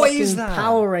is a What fucking is that?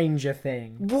 Power Ranger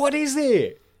thing. What is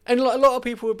it? And like, a lot of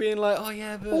people were being like, "Oh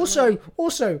yeah," but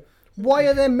Also, why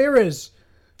are there mirrors?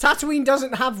 Tatooine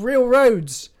doesn't have real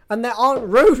roads, and there aren't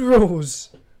road rules.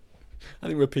 I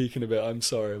think we're peaking a bit. I'm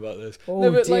sorry about this.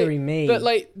 Oh, but, dearie me. But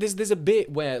like, there's a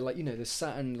bit where like there's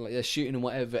Saturn, like they're shooting and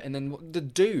whatever, and then the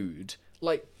dude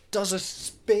like does a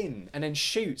spin and then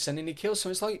shoots and then he kills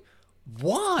someone. It's like,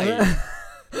 why?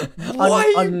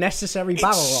 Why? Unnecessary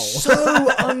barrel roll. So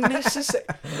unnecessary.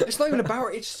 It's not even a barrel.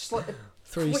 It's just like a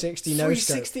 360 no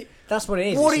scope. 360. That's what it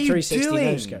is. What it's are a you 360 doing?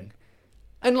 no scope.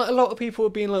 And like a lot of people are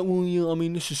being like, well, yeah, I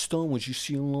mean, this is Star Wars. You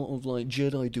see a lot of like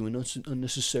Jedi doing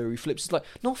unnecessary flips. It's like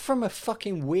not from a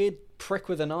fucking weird prick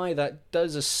with an eye that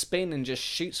does a spin and just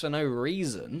shoots for no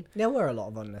reason. There were a lot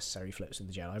of unnecessary flips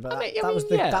with the Jedi, but I mean, that was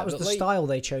the like, style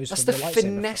they chose. That's for the lightsaber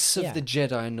finesse fight. of the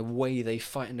Jedi and the way they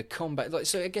fight in the combat. Like,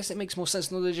 so I guess it makes more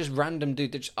sense. No, they're just random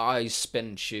dude that just eyes spin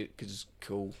and shoot because it's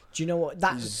cool. Do you know what?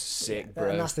 That's He's sick, bro.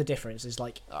 And that's the difference. Is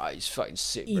like He's fucking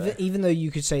sick, bro. even though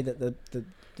you could say that the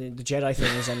Jedi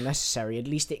thing is unnecessary, at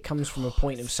least it comes from a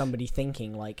point of somebody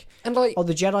thinking like, And like,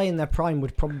 the Jedi in their prime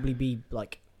would probably be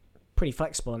like pretty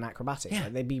flexible and acrobatic. Yeah.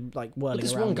 Like, they'd be like whirling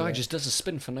this around. one guy with it. just does a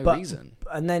spin for no But- reason.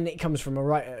 And then it comes from a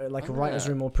writer's yeah.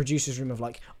 room or producer's room of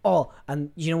like,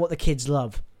 and you know what the kids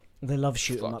love? They love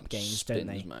shoot 'em up Fucking games, don't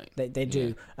they? spins, mate. They do.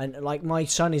 Yeah. And like my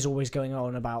son is always going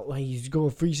on about, hey, he's got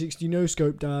a 360 no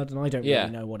scope, Dad, and I don't Yeah.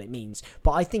 really know what it means.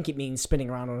 But I think it means spinning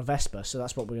around on a Vespa, so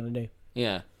that's what we're gonna do.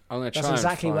 Yeah, I'm gonna try. That's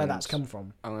exactly and where find, that's come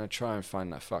from. I'm gonna try and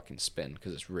find that fucking spin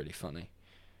because it's really funny.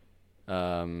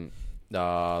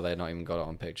 They're not even got it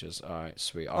on pictures. All right,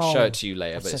 sweet. I'll show it to you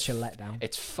later. That's But such a letdown.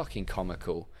 it's fucking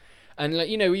comical. And like,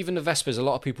 even the Vespers, a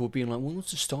lot of people were being like, well,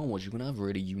 what's the Star Wars? You're gonna have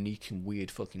really unique and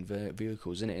weird fucking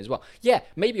vehicles in it as well. Yeah,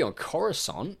 maybe on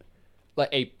Coruscant, like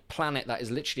a planet that is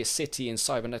literally a city in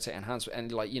cybernetic enhancement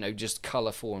and like, just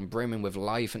colourful and brimming with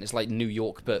life, and it's like New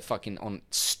York but fucking on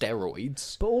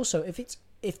steroids. But also,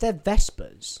 if they're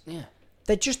Vespers, Yeah.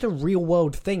 they're just a real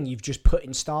world thing you've just put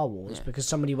in Star Wars because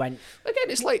somebody went, Again,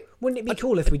 it's like, wouldn't it be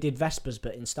cool if we did Vespers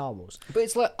but in Star Wars? but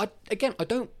it's like, I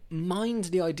don't mind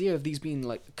the idea of these being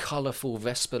like colourful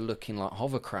Vespa looking like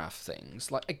hovercraft things.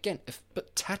 Like, again,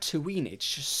 but Tatooine, it's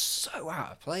just so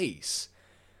out of place.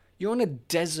 You're on a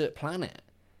desert planet.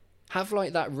 Have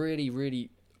like that really, really,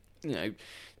 you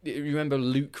remember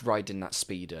Luke riding that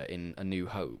speeder in A New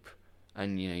Hope?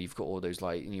 And, you've got all those,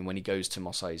 like, when he goes to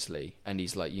Mos Eisley, and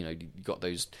he's, like, you've got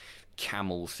those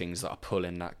camel things that are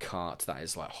pulling that cart that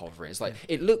is, like, hovering. It's like,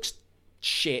 it looks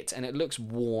shit, and it looks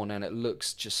worn, and it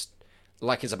looks just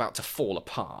like it's about to fall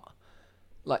apart.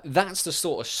 Like, that's the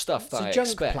sort of stuff that I junk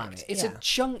expect. planet, It's yeah. a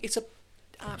junk, it's a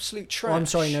absolute trash. Oh, I'm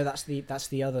sorry, no, that's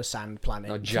the other sand planet.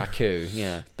 No, Jakku,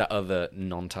 yeah. That other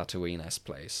non-Tatooine-esque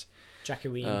place.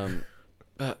 Jakkuine.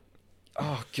 But,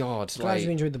 oh, God. Glad you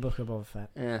enjoyed the book of Boba Fett.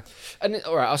 Yeah. And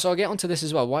all right, so I'll get onto this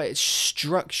as well. Why it's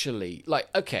structurally like,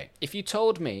 okay, if you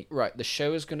told me, right, the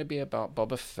show is going to be about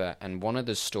Boba Fett and one of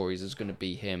the stories is going to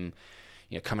be him,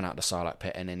 coming out of the Sarlacc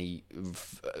pit, and then he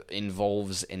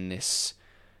involves in this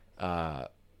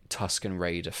Tusken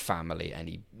Raider family and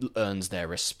he earns their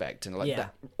respect and like Yeah.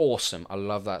 that, awesome. I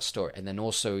love that story. And then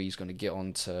also he's going to get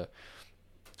on to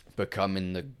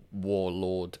becoming the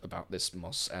warlord about this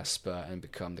Mos Espa and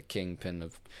become the kingpin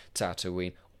of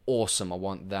Tatooine. Awesome, I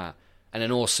want that. And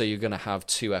then also you're going to have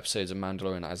 2 episodes of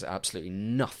Mandalorian that has absolutely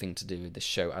nothing to do with this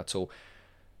show at all.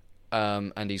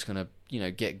 And he's going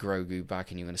to, get Grogu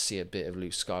back, and you're going to see a bit of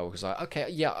Luke Skywalker. It's like, okay,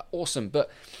 yeah, awesome. But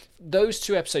those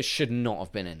 2 episodes should not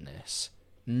have been in this.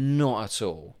 Not at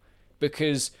all.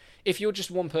 Because if you're just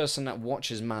one person that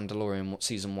watches Mandalorian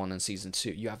season 1 and season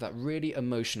 2, you have that really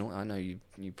emotional, I know you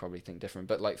probably think different,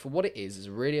 but like for what it is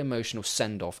a really emotional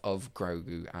send-off of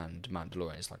Grogu and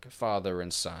Mandalorian. It's like a father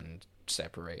and son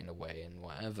separating away and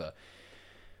whatever.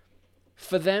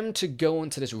 For them to go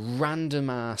onto this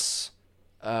random-ass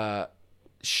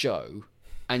show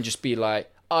and just be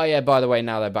like, oh yeah, by the way,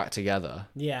 now they're back together.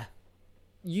 Yeah.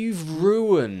 You've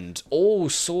ruined all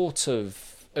sort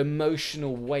of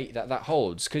emotional weight that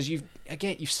holds, because you've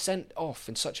sent off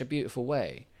in such a beautiful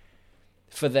way.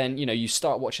 For then, you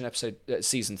start watching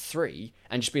season 3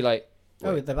 and just be like,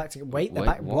 they're back together. Wait, they're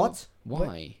back. What?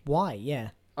 Why? Why? Yeah.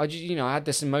 I just, I had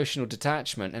this emotional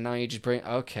detachment, and now you just bring.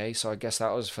 Okay, so I guess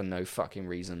that was for no fucking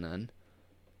reason then.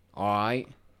 All right.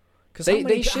 Because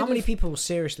how many people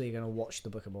seriously are going to watch the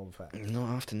Book of Boba Fett? Not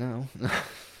after now.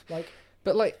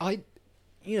 But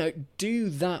do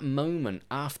that moment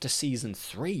after season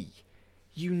 3.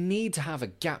 You need to have a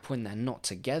gap when they're not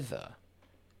together.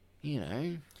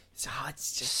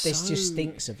 It's just this just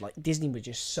stinks of like Disney were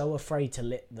just so afraid to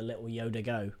let the little Yoda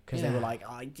go, because they were like,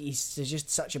 he's just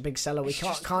such a big seller, we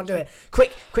can't do it.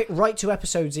 Quick, write 2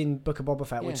 episodes in Book of Boba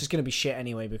Fett, which is going to be shit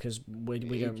anyway, because we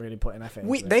don't really put an effort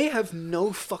into it. They have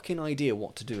no fucking idea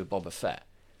what to do with Boba Fett.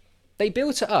 They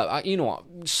built it up,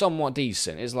 somewhat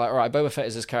decent. It's like, all right, Boba Fett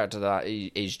is this character that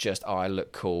is just, I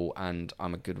look cool and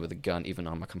I'm good with a gun, even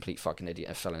though I'm a complete fucking idiot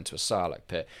and fell into a Sarlacc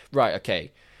pit. Right,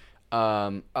 okay.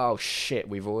 Oh shit,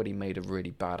 we've already made a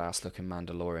really badass looking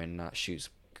Mandalorian that shoots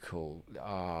cool.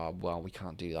 Well, we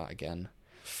can't do that again.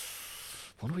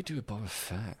 What do we do with Boba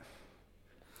Fett?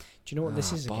 Do you know what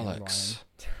this is bollocks. again,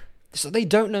 Ryan? So they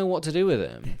don't know what to do with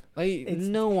him.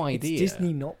 No idea. It's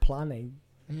Disney not planning.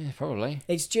 Yeah, probably.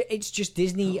 It's just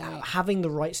Disney having the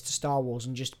rights to Star Wars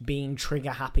and just being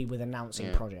trigger happy with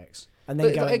announcing projects, and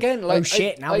then going, again, like, oh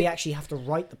shit, now we actually have to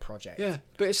write the project. Yeah,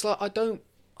 but it's like I don't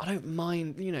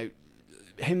mind,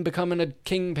 him becoming a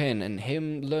kingpin and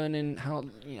him learning how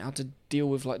to deal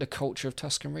with like the culture of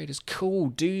Tusken Raiders. Cool,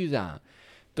 do that.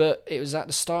 But it was at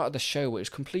the start of the show where it was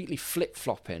completely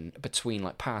flip-flopping between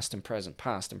like past and present,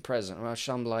 which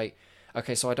I'm like,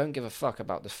 okay, so I don't give a fuck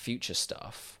about the future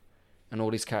stuff. And all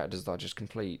these characters that are just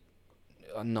complete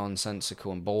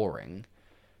nonsensical and boring.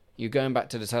 You're going back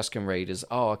to the Tusken Raiders.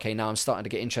 Oh, okay, now I'm starting to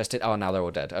get interested. Oh, now they're all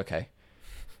dead. Okay.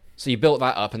 So you built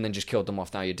that up and then just killed them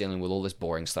off. Now you're dealing with all this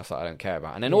boring stuff that I don't care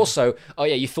about. And then also, oh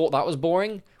yeah, you thought that was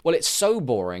boring? Well, it's so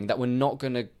boring that we're not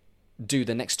going to do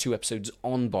the next 2 episodes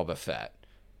on Boba Fett.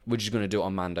 We're just going to do it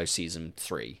on Mando season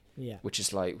 3. Yeah. Which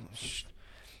is like,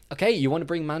 okay, you want to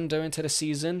bring Mando into the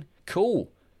season?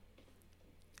 Cool.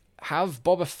 Have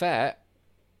Boba Fett,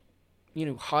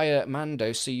 hire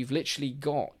Mando, so you've literally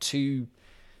got 2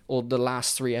 or the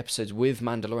last 3 episodes with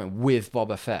Mandalorian, with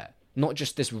Boba Fett. Not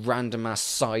just this random ass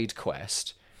side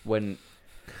quest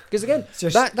because again,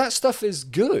 that stuff is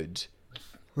good.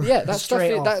 Yeah, that stuff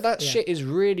that shit is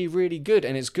really, really good,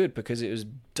 and it's good because it was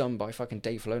done by fucking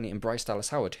Dave Filoni and Bryce Dallas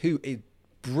Howard, who is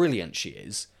brilliant. She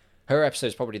is. Her episode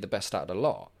is probably the best out of the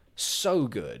lot. So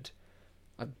good.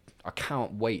 I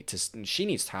can't wait to. She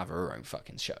needs to have her own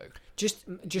fucking show. Just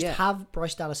have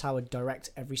Bryce Dallas Howard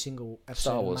direct every single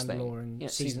episode of Mandalorian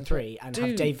season 3, and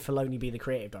have Dave Filoni be the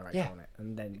creative director on it,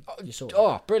 and then you sort of.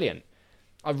 Oh, brilliant!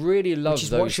 I really love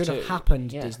those. Which is what should have happened,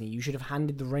 Disney. You should have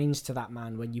handed the reins to that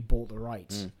man when you bought the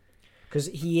rights, because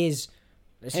he is.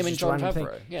 Him and Jon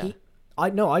Favreau.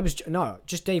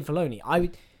 Just Dave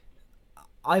Filoni.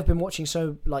 I've been watching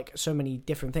so many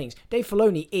different things. Dave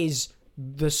Filoni is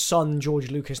the son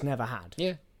George Lucas never had.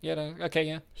 Yeah. Yeah, no, okay,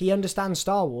 yeah. He understands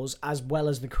Star Wars as well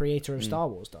as the creator of Star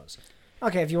Wars does.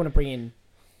 Okay, if you want to bring in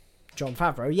Jon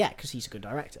Favreau, yeah, because he's a good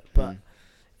director. But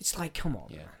it's like, come on.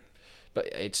 Yeah. But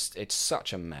it's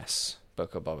such a mess,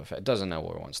 Book of Boba Fett. It doesn't know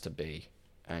where it wants to be.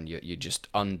 And you just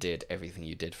undid everything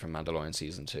you did from Mandalorian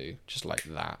Season 2, just like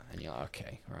that. And you're like,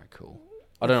 okay, all right, cool.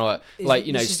 I don't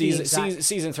know,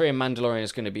 season 3 of Mandalorian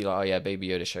is going to be like, oh yeah, Baby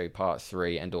Yoda show part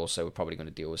 3, and also we're probably going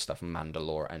to deal with stuff in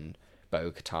Mandalore and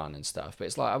Bo-Katan and stuff. But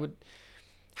it's like, I would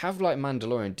have like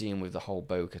Mandalorian dealing with the whole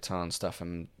Bo-Katan stuff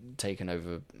and taking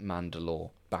over Mandalore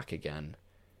back again.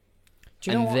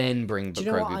 Then bring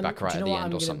Grogu back right at the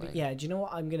end or something. Do you know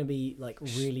what I'm going to be like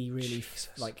really, really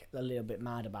like a little bit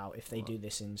mad about if they do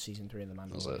this in season 3 of The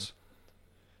Mandalorian?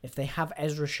 If they have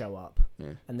Ezra show up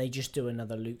Yeah. and they just do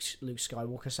another Luke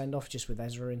Skywalker send off just with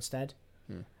Ezra instead.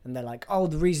 Hmm. And they're like, oh,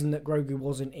 the reason that Grogu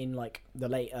wasn't in like the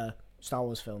later Star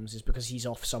Wars films is because he's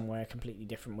off somewhere completely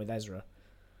different with Ezra.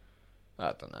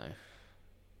 I don't know.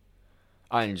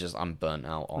 I'm burnt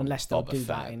out on unless they'll Boba do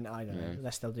Fett. that in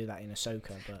unless they'll do that in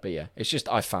Ahsoka. But yeah, it's just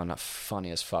I found that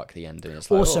funny as fuck. The ending. It's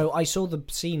also, I saw the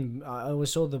scene. I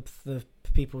always saw the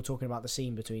people talking about the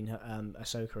scene between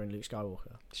Ahsoka and Luke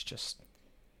Skywalker. It's just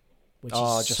which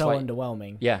is just so like,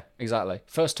 underwhelming. Yeah, exactly.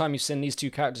 First time you've seen these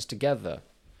two characters together,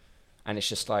 and it's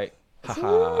just like,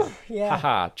 haha, yeah,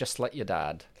 haha, just like your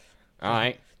dad. All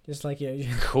right, just like you.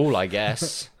 Cool, I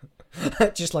guess.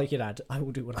 Just like your dad, I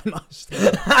will do what I must.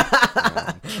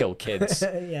 Kill kids.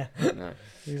 Yeah. No.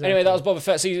 Exactly. Anyway, that was Boba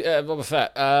Fett. Boba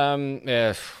Fett.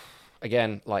 Yeah.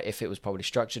 Again, like if it was probably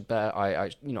structured better,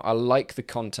 I like the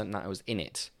content that was in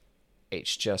it.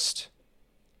 It's just,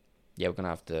 yeah, we're gonna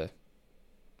have the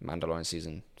Mandalorian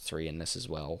season 3 in this as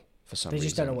well for some reason. They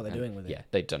just don't know what they're doing with it. Yeah,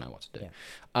 they don't know what to do.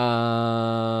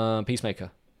 Yeah.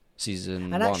 Peacemaker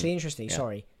season 1. And actually, interesting. Yeah.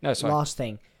 Sorry. No, sorry. Last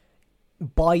thing.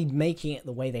 By making it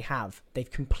the way they have, they've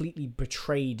completely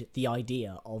betrayed the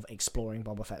idea of exploring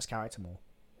Boba Fett's character more.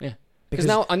 Yeah. Because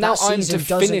now I'm season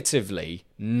definitively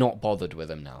not bothered with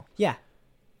him now. Yeah.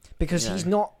 Because he's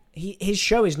not... his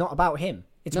show is not about him.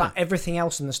 It's about everything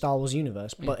else in the Star Wars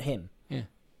universe but him. Yeah.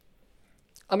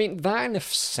 I mean, that in a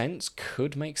sense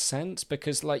could make sense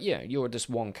because, like, yeah, you're just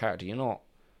one character. You're not...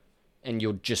 And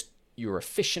you're a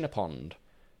fish in a pond.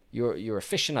 You're a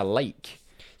fish in a lake.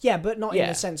 Yeah, but not in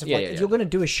the sense of, if you're going to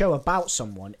do a show about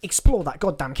someone, explore that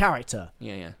goddamn character.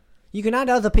 Yeah, yeah. You can add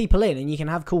other people in and you can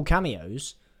have cool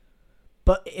cameos,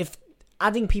 but if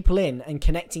adding people in and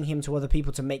connecting him to other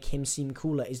people to make him seem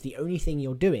cooler is the only thing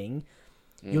you're doing,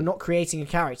 you're not creating a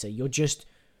character. You're just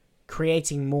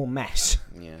creating more mess.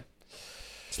 Yeah.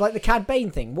 It's like the Cad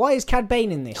Bane thing. Why is Cad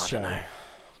Bane in this show? I don't know.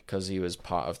 Because he was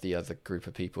part of the other group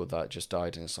of people that just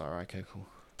died, and it's like, right, okay, cool.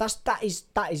 That is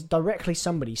directly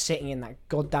somebody sitting in that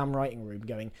goddamn writing room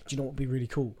going, do you know what would be really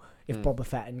cool? If Boba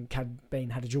Fett and Cad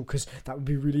Bane had a duel, because that would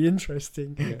be really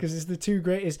interesting. Because it's the two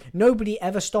greatest. Nobody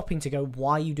ever stopping to go,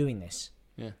 why are you doing this?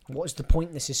 Yeah. What is the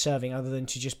point this is serving other than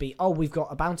to just be, oh, we've got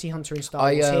a bounty hunter in Star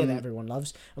Wars here that everyone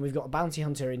loves, and we've got a bounty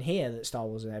hunter in here that Star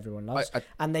Wars and everyone loves,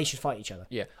 and they should fight each other.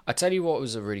 Yeah. I tell you what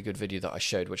was a really good video that I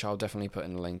showed, which I'll definitely put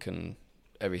in the link and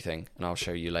everything, and I'll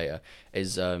show you later,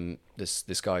 is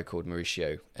this guy called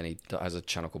Mauricio, and he has a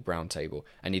channel called Brown Table,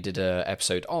 and he did a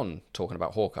episode on talking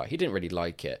about Hawkeye. He didn't really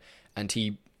like it, and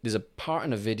there's a part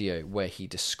in a video where he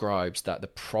describes that the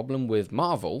problem with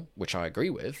Marvel, which I agree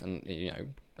with, and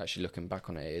actually looking back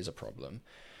on it, it is a problem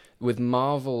with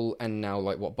Marvel, and now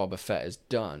like what Boba Fett has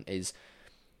done is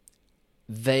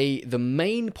the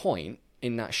main point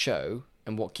in that show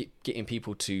and what keep getting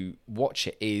people to watch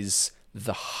it is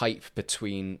the hype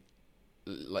between,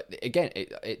 like, again,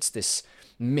 it's this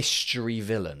mystery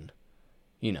villain,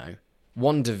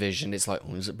 WandaVision, it's like,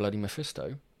 oh, is it bloody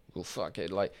Mephisto? Well, fuck it,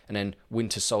 like, and then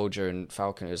Winter Soldier and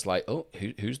Falcon is like, oh,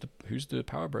 who's the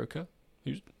power broker?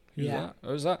 Who's that?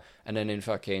 Who's that? And then in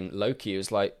fucking Loki, it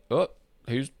was like, oh,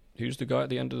 who's the guy at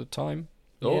the end of the time?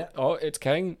 Oh, it's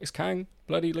Kang. It's Kang.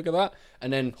 Bloody look at that.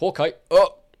 And then Hawkeye,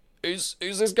 oh, who's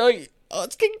this guy? Oh,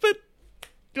 it's Kingpin.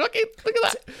 Look at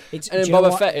that. And then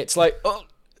Boba Fett, it's like, oh,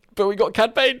 but we got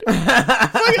Cad Bane. Look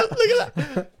at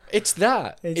that. It's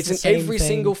that. It's in every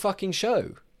single fucking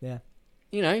show. Yeah.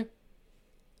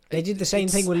 They did the same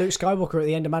thing with Luke Skywalker at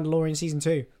the end of Mandalorian Season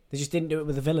 2. They just didn't do it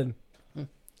with a villain.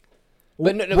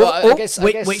 But I guess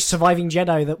which surviving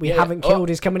Jedi that we haven't killed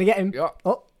is coming to get him.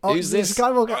 Who's this?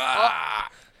 Skywalker.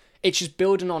 It's just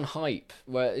building on hype,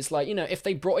 where it's like, if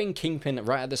they brought in Kingpin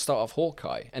right at the start of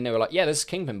Hawkeye, and they were like, yeah, this is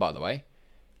Kingpin, by the way.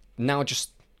 Now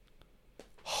just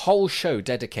whole show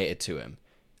dedicated to him.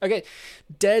 Okay,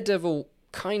 Daredevil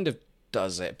kind of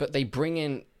does it, but they bring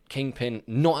in Kingpin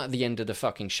not at the end of the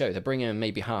fucking show. They bring him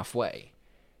maybe halfway.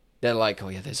 They're like, oh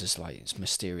yeah, there's this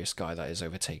mysterious guy that has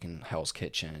overtaken Hell's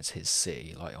Kitchen. It's his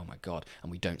city. Like, oh my god,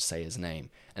 and we don't say his name.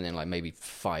 And then like maybe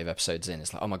 5 episodes in,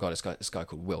 it's like, oh my god, this guy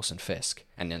called Wilson Fisk.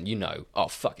 And then oh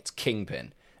fuck, it's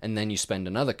Kingpin. And then you spend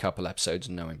another couple episodes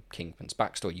knowing Kingpin's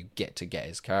backstory. You get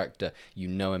his character. You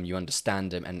know him. You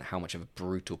understand him and how much of a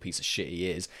brutal piece of shit he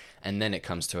is. And then it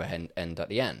comes to an end at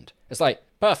the end. It's like,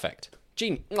 perfect.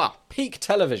 Peak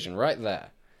television right there.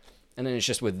 And then it's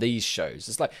just with these shows.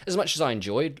 It's like, as much as I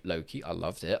enjoyed Loki, I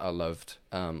loved it. I loved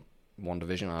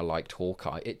WandaVision. I liked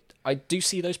Hawkeye. I do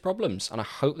see those problems. And I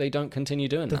hope they don't continue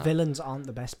doing that. The villains aren't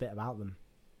the best bit about them.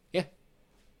 Yeah.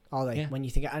 Are they? Yeah. When you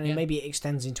think, and maybe it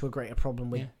extends into a greater problem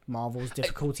with Marvel's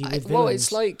difficulty with villains. Well, it's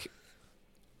like,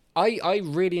 I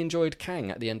really enjoyed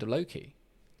Kang at the end of Loki.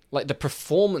 like the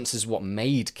performance is what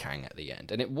made Kang at the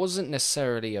end, and it wasn't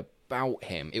necessarily about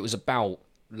him. It was about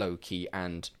Loki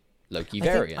and Loki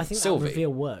variant. I think Sylvie. that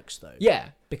reveal works though. Yeah,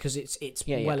 because it's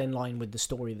Yeah, well yeah. in line with the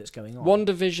story that's going on.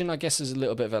 WandaVision, I guess, is a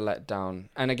little bit of a letdown.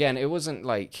 And again, it wasn't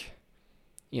like,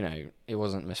 it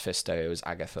wasn't Mephisto. It was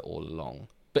Agatha all along.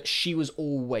 But she was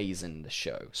always in the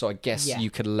show, so I guess Yeah. you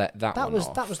could let that one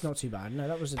off. That was not too bad. No,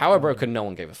 that was Power Broker. No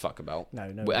one gave a fuck about. No.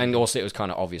 And also, it was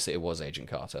kind of obvious that it was Agent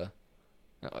Carter.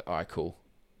 All right, cool.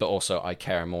 But also, I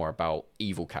care more about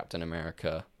evil Captain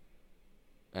America,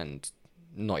 and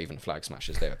not even Flag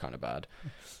Smashers. They were kind of bad.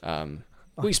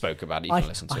 We spoke about it. You can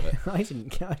listen to it. I didn't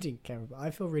care about. I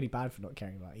feel really bad for not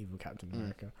caring about evil Captain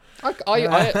America.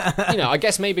 I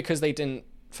guess maybe because they didn't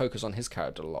focus on his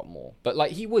character a lot more. But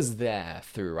like he was there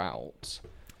throughout.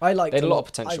 I liked. They had a lot of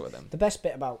potential with him. The best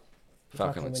bit about Falcon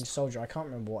Falcon and and Winter Soldier, I can't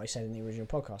remember what I said in the original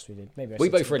podcast we did. Maybe we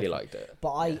both really liked it.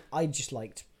 But I just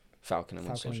liked Falcon and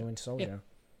Winter Falcon and Soldier, the Winter Soldier. Yeah.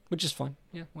 Which is fine.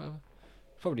 Yeah, whatever.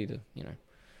 Probably the But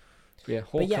yeah, But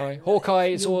Hawkeye. yeah, Hawkeye.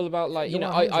 It's all about like you're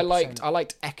I 100%.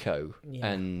 liked Echo Yeah.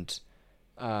 and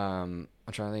I'm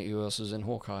trying to think who else was in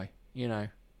Hawkeye.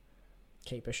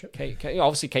 Kate Bishop.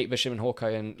 Obviously Kate Bishop and Hawkeye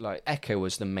and like Echo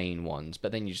was the main ones,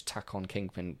 but then you just tack on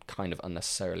Kingpin kind of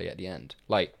unnecessarily at the end.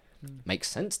 Like, makes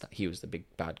sense that he was the big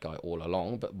bad guy all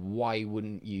along, but why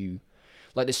wouldn't you?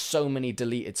 Like, there's so many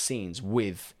deleted scenes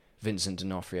with Vincent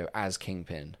D'Onofrio as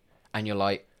Kingpin, and you're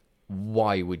like,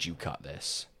 why would you cut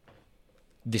this?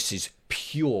 This is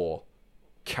pure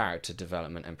character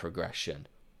development and progression.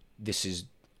 This is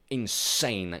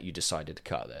insane that you decided to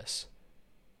cut this.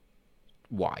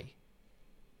 Why?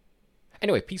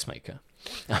 Anyway, Peacemaker.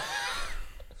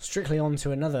 Strictly on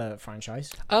to another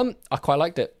franchise. I quite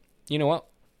liked it. You know what?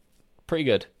 Pretty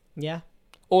good. Yeah.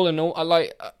 All in all, I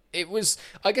like. It was.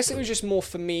 I guess it was just more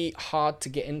for me hard to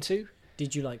get into.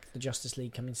 Did you like the Justice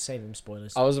League coming to save him?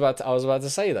 Spoilers. I was about to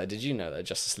say that. Did you know that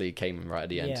Justice League came in right at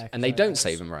the end, Yeah, 'cause and they I don't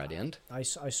save him right at the end? I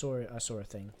saw it. I saw a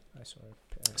thing. I saw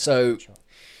a So, shot.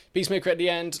 Peacemaker at the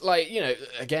end, like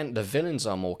again, the villains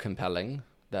are more compelling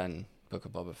than Book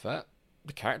of Boba Fett.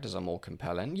 The characters are more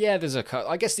compelling. Yeah,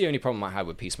 I guess the only problem I had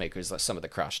with Peacemaker is like some of the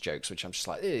crash jokes, which I'm just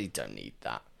like, you don't need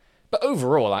that. But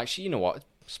overall, actually, you know what?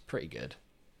 It's pretty good.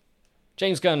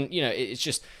 James Gunn, it's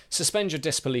just suspend your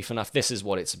disbelief enough. This is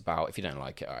what it's about. If you don't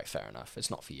like it, all right, fair enough.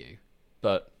 It's not for you.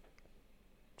 But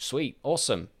sweet,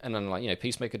 awesome. And then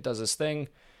Peacemaker does his thing,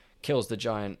 kills the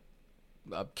giant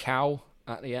cow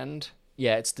at the end.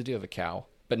 Yeah, it's to do with a cow,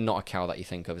 but not a cow that you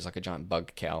think of. It's like a giant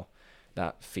bug cow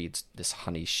that feeds this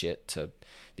honey shit to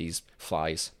these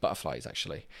butterflies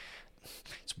actually.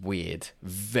 It's weird,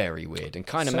 very weird, and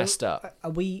kind of messed up. Are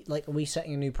we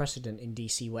setting a new precedent in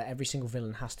DC where every single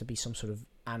villain has to be some sort of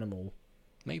animal?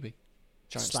 Maybe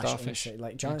giant / starfish, insect,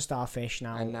 like giant starfish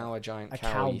now, and now a giant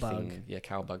cow cow bug. thing. Yeah,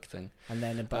 cow bug thing. and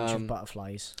then a bunch of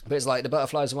butterflies. But it's like the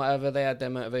butterflies and whatever, they had their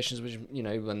motivations, which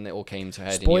when it all came to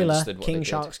head. And you Spoiler: understood what King they did.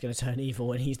 Shark's going to turn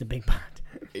evil, and he's the big bad.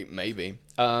 Maybe.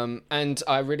 And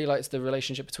I really liked the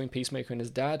relationship between Peacemaker and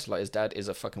his dad. Like, his dad is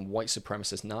a fucking white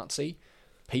supremacist Nazi,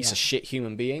 piece of shit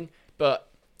human being, but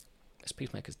it's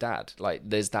Peacemaker's dad. Like,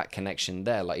 there's that connection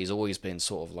there. Like, he's always been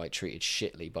sort of like treated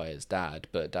shitly by his dad,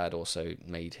 but dad also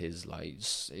made his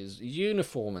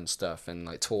uniform and stuff, and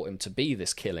like taught him to be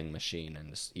this killing machine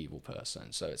and this evil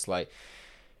person. So it's like,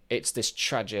 it's this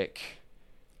tragic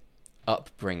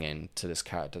upbringing to this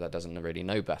character that doesn't really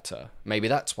know better. Maybe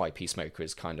that's why Peacemaker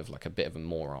is kind of like a bit of a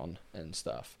moron and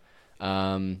stuff.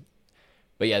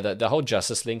 But yeah, the whole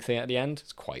Justice League thing at the end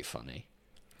is quite funny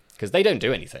because they don't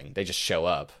do anything; they just show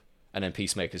up, and then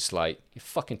Peacemaker's like, "You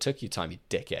fucking took your time, you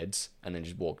dickheads," and then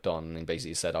just walked on and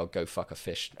basically said, "I'll go fuck a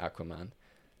fish, Aquaman."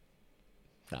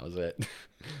 That was it.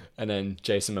 And then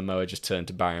Jason Momoa just turned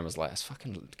to Barry and was like, "It's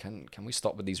fucking, can we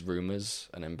stop with these rumors?"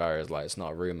 And then Barry was like, "It's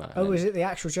not a rumor." And then, Is it the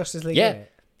actual Justice League? yeah,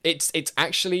 it's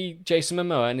actually Jason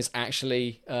Momoa, and it's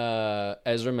actually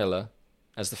Ezra Miller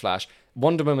as the Flash.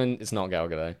 Wonder Woman is not Gal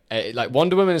Gadot. Like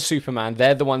Wonder Woman and Superman,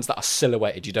 they're the ones that are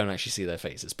silhouetted. You don't actually see their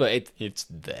faces, but it's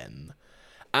them.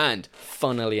 And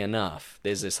funnily enough,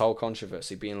 there's this whole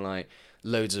controversy being like,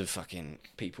 loads of fucking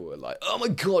people were like, "Oh my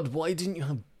god, why didn't you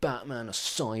have Batman a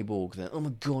cyborg then? Oh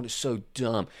my god, it's so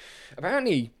dumb."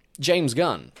 Apparently, James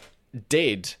Gunn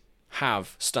did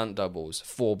have stunt doubles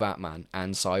for Batman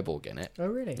and Cyborg in it. Oh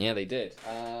really? Yeah, they did.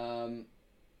 Yeah,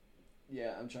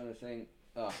 I'm trying to think.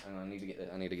 Oh, hang on, I need to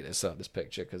get this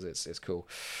picture because it's cool.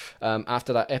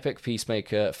 After that epic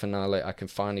Peacemaker finale, I can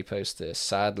finally post this.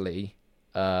 Sadly,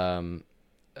 I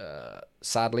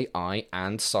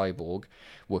and Cyborg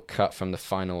were cut from the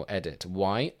final edit.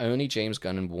 Why? Only James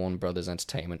Gunn and Warner Brothers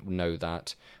Entertainment know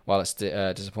that. While it's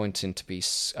disappointing to be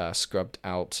scrubbed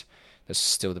out, is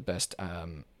still the best.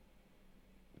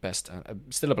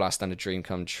 Still a blast and a dream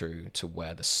come true to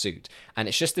wear the suit, and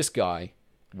it's just this guy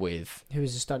with Who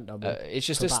is a stunt double? it's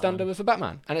just for a stunt Batman. double for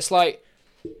Batman, and it's like,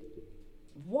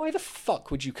 why the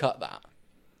fuck would you cut that?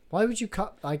 Why would you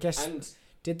cut? I guess And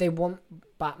did they want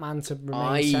Batman to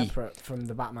remain separate from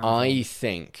the Batman? I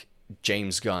think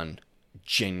James Gunn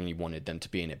genuinely wanted them to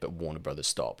be in it, but Warner Brothers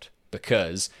stopped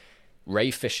because Ray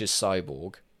Fisher's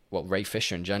Cyborg, well, Ray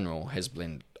Fisher in general has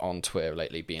been on Twitter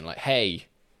lately being like, hey,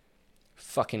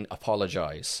 fucking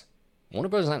apologize. Warner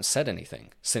Brothers haven't said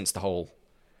anything since the whole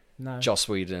no. Joss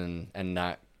Whedon and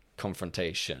that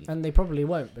confrontation. And they probably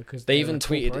won't because They they're even a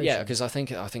tweeted, corporation. yeah, because I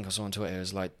think I saw on Twitter, it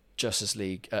was like Justice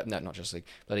League, no, not Justice League,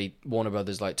 but Warner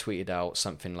Brothers like tweeted out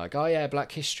something like, oh yeah,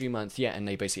 Black History Month, yeah, and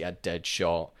they basically had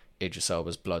Deadshot, Idris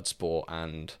Elba's Bloodsport,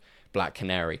 and Black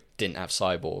Canary, didn't have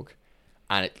Cyborg,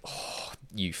 and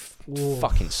you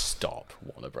fucking stop,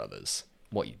 Warner Brothers,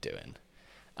 what are you doing?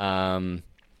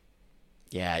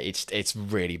 Yeah, it's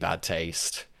really bad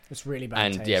taste. It's really bad.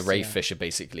 And taste, yeah, Ray Fisher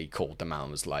basically called them out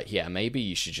and was like, yeah, maybe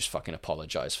you should just fucking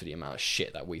apologize for the amount of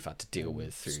shit that we've had to deal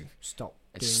with through. Stop.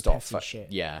 And Doing stop. petty shit.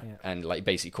 Yeah. And like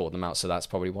basically called them out. So that's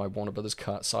probably why Warner Brothers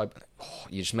cut Cyber. Oh,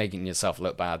 you're just making yourself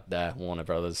look bad there, Warner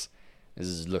Brothers. This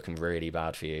is looking really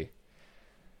bad for you.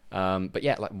 But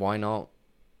yeah, like why not?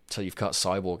 Till you've cut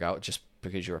Cyborg out just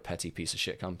because you're a petty piece of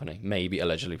shit company. Maybe,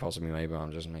 allegedly, possibly, maybe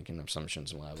I'm just making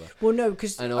assumptions and whatever. Well, no,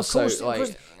 because And of also, course,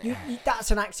 like-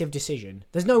 that's an active decision.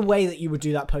 There's no way that you would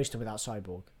do that poster without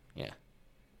Cyborg. Yeah.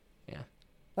 Yeah.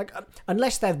 Like,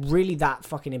 unless they're really that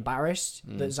fucking embarrassed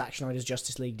Mm. that Zack Snyder's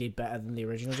Justice League did better than the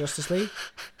original Justice League.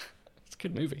 It's a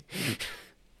good movie.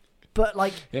 But,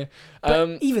 like, Yeah.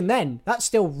 even then, that's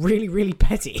still really, really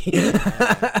petty.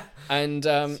 And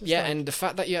yeah, and the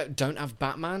fact that you don't have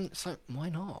Batman, it's like, why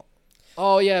not?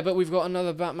 Oh yeah, but we've got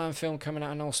another Batman film coming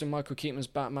out, and also Michael Keaton's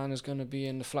Batman is going to be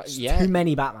in the flag. Yeah, Too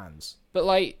many Batmans. but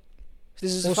like,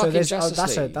 this is Also, fucking there's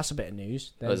Justice League. that's a bit of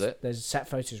news. Oh, is it? There's set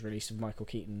photos released of Michael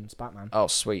Keaton's Batman. Oh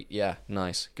sweet, yeah,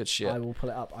 nice, good shit. I will pull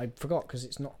it up. I forgot because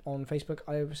it's not on Facebook.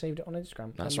 I saved it on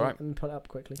Instagram. That's Let me- right. Let me pull it up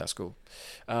quickly. That's cool.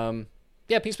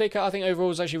 Yeah, Peacemaker, I think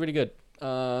overall is actually really good.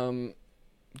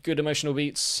 Good emotional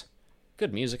beats,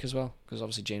 good music as well, because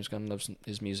obviously James Gunn loves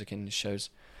his music in his shows.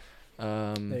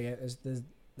 There you go.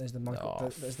 There's the Michael Oh,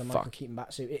 there's the Michael fuck. Keaton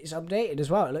batsuit. It's updated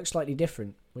as well. It looks slightly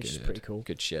different, which is Good. pretty cool.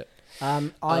 Good shit.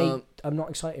 I'm not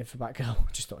excited for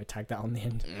Batgirl. Just thought I'd tag that on the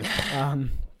end.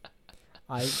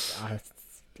 I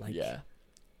like Yeah.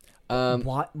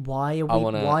 why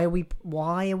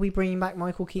are we bringing back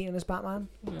Michael Keaton as Batman?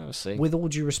 We'll see. With all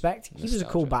due respect, he was a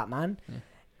cool Nostalgia. Batman.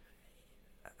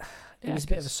 He Yeah, was a I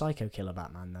bit of a guess. psycho killer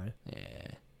Batman though. Yeah.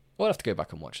 We'll have to go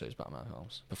back and watch those Batman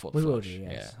films before the We will Flash. do,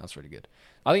 yes. Yeah, that's really good.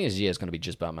 I think this year's going to be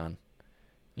just Batman.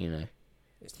 You know.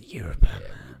 It's the year of Batman.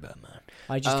 Yeah, Batman.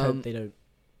 I just hope they don't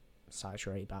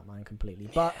saturate Batman completely.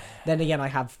 But then again, I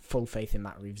have full faith in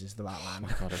Matt Reeves as the Oh Batman. my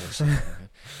god, it looks so good.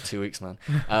 2 weeks, man.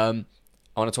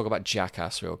 I want to talk about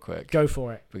Jackass real quick. Go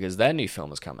for it. Because their new film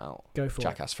has come out. Go for it.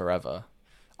 Jackass Forever.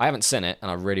 I haven't seen it,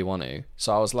 and I really want to.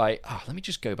 So I was like, let me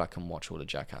just go back and watch all the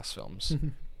Jackass films.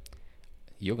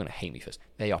 You're going to hate me for this.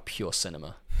 They are pure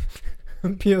cinema.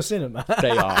 Pure cinema.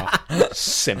 They are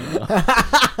cinema.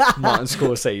 Martin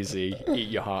Scorsese, eat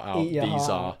your heart out. Eat your These heart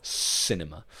are out.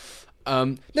 cinema.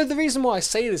 No, the reason why I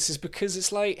say this is because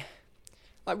it's like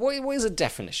what is a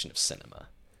definition of cinema?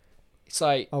 It's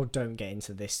like, Oh, don't get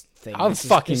into this thing. I'm This is-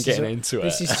 fucking this is getting a- into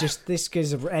This it. is just this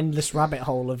goes an endless rabbit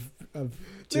hole of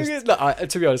just. Look,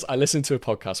 to be honest, I listened to a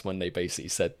podcast when they basically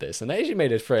said this, and they actually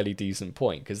made a fairly decent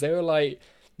point because they were like,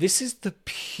 "This is the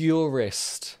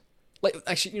purest." Like,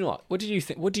 actually, you know what? What do you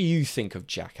think? What do you think of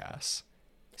Jackass?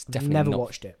 It's definitely Never not,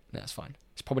 watched it. No, that's fine.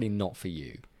 It's probably not for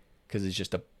you because it's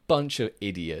just a bunch of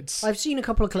idiots. I've seen a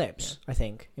couple of clips. I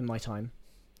think in my time.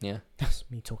 Yeah. That's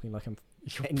me talking like I'm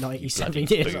You 97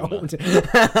 bloody years boomer. old.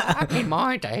 In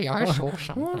my day, I saw Well, I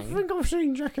something. think I've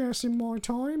seen Jackass in my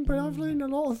time, but I've seen a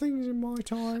lot of things in my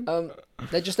time.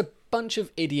 They're just a bunch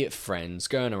of idiot friends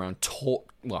going around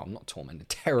not tormenting,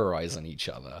 terrorizing each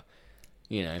other.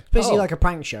 You know, Basically, Oh, like a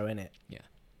prank show, innit? yeah.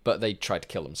 But they tried to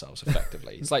kill themselves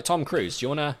effectively. It's like Tom Cruise. Do you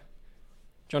wanna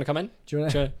come in? Do you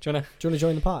want to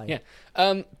join the party? Yeah.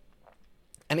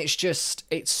 And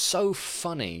it's so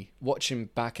funny watching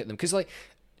back at them because, like,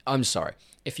 I'm sorry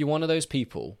if you're one of those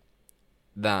people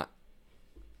that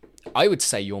I would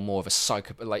say you're more of a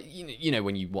psycho. Like, you know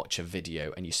when you watch a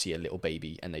video and you see a little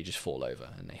baby and they just fall over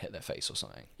and they hit their face or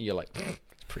something, you're like,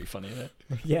 it's pretty funny, isn't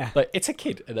it? Yeah. Like, it's a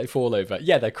kid and they fall over.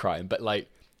 Yeah, they're crying, but like,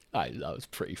 that was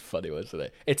pretty funny, wasn't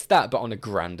it? It's that, but on a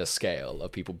grander scale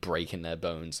of people breaking their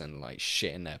bones and like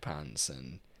shitting their pants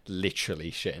and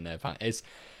literally shitting their pants.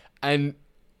 And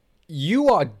you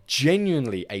are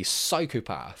genuinely a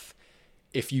psychopath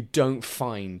if you don't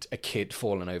find a kid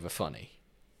falling over funny.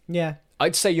 Yeah.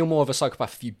 I'd say you're more of a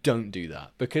psychopath if you don't do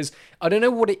that, because I don't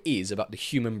know what it is about the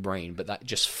human brain, but that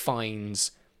just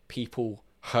finds people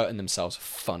hurting themselves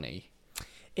funny.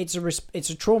 It's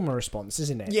a trauma response,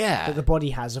 isn't it? Yeah. That the body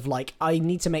has of like, I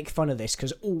need to make fun of this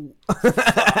because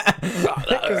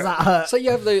that hurt. So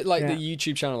you have the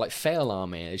YouTube channel like Fail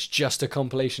Army. It's just a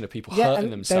compilation of people hurting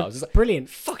and themselves. It's like, brilliant.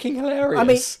 fucking hilarious. I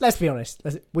mean, let's be honest.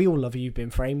 We all love You've Been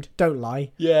Framed. Don't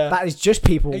lie. Yeah. That is just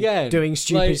people Again, doing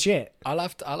stupid like, shit. I'll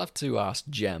have to ask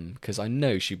Jem, because I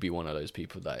know she'd be one of those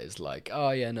people that is like,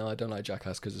 oh yeah, no, I don't like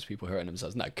Jackass because there's people hurting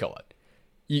themselves. No, come on.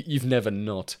 You've never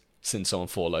not seen someone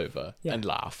fall over and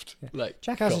laughed. Yeah. Like,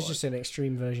 Jackass is just an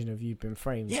extreme version of You've Been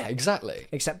Framed. Yeah, exactly.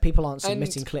 Except people aren't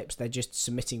submitting clips; they're just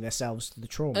submitting themselves to the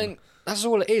trauma. And that's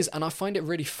all it is. And I find it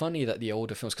really funny that the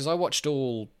older films, because I watched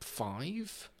all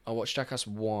 5. I watched Jackass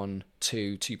 1,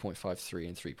 2, 2.5, 3,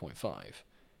 and 3.5,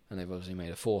 and they've obviously made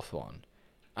a 4th one.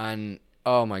 And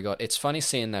oh my god, it's funny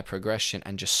seeing their progression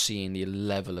and just seeing the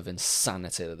level of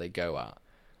insanity that they go at.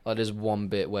 Like, there's one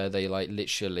bit where they like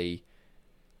literally.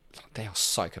 They are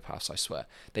psychopaths, I swear.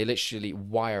 They literally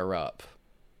wire up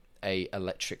a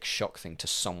electric shock thing to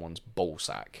someone's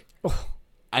ballsack. Oh.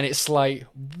 And it's like,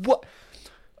 what?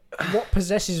 What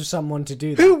possesses someone to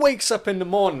do that? Who wakes up in the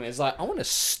morning and is like, I want to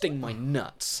sting my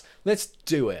nuts. Let's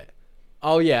do it.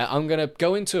 Oh yeah, I'm going to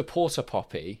go into a porta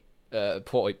potty.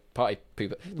 Party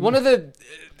pooper. One of the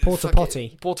porta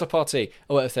potty,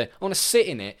 or whatever thing. I want to sit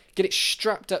in it, get it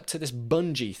strapped up to this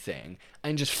bungee thing,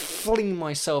 and just fling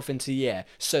myself into the air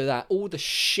so that all the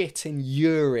shit and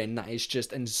urine that is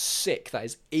just and sick that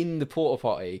is in the porta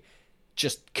potty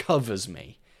just covers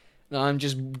me. And I'm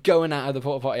just going out of the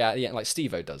porta potty out of the end, like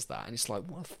Steve-O does that, and it's like,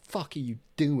 what the fuck are you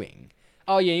doing?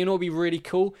 Oh yeah, you know what'd be really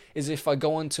cool is if I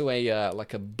go onto a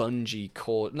like a bungee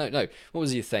cord. No, what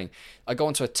was the thing? I go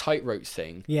onto a tightrope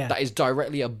thing that is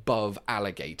directly above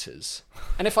alligators,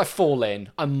 and if I fall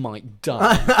in, I might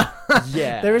die.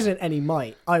 Yeah, there isn't any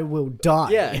might. I will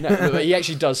die. Yeah, no, he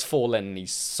actually does fall in, and he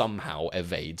somehow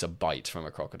evades a bite from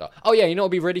a crocodile. Oh yeah, you know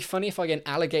what'd be really funny if I get an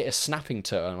alligator snapping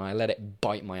turtle and I let it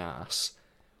bite my ass.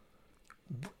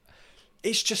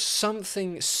 It's just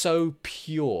something so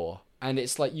pure. And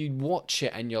it's like, you watch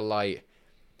it and you're like,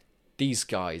 these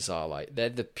guys are like, they're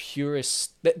the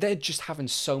purest, they're just having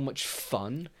so much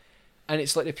fun. And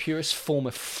it's like the purest form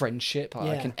of friendship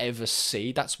I can ever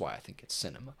see. That's why I think it's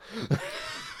cinema.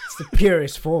 It's the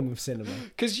purest form of cinema.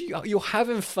 Because you're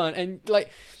having fun. And like,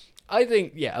 I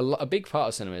think, a big part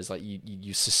of cinema is like,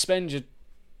 you suspend your,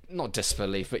 not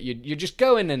disbelief, but you're just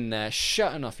going in there,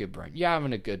 shutting off your brain. You're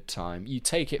having a good time. You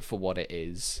take it for what it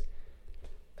is.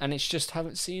 And it's just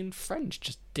haven't seen friends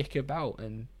just dick about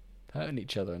and hurting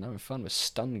each other and having fun with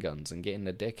stun guns and getting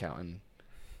the dick out, and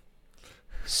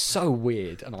so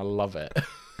weird, and I love it.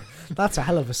 That's a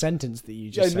hell of a sentence that you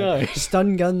just said. I know.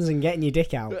 Stun guns and getting your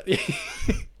dick out.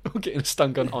 Or getting a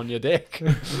stun gun on your dick.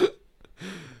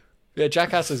 Yeah,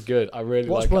 Jackass is good. I really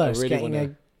What's like worse, it. I really getting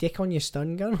a dick on your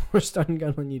stun gun or a stun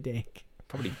gun on your dick?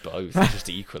 Probably both. Just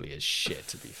equally as shit,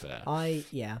 to be fair. I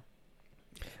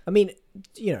mean,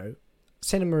 you know,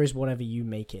 cinema is whatever you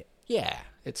make it. Yeah,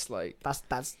 it's like that's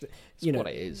you know what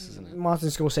it is, isn't it? Martin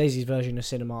Scorsese's version of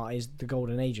cinema is the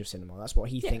golden age of cinema. That's what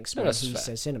he thinks when he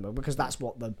says cinema, because that's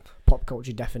what the pop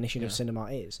culture definition of cinema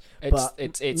is.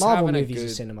 It's Marvel movies are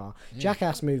cinema.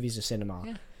 Jackass movies are cinema.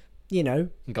 Yeah. You know,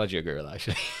 I'm glad you agree with that.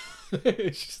 Actually,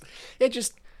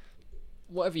 just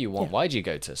whatever you want. Why do you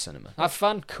go to cinema? Have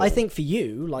fun. Cool. I think for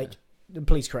you, like,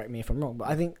 please correct me if I'm wrong, but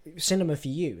I think cinema for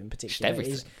you in particular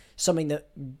is something that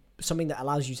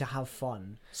allows you to have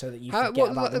fun, so that you forget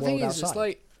about the world outside. It's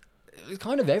like, it's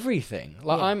kind of everything.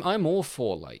 Like, I'm all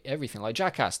for like everything. Like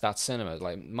Jackass, that's cinema.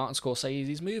 Like Martin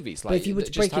Scorsese's movies. Like, but if you were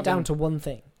to break it down to one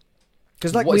thing,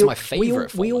 because like what is my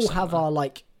favorite? We all have our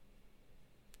like.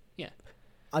 Yeah,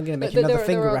 I'm gonna make another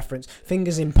finger reference.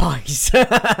 Fingers in pies.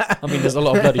 I mean, there's a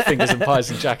lot of bloody fingers in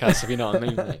pies in Jackass, if you know what I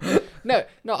mean. Mate.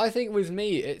 No. I think with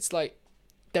me, it's like,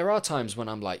 there are times when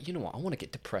I'm like, you know what, I want to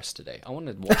get depressed today. I want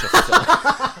to watch a film.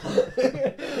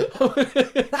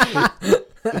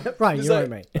 Right, you're right,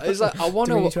 mate. It's like I want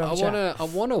to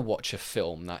watch a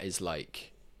film that is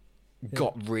like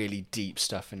got really deep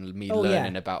stuff and me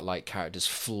learning about like characters'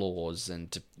 flaws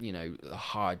and, you know, the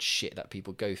hard shit that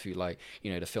people go through, like,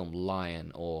 you know, the film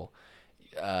Lion, or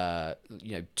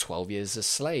you know, 12 Years a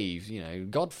Slave, you know,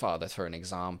 Godfather, for an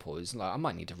example. Is like, I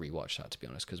might need to rewatch that, to be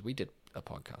honest, because we did a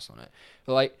podcast on it.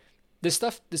 But like, there's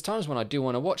times when I do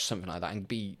want to watch something like that and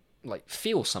be like,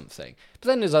 feel something, but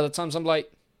then there's other times I'm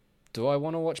like, do I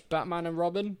want to watch Batman and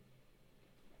Robin?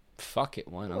 fuck it,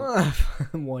 why not?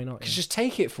 Why not? Because just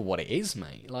take it for what it is,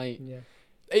 mate. Like, Yeah.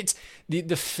 it's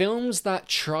the films that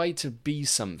try to be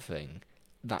something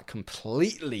that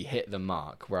completely hit the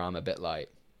mark, where I'm a bit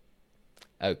like,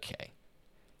 okay.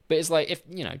 But it's like, if,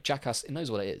 Jackass, it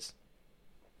knows what it is.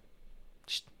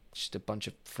 Just a bunch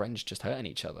of friends just hurting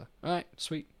each other. All right,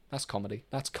 sweet. That's comedy.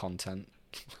 That's content.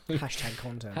 Hashtag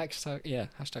content.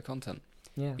 Hashtag content.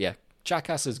 Yeah. Yeah,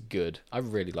 Jackass is good. I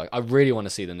really want to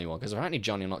see the new one, because apparently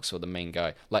Johnny Knoxville, the main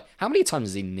guy, like, how many times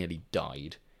has he nearly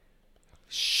died?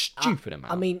 Stupid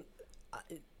amount. I mean,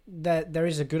 there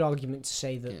is a good argument to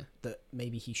say that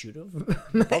maybe he should have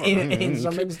in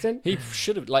some extent. He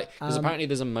should have, like, because apparently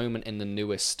there's a moment in the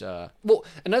newest. Well,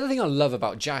 another thing I love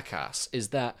about Jackass is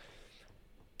that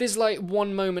there's like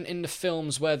one moment in the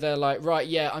films where they're like, right,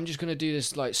 yeah, I'm just gonna do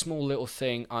this like small little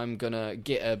thing. I'm gonna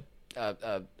get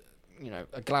a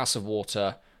glass of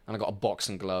water, and I got a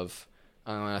boxing glove.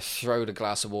 I'm gonna throw the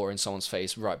glass of water in someone's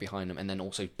face right behind them, and then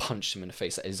also punch them in the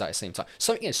face at the exact same time.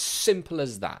 Something as simple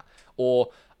as that. Or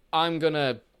I'm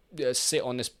gonna sit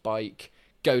on this bike,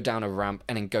 go down a ramp,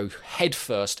 and then go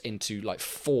headfirst into like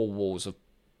 4 walls of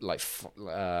like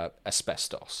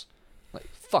asbestos. Like,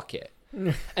 fuck it.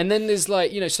 And then there's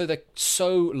like, so they're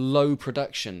so low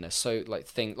production. They're so like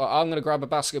I'm gonna grab a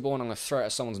basketball and I'm gonna throw it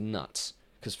at someone's nuts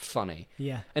because funny.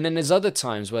 Yeah. And then there's other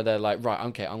times where they're like, right,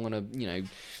 okay, I'm gonna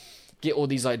get all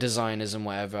these like designers and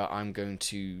whatever. I'm going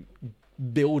to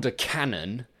build a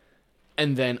cannon,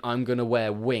 and then I'm gonna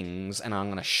wear wings and I'm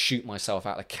gonna shoot myself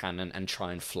out the cannon and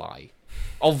try and fly.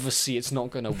 Obviously, it's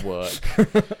not gonna work,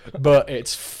 but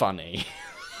it's funny.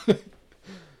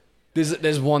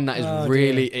 There's one that is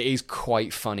it is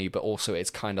quite funny, but also it's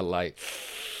kind of like,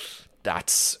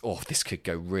 this could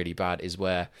go really bad, is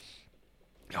where,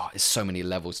 there's so many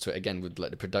levels to it. Again, with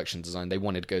like the production design, they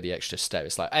wanted to go the extra step.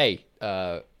 It's like, hey,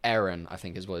 Aaron, I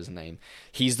think is what his name.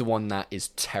 He's the one that is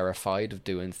terrified of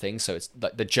doing things. So it's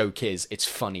like, the joke is, it's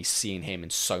funny seeing him in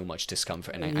so much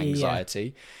discomfort and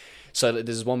anxiety. Yeah. So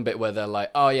there's one bit where they're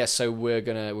like, oh yeah, so we're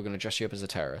gonna dress you up as a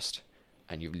terrorist.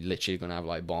 And you're literally going to have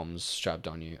like bombs strapped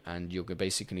on you, and you're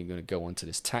basically going to go onto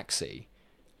this taxi,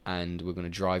 and we're going to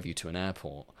drive you to an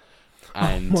airport.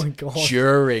 And oh my God.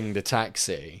 During the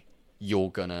taxi,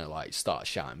 you're going to like start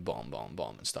shouting bomb, bomb,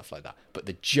 bomb and stuff like that. But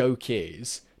the joke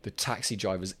is the taxi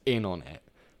driver's in on it.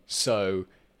 So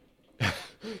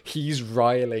he's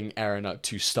riling Aaron up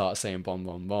to start saying bomb,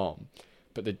 bomb, bomb.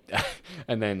 But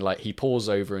and then like he pulls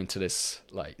over into this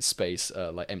like space,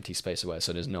 like empty space or whatever,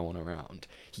 so there's no one around.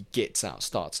 He gets out,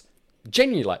 starts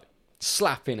genuinely like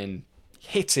slapping and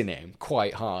hitting him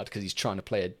quite hard because he's trying to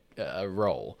play a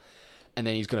role, and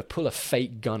then he's gonna pull a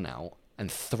fake gun out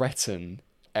and threaten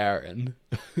Aaron,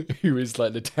 who is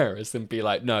like the terrorist, and be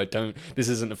like, no, don't, this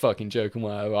isn't a fucking joke, and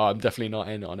I'm definitely not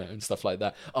in on it and stuff like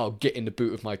that. I'll get in the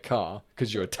boot of my car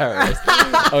because you're a terrorist.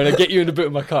 I'm gonna get you in the boot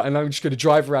of my car, and I'm just gonna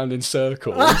drive around in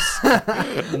circles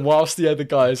whilst the other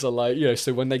guys are like,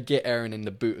 so when they get Aaron in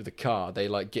the boot of the car, they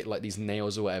like get like these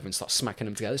nails or whatever and start smacking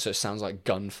them together, so it sounds like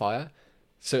gunfire.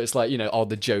 So it's like,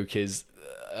 the joke is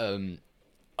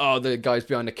the guy's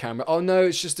behind the camera. Oh no,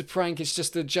 it's just a prank. It's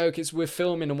just a joke. We're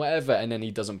filming and whatever. And then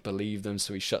he doesn't believe them,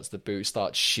 so he shuts the boot,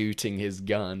 starts shooting his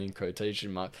gun in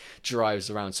quotation mark, drives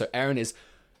around. So Aaron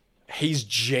he's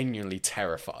genuinely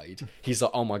terrified. He's like,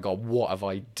 oh my God, what have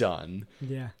I done?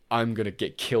 Yeah, I'm gonna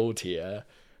get killed here.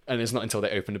 And it's not until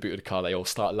they open the boot of the car they all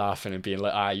start laughing and being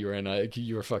like,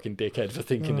 you're a fucking dickhead for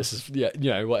thinking this is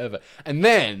whatever. And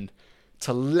then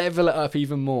to level it up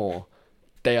even more,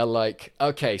 they are like,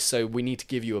 okay, so we need to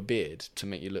give you a beard to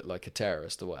make you look like a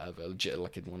terrorist or whatever,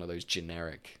 like one of those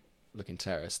generic-looking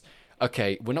terrorists.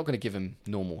 Okay, we're not going to give him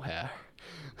normal hair.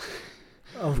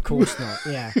 Of course not,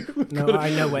 yeah. No, I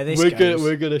know where this goes.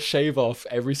 We're going to shave off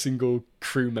every single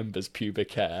crew member's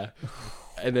pubic hair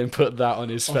and then put that on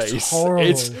his face. It's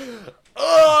horrible.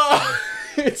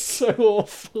 It's so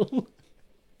awful.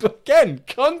 But again,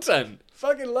 content.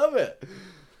 Fucking love it.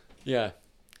 Yeah,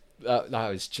 that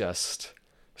was just...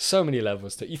 so many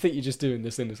levels to it. You think you're just doing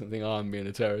this innocent thing, I'm being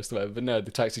a terrorist or whatever, but no, the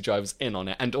taxi driver's in on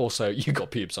it, and also you got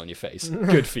pubes on your face.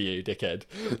 Good for you, dickhead.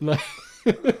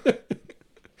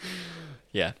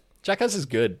 Yeah, Jackass is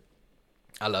good.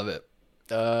 I love it.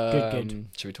 Good.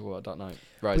 Should we talk about Dark Knight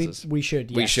Rises? We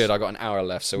should, yes. We should. I got an hour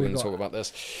left, so we're going to talk about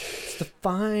this. It's the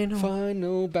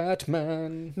final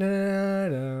Batman.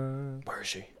 Na-na-na. Where is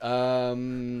she?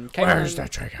 Where's that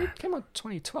trigger? Came out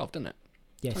 2012, didn't it?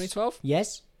 Yes. 2012?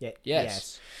 Yes. Yeah.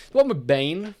 Yes. The one with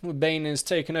Bane. Where Bane is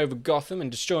taking over Gotham and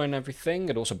destroying everything.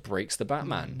 It also breaks the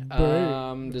Batman.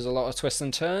 There's a lot of twists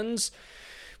and turns.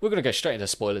 we're going to go straight into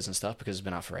spoilers and stuff because it's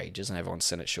been out for ages and everyone's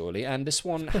seen it surely. And this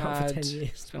one been out had... for 10 years.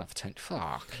 It's been out for 10...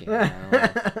 Fuck,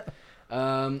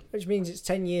 yeah. Which means it's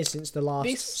 10 years since the last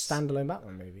This- standalone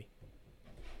Batman movie.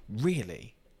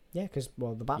 Really? Yeah, because,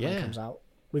 well, the Batman Yeah. comes out.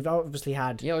 We've obviously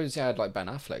had... Yeah, obviously had like Ben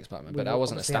Affleck's Batman, but We've that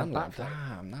wasn't a obviously had standalone.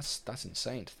 Batfleck. Damn, that's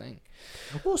insane to think.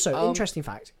 Also, interesting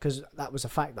fact, because that was a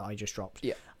fact that I just dropped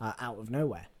Yeah. out of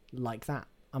nowhere. Like that.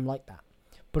 I'm like that.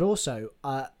 But also,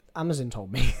 Amazon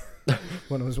told me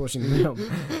when I was watching the film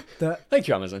that... Thank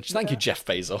you, Amazon. Thank you, Jeff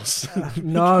Bezos.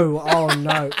 No, oh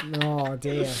no. Oh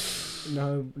dear.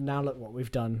 No, now look what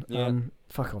we've done. Yeah.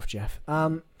 Fuck off, Jeff.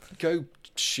 Go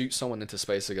shoot someone into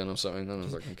space again or something. Then I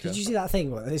was like, okay. Did you see that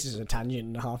thing? Well, this is a tangent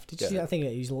and a half. Did you see Yeah. that thing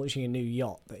that he's launching a new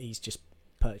yacht that he's just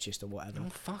purchased or whatever? Oh,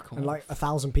 fuck off. And like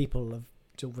 1,000 people have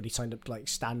already signed up to like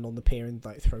stand on the pier and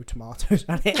like throw tomatoes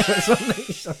at it or something.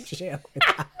 Some shit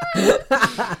like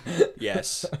that.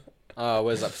 Yes. Oh,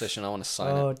 where's that petition? I want to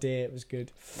sign Oh it. dear, it was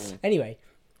good. Mm. Anyway,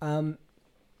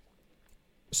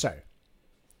 so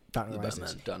Dark Knight The Rises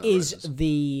Batman, Dark Knight is Rises.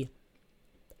 the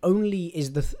only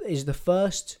is the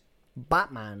first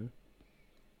Batman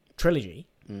trilogy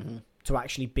Mm-hmm. to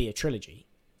actually be a trilogy.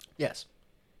 Yes.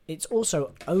 It's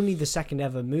also only the second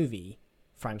ever movie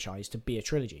franchise to be a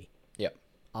trilogy. Yep.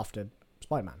 After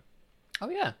Spider-Man. Oh,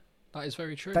 yeah. That is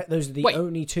very true. Those are the Wait.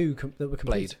 only two that were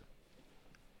complete.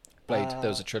 Blade. There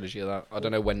was a trilogy of that. I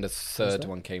don't know when the third there?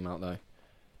 one came out, though.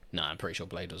 No, I'm pretty sure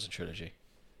Blade was a trilogy.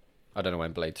 I don't know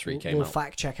when Blade 3 came We'll out.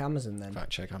 fact check Amazon then. Fact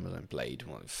check Amazon. Blade.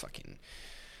 Well, fucking...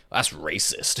 That's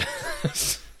racist.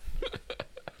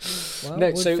 Well, No,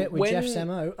 would so fit with when- Jeff's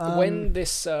MO. When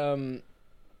this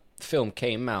film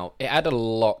came out, it had a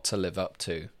lot to live up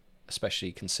to,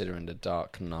 especially considering The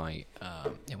Dark Knight.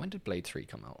 Yeah, when did Blade 3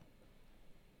 come out?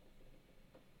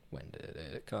 When did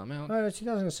it come out?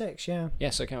 2006, yeah. Yeah,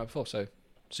 so it came out before, so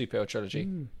superhero trilogy.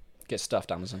 Get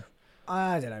stuffed, Amazon.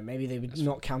 I don't know. Maybe they were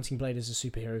not counting Blade as a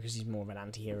superhero because he's more of an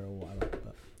anti-hero or whatever.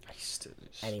 But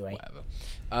Anyway.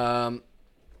 Whatever.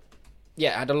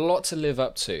 Yeah, it had a lot to live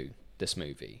up to, this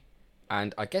movie.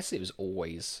 And I guess it was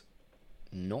always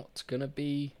not going to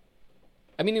be...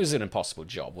 I mean, it was an impossible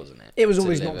job, wasn't it? it was To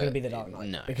always not live going to it- be The Dark Knight.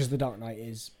 No. Because The Dark Knight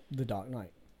is The Dark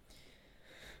Knight.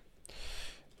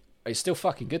 It's still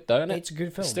fucking good, though, isn't it? It's a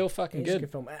good film. It's still fucking It is a good.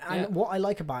 good film. And Yeah. what I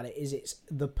like about it is it's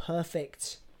the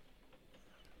perfect...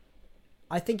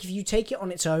 I think if you take it on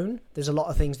its own, there's a lot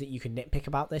of things that you could nitpick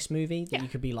about this movie that Yeah. you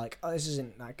could be like, oh, this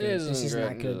isn't that It good. This isn't that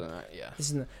great, good. isn't it? Yeah. This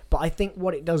isn't. But I think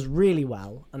what it does really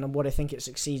well, and what I think it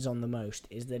succeeds on the most,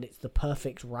 is that it's the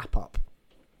perfect wrap up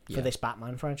for Yeah. this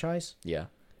Batman franchise, Yeah.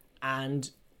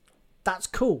 and that's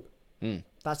cool. Mm.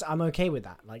 I'm okay with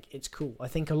that. Like, it's cool. I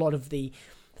think a lot of the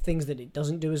things that it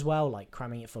doesn't do as well, like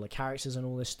cramming it full of characters and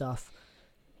all this stuff,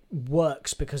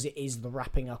 works because it is the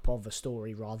wrapping up of a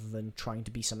story rather than trying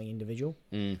to be something individual.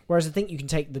 Mm. Whereas I think you can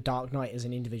take The Dark Knight as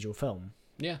an individual film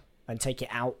Yeah. and take it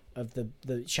out of the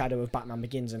shadow of Batman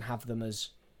Begins and have them as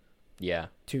Yeah.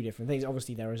 two different things.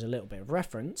 Obviously, there is a little bit of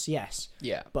reference, yes,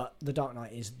 Yeah. but The Dark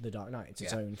Knight is The Dark Knight. It's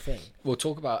its Yeah. own thing. We'll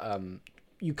talk about...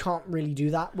 You can't really do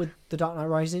that with The Dark Knight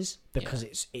Rises because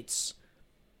it's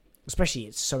especially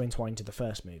it's so entwined to the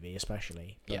first movie,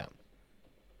 especially. But Yeah.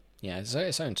 Yeah, it's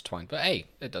so intertwined. But hey,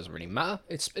 it doesn't really matter.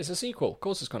 It's a sequel. Of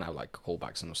course it's going to have like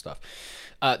callbacks and stuff.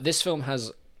 This film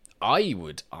has, I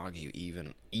would argue,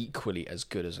 even equally as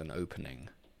good as an opening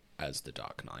as The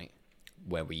Dark Knight,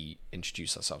 where we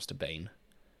introduce ourselves to Bane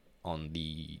on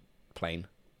the plane.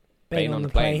 Bane on the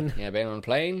plane. Yeah, Bane on the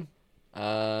plane.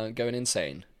 Going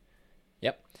insane.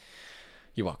 Yep.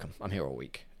 You're welcome. I'm here all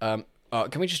week. Can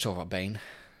we just talk about Bane?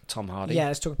 Tom Hardy. Yeah,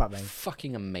 let's talk about Bane.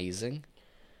 Fucking amazing.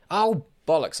 Oh,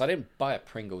 bollocks. I didn't buy a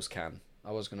Pringles can.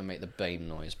 I was going to make the Bane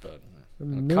noise, but...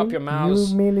 Cup your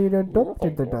mouths. You merely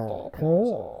adopted the dog.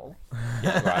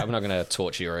 Yeah, right, I'm not going to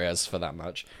torture your ears for that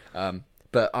much.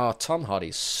 But Tom Hardy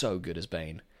is so good as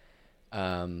Bane.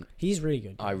 He's really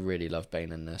good. I really love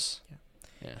Bane in this.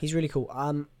 Yeah. He's really cool.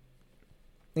 I think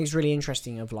it's really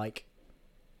interesting of like...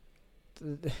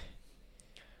 The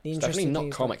It's definitely interesting not thing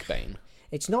is, comic Bane.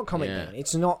 It's not comic Yeah. Bane.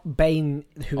 It's not Bane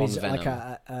who On is like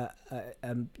Venom.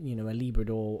 a Librador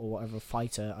or whatever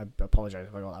fighter. I apologize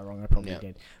if I got that wrong. I probably Yeah.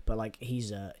 did. But like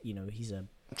he's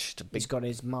Just a big... he's got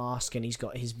his mask and he's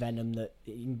got his venom that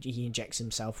he injects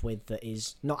himself with that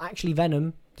is not actually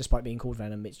venom, despite being called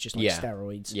venom. It's just like Yeah.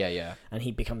 steroids. Yeah, yeah. And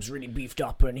he becomes really beefed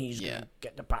up and he's Yeah. gonna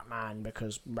get the Batman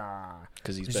because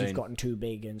Because he's Bane. gotten too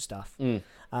big and stuff.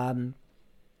 Mm.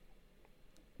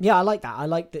 Yeah, I like that. I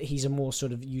like that he's a more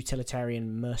sort of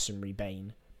utilitarian mercenary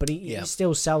Bane, but he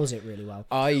still sells it really well.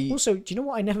 Also, do you know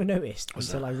what I never noticed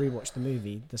until I rewatched the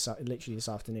movie literally this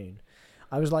afternoon?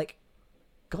 I was like,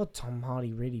 God, Tom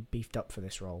Hardy really beefed up for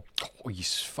this role. Oh,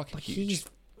 he's fucking Like, huge.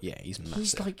 He's massive.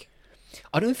 He's like,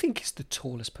 I don't think he's the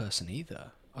tallest person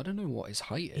either. I don't know what his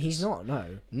height is. he's not.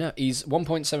 No. No, he's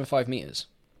 1.75 meters.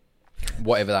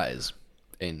 Whatever that is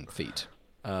in feet.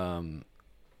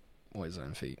 What is that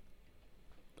in feet?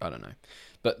 I don't know.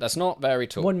 But that's not very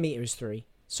tall. 1 meter is 3.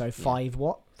 So 5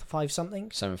 what? 5 something?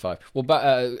 7.5. Well,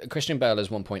 but Christian Bale is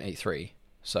 1.83,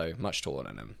 so much taller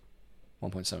than him.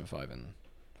 1.75 and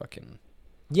fucking...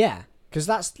 Yeah, because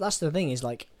that's the thing is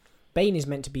like, Bane is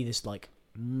meant to be this like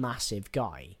massive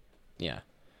guy. Yeah.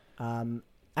 And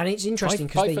it's interesting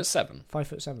because 5'7".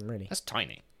 5'7", really. That's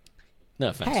tiny. No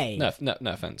offense. Hey.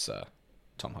 No offense,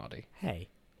 Tom Hardy. Hey,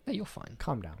 No, you're fine.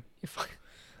 calm down. You're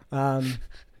fine.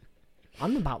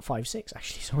 I'm about 5'6",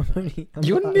 actually, so I'm only.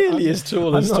 You're nearly as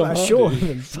tall as Tom I'm not Hardy. short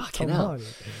than Fucking Tom hell. Hardy.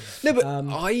 No, but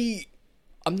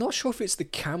I'm not sure if it's the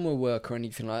camera work or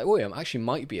anything like that. Well, it actually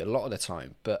might be a lot of the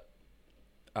time, but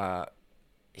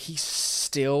he's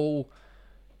still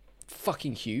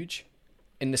fucking huge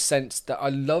in the sense that I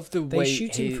love the They way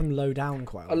shoot him from low down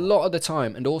quite a lot of the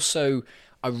time, and also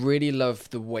I really love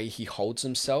the way he holds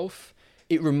himself.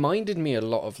 It reminded me a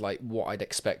lot of like what I'd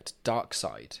expect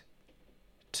Darkseid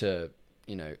to,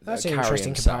 That's an carry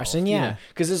interesting himself, comparison, yeah.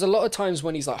 Because there's a lot of times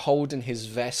when he's like holding his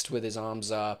vest with his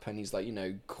arms up, and he's like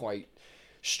quite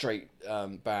straight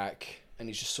back, and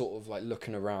he's just sort of like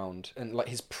looking around, and like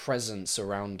his presence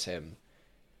around him,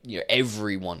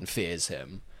 everyone fears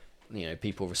him.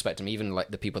 People respect him, even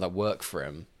like the people that work for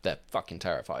him, they're fucking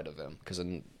terrified of him because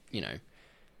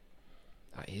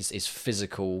his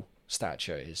physical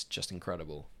stature is just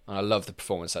incredible. And I love the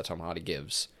performance that Tom Hardy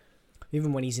gives.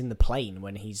 Even when he's in the plane,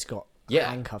 when he's got Yeah.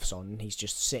 handcuffs on, he's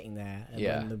just sitting there, and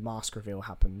Yeah. when the mask reveal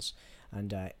happens,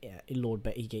 and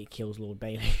he kills Lord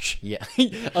Baelish. Yeah.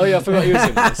 Oh yeah, I forgot he was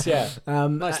in this. Yeah.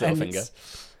 Nice little and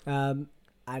finger.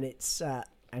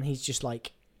 And he's just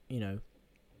like,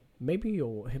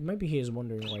 maybe he is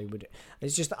wondering why he would.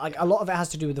 It's just like a lot of it has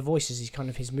to do with the voices.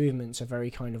 His movements are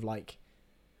very kind of like,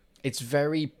 It's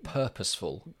very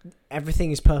purposeful.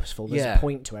 everything is purposeful. There's Yeah. a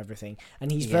point to everything,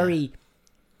 and he's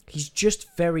just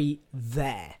very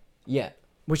there, Yeah.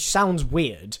 which sounds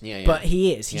weird, Yeah. but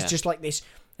he is. He's Yeah. just like this,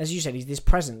 as you said. He's this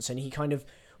presence, and he kind of,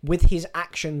 with his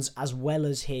actions as well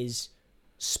as his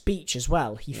speech as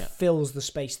well, he Yeah. fills the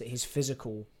space that his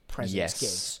physical presence Yes.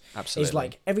 gives. Absolutely. It's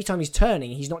like every time he's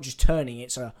turning, he's not just turning;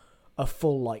 it's a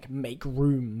full like make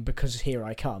room because here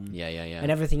I come. Yeah. And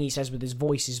everything he says with his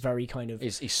voice is very kind of.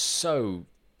 He's so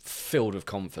filled with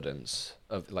confidence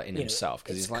of like in himself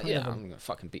because it's he's like, kind of I'm gonna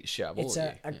fucking beat the shit out of all It's of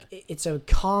a, you. it's a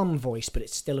calm voice, but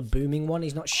it's still a booming one.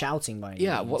 He's not shouting by any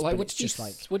Yeah. means, What but it's did you just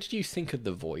like what did you think of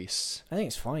the voice? I think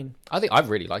it's fine. I think I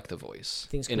really like the voice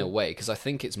think it's in a cool. way because I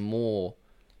think it's more.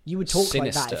 You would talk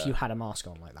like that Sinister. if you had a mask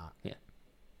on like that. Yeah.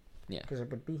 Yeah. Because it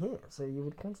would be here, so you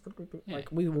would constantly be Yeah.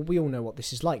 like we all know what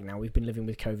this is like now. We've been living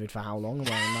with COVID for how long and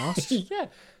wearing masks.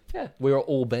 Yeah. We're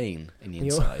all Bane in the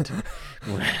inside.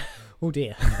 Oh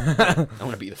dear, I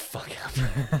want to beat the fuck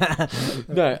out.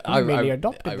 No, I really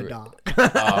adopted the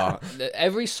dark.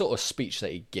 every sort of speech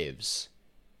that he gives,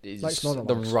 is Like Snorlax.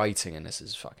 the writing in this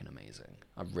is fucking amazing.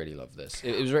 I really love this.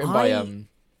 It was written by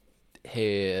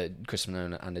Christopher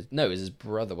Nolan and it was his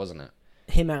brother, wasn't it?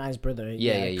 Him and his brother,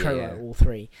 Yeah. co-wrote all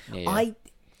three. Yeah.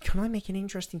 Can I make an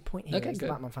interesting point here? Okay, As the good.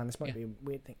 Batman fan, this might Yeah. be a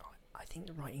weird thing. I think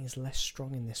the writing is less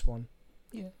strong in this one.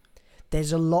 Yeah.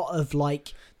 There's a lot of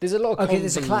like. There's a lot of Okay,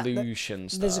 there's a convolution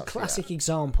stuff. There's a classic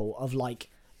example of like,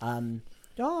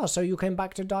 so you came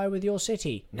back to die with your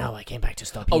city? No, I came back to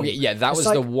stop you. Oh yeah, that It's was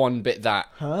like, the one bit that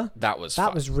Huh? that was That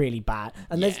fuck- was really bad.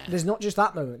 And Yeah. there's not just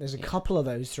that moment. There's a couple of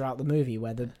those throughout the movie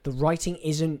where the writing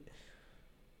isn't.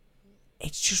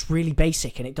 It's just really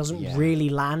basic and it doesn't Yeah. really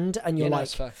land. And you're Yeah, no, like,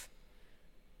 it's fair.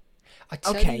 I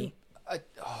tell okay. you,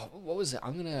 what was it?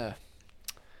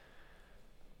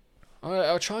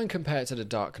 I'll try and compare it to The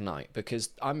Dark Knight because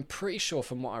I'm pretty sure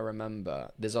from what I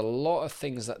remember, there's a lot of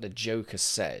things that the Joker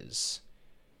says,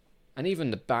 and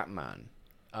even the Batman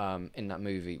in that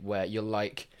movie, where you're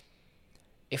like,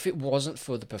 if it wasn't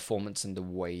for the performance and the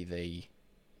way they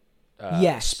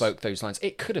Yes. spoke those lines,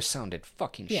 it could have sounded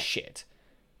fucking Yeah. shit.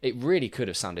 It really could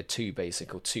have sounded too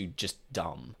basic or too just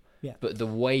dumb. Yeah. But the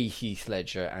way Heath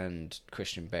Ledger and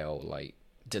Christian Bale like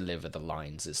deliver the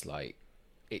lines is like,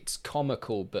 it's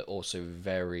comical but also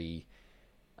very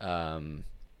I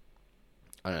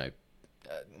don't know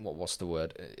what's the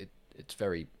word, it's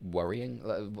very worrying.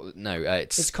 No,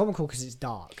 It's comical because it's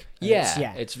dark. And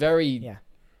yeah, it's very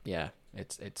yeah.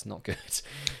 it's not good.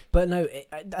 But no,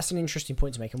 that's an interesting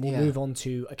point to make, and we'll Yeah. move on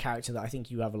to a character that I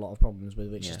think you have a lot of problems with,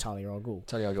 which Yeah. is Talia al Ghul,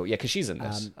 Talia al Ghul, yeah, because she's in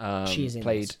this. she is in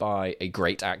played this. by a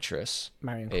great actress.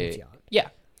 Marion Cotillard. Yeah,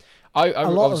 I a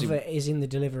lot of obviously- it is in the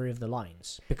delivery of the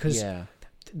lines, because Yeah.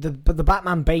 the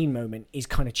Batman Bane moment is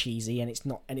kind of cheesy, and it's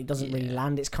not, and it doesn't really Yeah.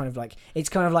 land. It's kind of like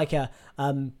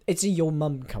it's a your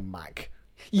mum comeback.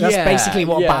 That's Yeah, basically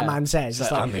what yeah. Batman says.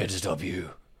 It's like, I'm here to stop you.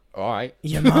 All right.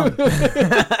 your mum.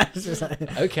 It's just like,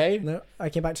 Okay. no, I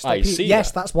came back to stop I you. see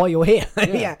Yes, that. that's why you're here. Yeah,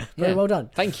 Yeah, very yeah. well done.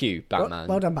 Thank you, Batman.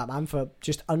 Well done, Batman, for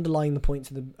just underlying the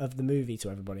points of the movie to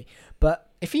everybody. But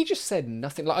If he just said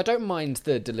nothing, like I don't mind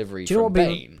the delivery do you know from what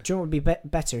would be? Bane. Do you know what would be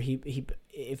better? He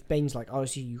if Bane's like, "Oh,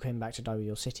 so you came back to die with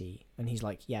your city," and he's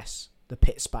like, "Yes, the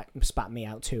pit spat me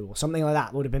out too," or something like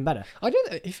that would have been better. I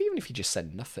don't. Even if he just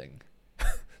said nothing,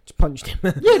 Just punched him.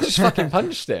 yeah, just fucking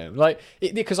punched him. Like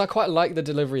because I quite like the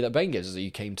delivery that Bane gives, is that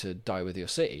you came to die with your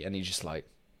city, and he's just like,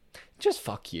 just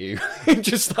fuck you,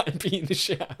 just started beating the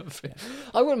shit out of him.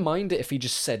 I wouldn't mind it if he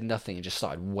just said nothing and just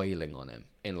started wailing on him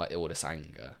in like all this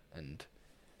anger and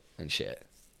shit.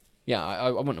 Yeah, I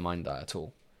wouldn't mind that at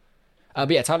all. But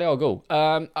yeah, Talia al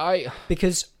Ghul.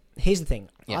 Because here's the thing.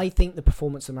 Yeah. I think the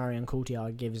performance that Marion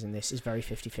Cotillard gives in this is very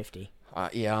 50-50.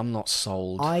 Yeah, I'm not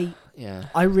sold. Yeah.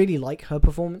 I really like her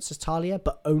performance as Talia,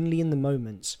 but only in the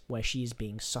moments where she is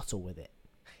being subtle with it.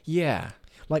 Yeah.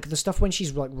 Like the stuff when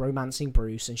she's like romancing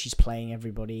Bruce and she's playing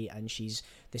everybody and she's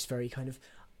this very kind of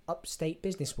upstate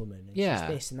businesswoman and Yeah.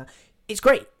 she's this and that. It's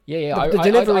great. Yeah. The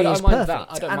delivery I is mind perfect.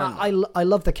 that. I don't mind and I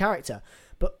love the character.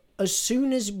 But as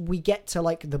soon as we get to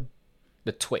like the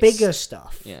the twist. bigger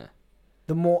stuff, Yeah.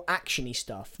 the more actiony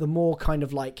stuff, the more kind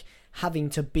of like having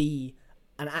to be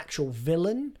an actual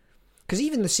villain. Because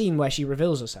even the scene where she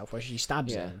reveals herself, where she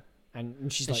stabs Yeah. him,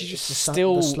 and she's And like, she just it's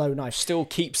still the slow knife. still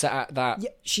keeps it at that. Yeah,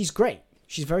 she's great.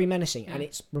 She's very menacing, and Yeah.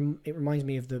 it reminds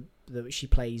me of the she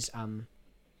plays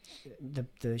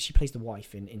she plays the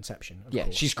wife in Inception. Of Yeah,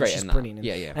 course. she's And great she's in that. brilliant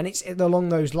Yeah. and it's along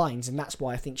those lines, and that's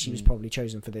why I think she was probably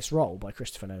chosen for this role by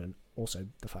Christopher Nolan. Also,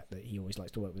 the fact that he always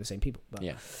likes to work with the same people. But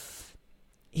Yeah.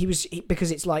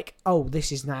 because it's like, oh,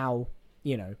 this is now,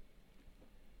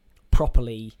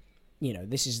 properly,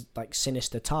 this is like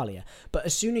sinister Talia. But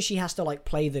as soon as she has to like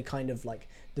play the kind of like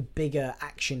the bigger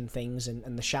action things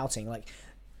and the shouting, like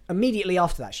immediately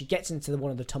after that, she gets into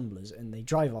one of the tumblers and they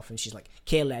drive off and she's like,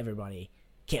 kill everybody,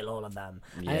 kill all of them.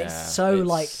 And it's so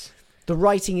like the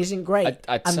writing isn't great,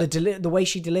 I'd and say- the way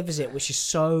she delivers it, which is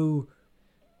so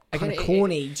kind of Again,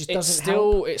 corny, just doesn't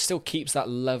help. It still keeps that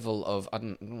level of I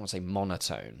don't want to say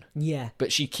monotone, Yeah.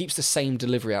 but she keeps the same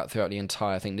delivery out throughout the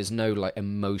entire thing. There's no like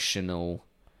emotional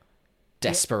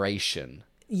desperation.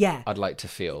 Yeah. I'd like to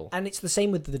feel. And it's the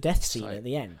same with the death scene Like, at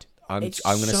the end. I'm It's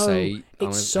going to so- say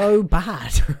it's so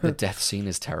bad. the death scene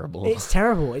is terrible. It's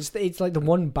terrible. It's like the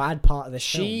one bad part of this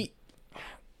film.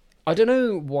 I don't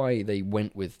know why they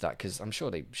went with that, because I'm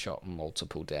sure they shot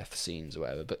multiple death scenes or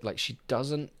whatever, but like she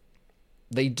doesn't.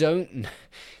 They don't.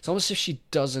 It's almost as if she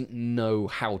doesn't know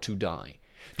how to die.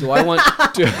 Do I want?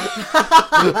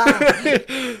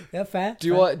 Yeah, fair.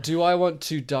 Do I want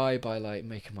to die by like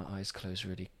making my eyes close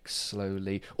really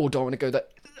slowly, or do I want to go that?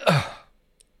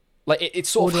 Like it's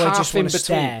sort Or of do I half just in wanna between.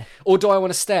 stare? Or do I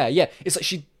want to stare? Yeah, it's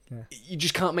like you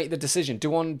just can't make the decision.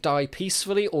 Do I want to die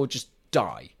peacefully or just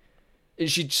die? And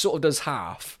she sort of does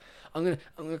half. I'm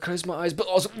gonna close my eyes, but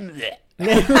also.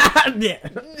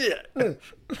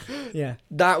 Yeah.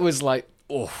 That was like,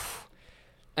 oof.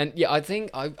 And yeah, I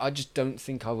think I just don't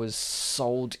think I was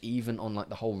sold even on like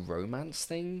the whole romance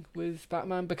thing with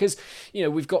Batman, because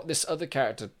we've got this other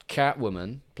character,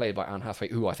 Catwoman, played by Anne Hathaway,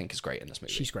 who I think is great in this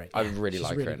movie. She's great. I really She's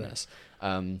like really her in good. this.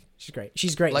 She's great.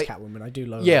 She's great Like- as Catwoman. I do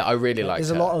love her. Yeah, I really like There's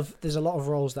her. a lot of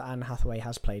roles that Anne Hathaway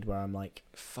has played where I'm like,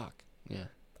 Fuck yeah.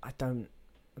 I don't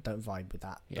vibe with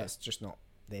that. Yeah. That's just not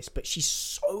this. But she's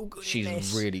so good She's in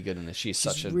this. really good in this. She's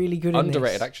such a really good in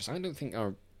underrated this. actress. I don't think.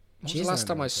 When was She the is last an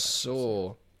time I underrated actress,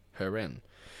 saw her in?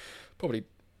 Probably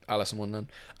Alice in Wonderland.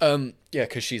 Yeah,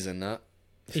 because she's in that.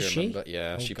 If Is you she? remember.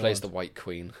 Yeah, Oh, she plays God. the White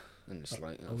Queen, and it's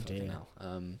like, oh, fucking dear.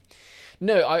 hell.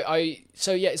 No, I.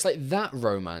 So yeah, it's like that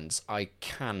romance I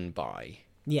can buy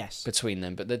Yes. between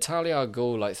them, but the Talia al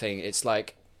Ghul like thing, it's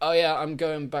like, oh yeah, I'm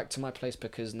going back to my place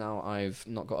because now I've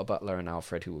not got a butler, and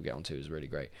Alfred, who we'll get onto, is really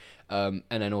great. And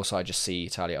then also I just see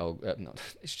Talia al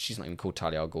she's not even called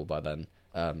Talia al Ghul by then.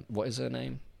 What is her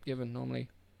name given normally?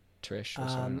 Trish or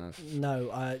something.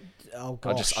 No. Oh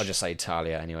gosh. I'll just say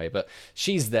Talia anyway. But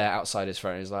she's there outside his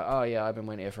front. He's like, oh yeah, I've been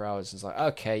waiting here for hours. It's like,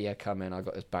 okay, yeah, come in. I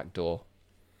got this back door,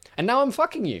 and now I'm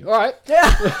fucking you. All right.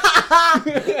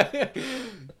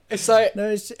 It's like No,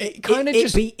 it's, it kind of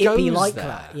just it goes be like there.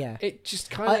 that. Yeah. It just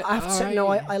kind of. I have to say, no,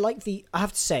 I like the. I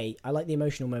have to say, I like the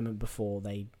emotional moment before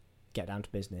they get down to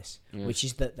business, which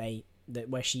is that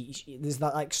where she there's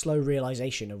that like slow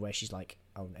realization of where she's like,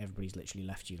 oh, everybody's literally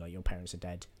left you. Like, your parents are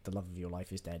dead. The love of your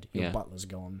life is dead. Your Yeah. butler's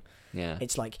gone. Yeah.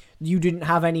 It's like you didn't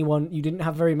have anyone. You didn't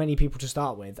have very many people to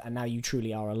start with, and now you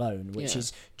truly are alone, which Yeah.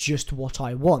 is just what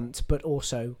I want. But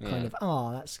also kind Yeah.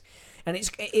 of that's, and it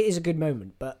is a good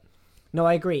moment. But no,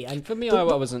 I agree. And For me, the, I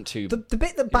wasn't too. the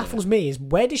bit that baffles me is,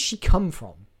 where does she come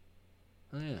from?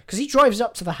 Oh, yeah. Because he drives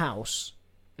up to the house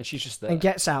And she's just there. and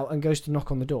gets out and goes to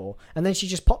knock on the door, and then she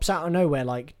just pops out of nowhere,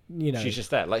 like, you know, She's just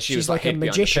there. Like, she she's was like a hid behind the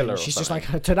magician. pillar or She's just something.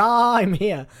 like, ta-da, I'm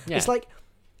here. Yeah. It's like,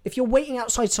 if you're waiting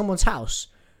outside someone's house,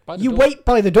 By the you door. wait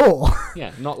by the door.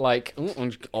 Yeah, not like, oh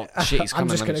shit, he's I'm coming.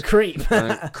 just let going me to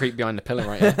creep. creep behind the pillar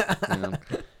right here. Hang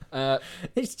on.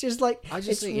 It's just like, I just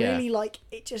it's think, yeah. really like,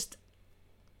 it just,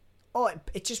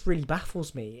 it just really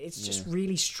baffles me. It's just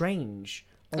really strange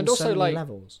on And also, so many like,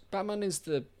 levels. Batman is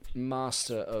the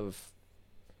master of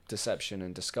deception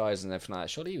and disguise and everything like that.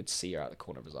 Surely you would see her out the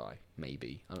corner of his eye.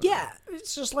 Maybe. I don't know. Yeah,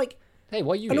 it's just like, Hey,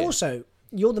 why are you and here? also,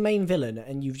 you're the main villain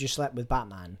and you've just slept with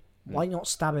Batman. Hmm. Why not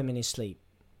stab him in his sleep?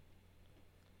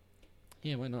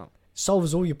 Yeah, why not?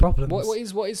 Solves all your problems.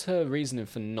 What is her reasoning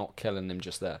for not killing him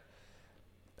just there?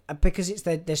 Because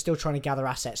they're still trying to gather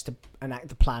assets to enact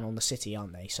the plan on the city,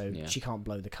 aren't they? So Yeah. she can't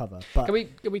blow the cover. But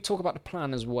Can we talk about the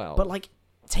plan as well? but like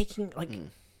taking like, Hmm.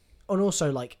 and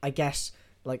also like I guess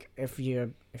like if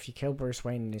you kill Bruce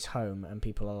Wayne in his home and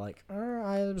people are like,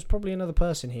 there was probably another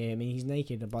person here. I mean, he's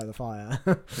naked by the fire.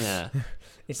 yeah.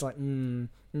 It's like,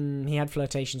 he had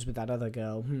flirtations with that other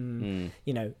girl.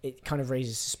 You know, it kind of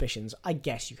raises suspicions. I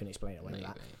guess you can explain it away with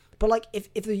that. Maybe. But like, if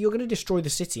you're going to destroy the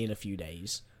city in a few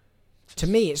days, to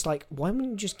me, it's like, why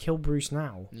wouldn't you just kill Bruce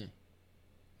now? Yeah.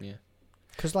 Yeah.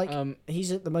 Because like,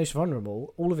 he's at the most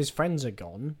vulnerable. All of his friends are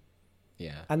gone,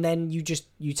 Yeah. and then you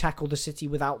tackle the city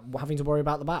without having to worry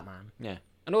about the Batman. Yeah.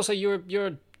 And also, you're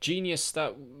a genius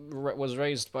that was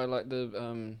raised by like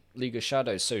the League of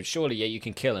Shadows. So surely, yeah, you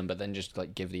can kill him, but then just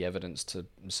like give the evidence to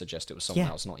suggest it was someone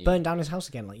else, not you. Burn down his house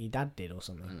again, like your dad did, or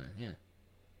something. I know, yeah.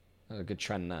 There's a good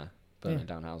trend there. Burning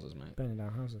down houses, mate. Burning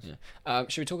down houses. Yeah.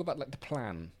 Should we talk about like the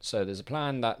plan? So there's a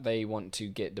plan that they want to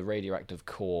get the radioactive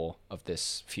core of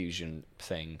this fusion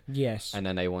thing, Yes. and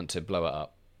then they want to blow it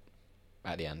up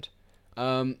at the end.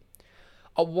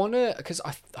 I wanna, because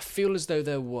I feel as though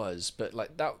there was, but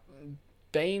like that,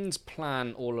 Bane's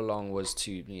plan all along was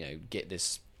to get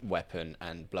this weapon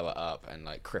and blow it up and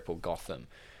like cripple Gotham,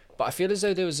 but I feel as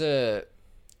though there was a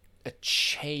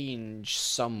change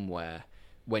somewhere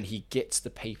when he gets the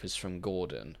papers from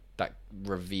Gordon that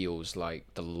reveals like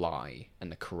the lie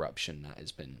and the corruption that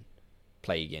has been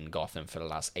plaguing Gotham for the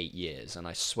last 8 years. And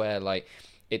I swear, like,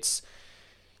 it's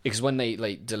because when they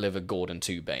like deliver Gordon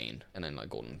to Bane, and then like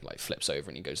Gordon like flips over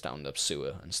and he goes down the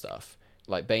sewer and stuff,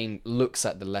 like Bane looks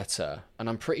at the letter, and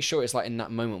I'm pretty sure it's like in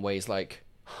that moment where he's like,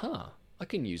 I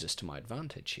can use this to my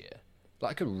advantage here.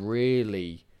 Like I could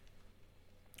really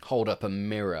hold up a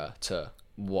mirror to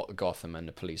what Gotham and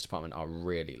the police department are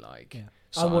really like. Yeah.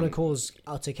 So I want to I'm- cause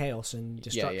utter chaos and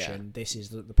destruction. yeah. This is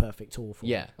the perfect tool for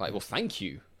Yeah, it. like, well, thank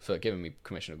you for giving me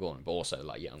Commissioner Gordon, but also,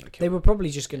 like, yeah, I'm going to kill They him. were probably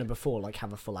just going to before like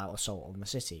have a full out assault on the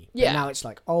city. But Yeah. now it's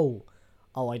like, oh,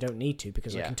 I don't need to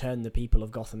because I Yeah. can turn the people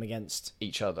of Gotham against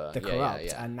Each other. the Yeah, corrupt,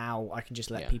 yeah. and now I can just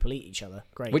let Yeah. people eat each other.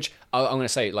 Great. Which, I'm going to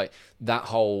say, like, that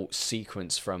whole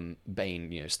sequence from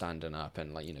Bane, standing up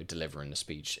and, like, delivering the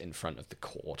speech in front of the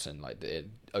court and, like,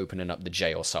 opening up the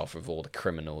jail cell with all the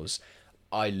criminals.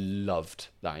 I loved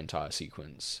that entire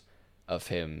sequence of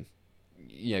him,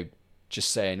 just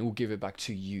saying, we'll give it back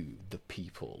to you, the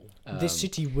people. This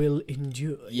city will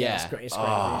endure. Yeah. It's great. It's great.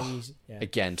 Oh, Yeah, yeah.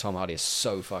 Again, Tom Hardy is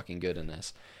so fucking good in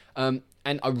this. And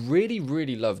I really,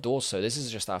 really loved also, this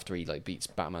is just after he like beats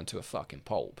Batman to a fucking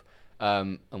pulp.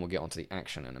 And we'll get onto the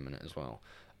action in a minute as well.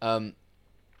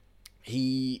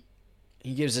 He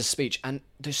gives a speech, and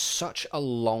there's such a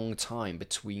long time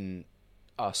between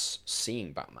us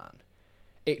seeing Batman.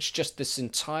 It's just this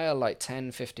entire like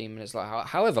 10, 15 minutes, like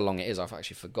however long it is, I've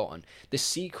actually forgotten. This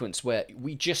sequence where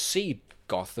we just see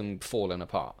Gotham falling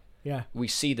apart. Yeah. We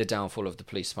see the downfall of the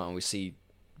police department. We see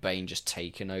Bane just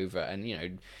taking over, and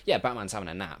Batman's having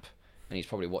a nap, and he's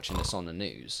probably watching this on the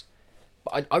news.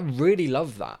 But I really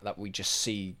love that we just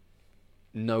see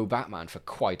no Batman for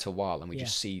quite a while, and we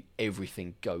just see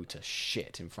everything go to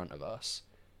shit in front of us.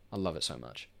 I love it so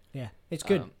much. Yeah. It's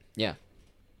good. Yeah,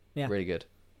 really good.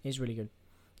 It's really good.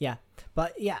 Yeah.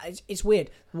 But yeah, it's weird.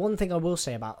 One thing I will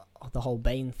say about the whole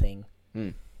Bane thing.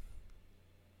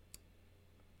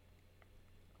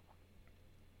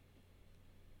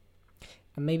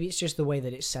 And maybe it's just the way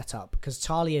that it's set up, because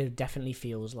Talia definitely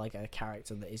feels like a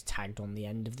character that is tagged on the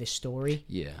end of this story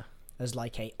Yeah, as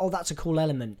like that's a cool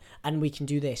element and we can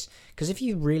do this. Because if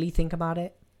you really think about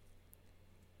it,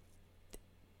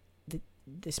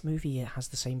 this movie has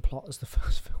the same plot as the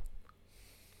first film.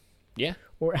 Yeah.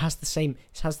 Or it has the same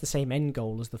end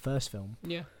goal as the first film.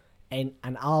 Yeah. And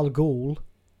an Al Ghul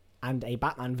and a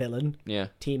Batman villain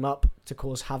team up to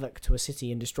cause havoc to a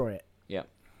city and destroy it. Yeah.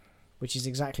 Which is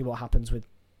exactly what happens with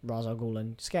Ra's al Ghul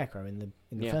and Scarecrow in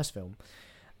the first film.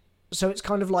 So it's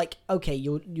kind of like, okay,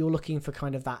 you're looking for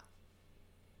kind of that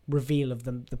reveal of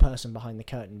the person behind the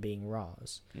curtain being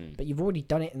Ra's, but you've already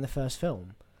done it in the first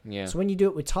film. Yeah. So when you do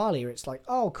it with Talia, it's like,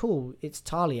 oh, cool, it's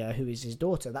Talia who is his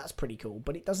daughter. That's pretty cool,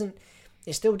 but it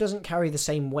still doesn't carry the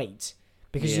same weight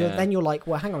because you're like,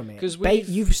 well, hang on a minute, because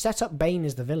you've set up Bane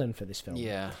as the villain for this film.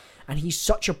 Yeah. And he's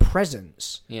such a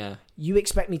presence. Yeah. You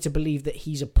expect me to believe that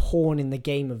he's a pawn in the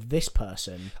game of this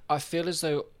person. I feel as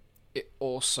though it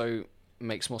also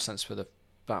makes more sense for the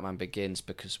Batman Begins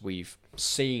because we've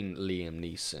seen Liam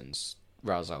Neeson's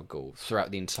Ra's al Ghul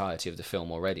throughout the entirety of the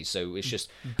film already. So it's just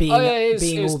being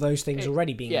all those things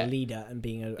already, being a leader and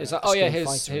being a it's like, oh yeah,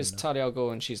 here's Talia al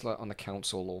Ghul and she's like on the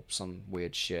council or some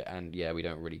weird shit, and yeah, we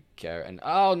don't really care. And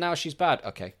oh, now she's bad.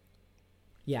 Okay.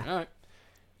 Yeah. All right.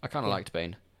 I kind of liked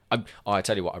Bane. I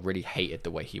tell you what, I really hated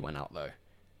the way he went out though.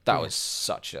 That was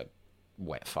such a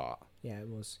wet fart. Yeah, it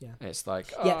was. Yeah, it's like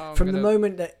from the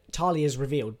moment that Talia's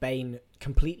revealed, Bane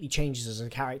completely changes as a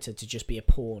character to just be a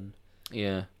pawn.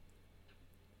 Yeah,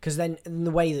 because then in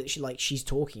the way that she's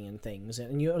talking and things,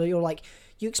 and you're like,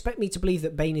 you expect me to believe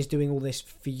that Bane is doing all this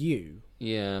for you.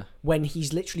 Yeah, when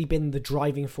he's literally been the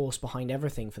driving force behind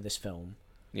everything for this film.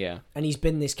 Yeah, and he's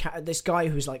been this guy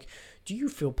who's like, do you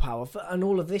feel powerful and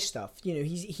all of this stuff? You know,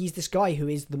 he's this guy who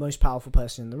is the most powerful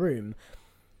person in the room.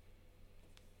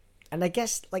 And I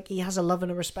guess, like, he has a love and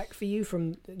a respect for you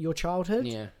from your childhood.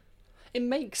 Yeah. It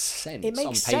makes sense on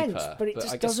paper. Sense, but it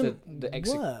just doesn't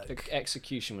work. The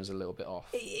execution was a little bit off.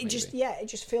 It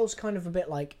just feels kind of a bit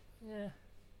like... Yeah.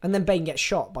 And then Bane gets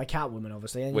shot by Catwoman,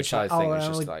 obviously. And which I think was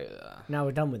just like... Now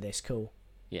we're done with this, cool.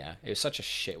 Yeah, it was such a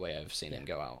shit way of seeing him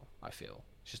go out, I feel.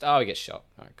 It's just, he gets shot.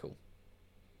 All right, cool.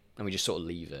 And we just sort of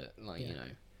leave it, like, you know...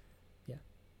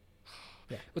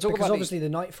 Yeah, because obviously the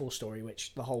Nightfall story,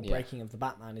 which the whole breaking of the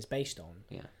Batman is based on.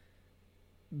 Yeah.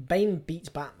 Bane beats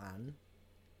Batman.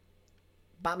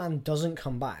 Batman doesn't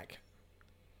come back.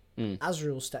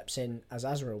 Azrael steps in as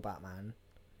Azrael Batman.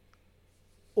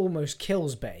 Almost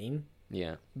kills Bane.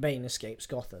 Yeah. Bane escapes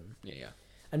Gotham. Yeah.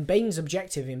 And Bane's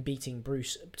objective in beating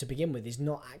Bruce to begin with is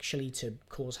not actually to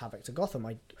cause havoc to Gotham.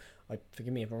 I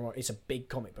forgive me if I'm wrong. It's a big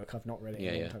comic book. I've not read it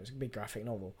in a long time. It's a big graphic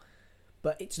novel.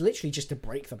 But it's literally just to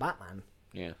break the Batman.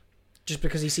 Yeah. Just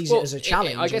because he sees it as a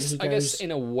challenge. I guess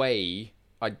in a way,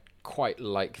 I quite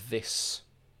like this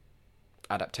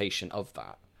adaptation of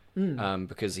that.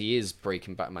 Because he is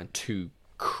breaking Batman to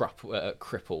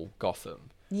cripple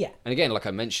Gotham. Yeah. And again, like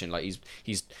I mentioned, like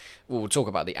he's we'll talk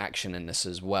about the action in this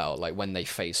as well. Like when they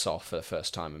face off for the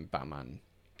first time and Batman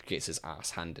gets his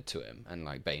ass handed to him, and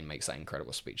like Bane makes that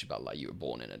incredible speech about like, you were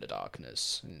born in the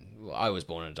darkness, and well, I was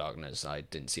born in the darkness, I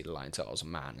didn't see the light until I was a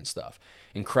man and stuff.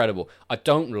 Incredible. I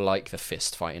don't like the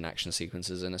fist fighting action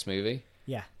sequences in this movie.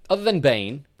 Yeah. Other than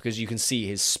Bane, because you can see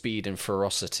his speed and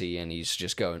ferocity and he's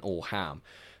just going all ham.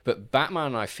 But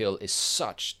Batman, I feel, is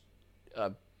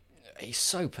he's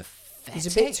so pathetic. He's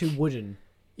a bit too wooden.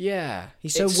 Yeah.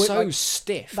 He's so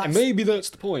stiff. And maybe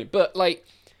that's the point. But like,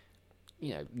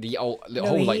 you know, the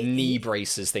whole knee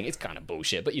braces thing, it's kind of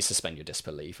bullshit, but you suspend your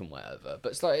disbelief and whatever.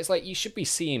 But it's like you should be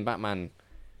seeing Batman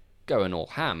going all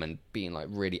ham and being like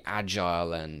really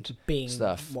agile and being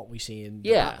stuff. What we see in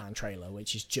the Batman trailer,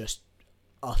 which is just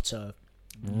utter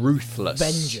ruthless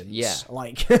vengeance. Yeah.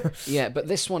 Like yeah, but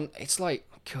this one, it's like,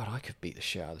 God, I could beat the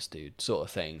shit out of this dude, sort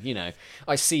of thing. You know,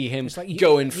 I see him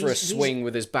going for a swing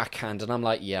with his backhand, and I'm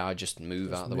like, yeah, I just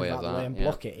move out of the way of that and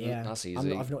block it. Yeah, that's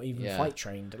easy. I've not even fight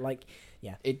trained. Like,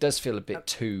 yeah, it does feel a bit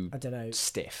too, I don't know,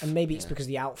 stiff. And maybe it's because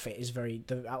the outfit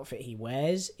he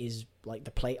wears is like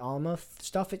the plate armor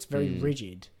stuff. It's very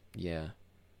rigid. Yeah,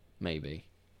 maybe.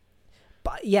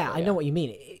 But yeah, I know what you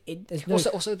mean.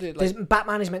 Also,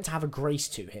 Batman is meant to have a grace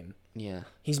to him. Yeah,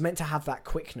 he's meant to have that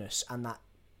quickness and that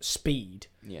speed.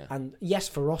 Yeah, and yes,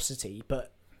 ferocity,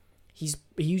 but he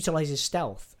utilizes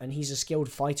stealth, and he's a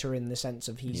skilled fighter in the sense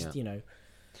of you know.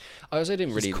 I also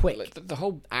didn't really quick. Like, the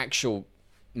whole actual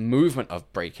movement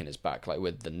of breaking his back, like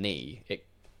with the knee, it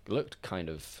looked kind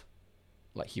of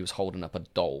like he was holding up a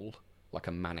doll, like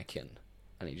a mannequin,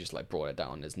 and he just like brought it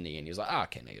down on his knee, and he was like,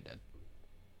 okay, now you're dead.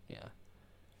 Yeah.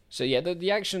 So yeah,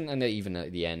 the action, and even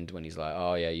at the end when he's like,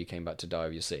 oh yeah, you came back to die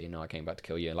with your city, no, I came back to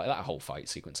kill you, and like that whole fight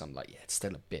sequence, I'm like, yeah, it's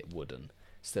still a bit wooden,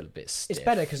 still a bit stiff. It's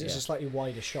better because it's a slightly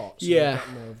wider shot, so you get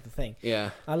more of the thing. Yeah,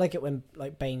 I like it when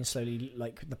like Bane slowly,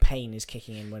 like the pain is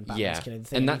kicking in when Batman's killing the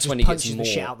thing, and that's when he gets punches more the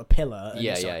shit out the pillar. And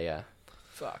yeah.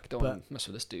 fuck, don't want to mess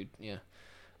with this dude. Yeah.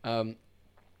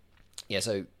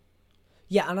 So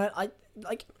Yeah, and I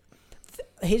like.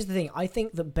 Here's the thing. I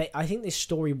think that I think this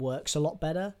story works a lot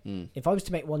better. If I was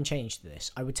to make one change to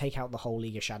this, I would take out the whole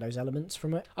League of Shadows elements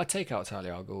from it. I'd take out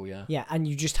Talia al Ghul, yeah. Yeah, and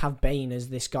you just have Bane as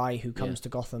this guy who comes to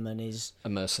Gotham and is a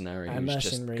mercenary who's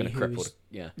just going to cripple.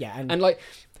 Yeah, and like.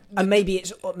 And maybe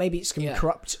it's going to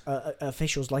corrupt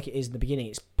officials like it is in the beginning.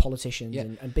 It's politicians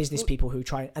and business people who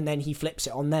try, and then he flips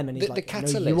it on them and he's like,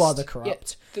 "No, you are the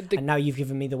corrupt, and now you've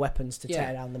given me the weapons to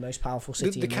tear down the most powerful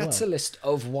city in the world." The catalyst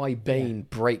of why Bane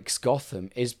breaks Gotham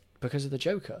is because of the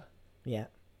Joker. Yeah,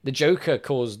 the Joker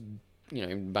caused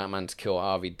Batman to kill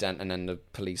Harvey Dent, and then the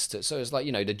police. So it's like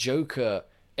the Joker.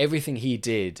 Everything he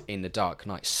did in The Dark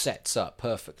Knight sets up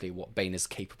perfectly what Bane is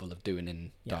capable of doing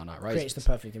in Dark Knight Rises. Creates the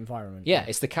perfect environment. Yeah,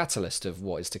 it's the catalyst of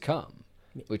what is to come.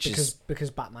 Because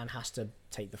Batman has to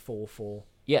take the fall for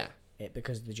it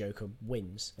because the Joker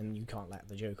wins, and you can't let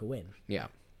the Joker win. Yeah,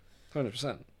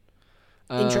 100%.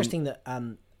 Interesting that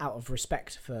out of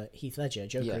respect for Heath Ledger,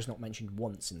 Joker is not mentioned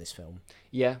once in this film.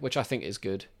 Yeah, which I think is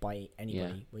good. By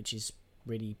anybody, which is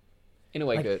really... In a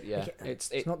way, good, yeah.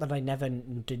 It's not that I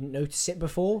didn't notice it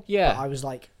before. Yeah, but I was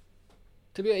like,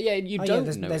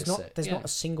 notice it. There's not a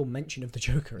single mention of the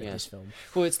Joker in this film.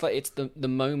 Well, it's the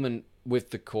moment with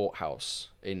the courthouse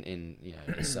in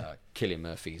it's Cillian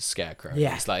Murphy's Scarecrow.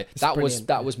 Yeah, it's like that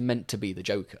was meant to be the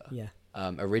Joker. Yeah.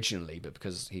 Originally, but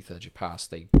because Heath Ledger passed,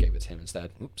 they gave it to him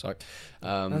instead. Oops, sorry.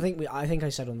 I think I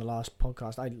said on the last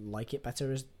podcast I like it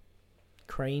better as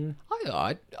Crane.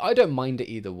 I don't mind it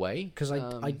either way because I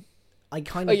kind of I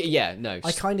kind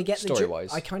of get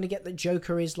story-wise. I kind of get that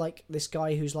Joker is like this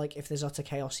guy who's like, if there's utter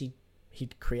chaos,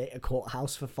 he'd create a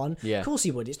courthouse for fun. Yeah, of course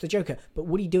he would. It's the Joker, but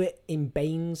would he do it in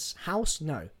Bane's house?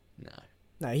 No.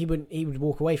 He wouldn't. He would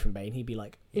walk away from Bane. He'd be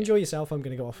like, "Enjoy yourself. I'm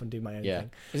going to go off and do my own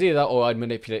thing." It's either that or I'd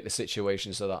manipulate the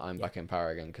situation so that I'm back in power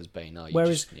again. Because Bane,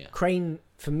 whereas Crane,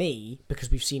 for me, because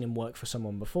we've seen him work for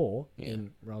someone before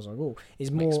in Ra's al Ghul,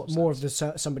 is more of the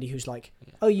somebody who's like,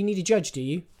 "Oh, you need a judge, do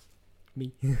you?"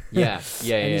 Me. Yeah.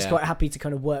 And he's quite happy to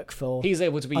kind of work for. He's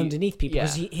able to be underneath people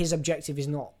because his objective is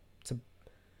not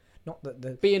that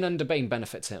the being under Bane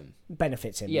benefits him.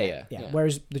 Yeah.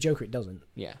 Whereas the Joker, it doesn't.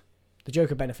 Yeah. The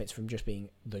Joker benefits from just being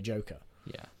the Joker.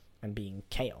 Yeah. And being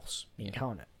chaos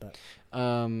incarnate. But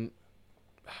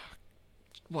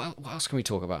what else can we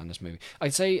talk about in this movie?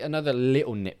 I'd say another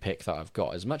little nitpick that I've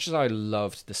got. As much as I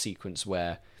loved the sequence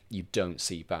where you don't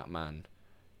see Batman,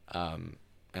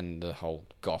 and the whole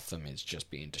Gotham is just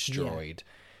being destroyed.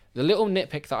 The little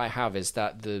nitpick that I have is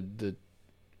that the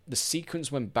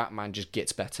sequence when Batman just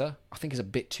gets better, I think is a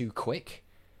bit too quick.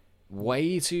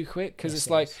 Way too quick. Because it's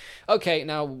like, okay,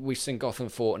 now we've seen Gotham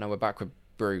fought, now we're back with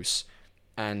Bruce,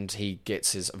 and he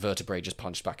gets his vertebrae just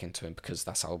punched back into him because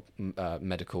that's how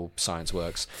medical science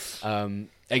works.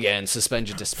 Again, suspend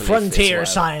your disbelief. Frontier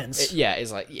science.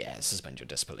 It's like, suspend your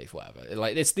disbelief, whatever.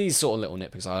 Like, it's these sort of little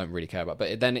nitpicks I don't really care about.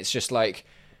 But then it's just like,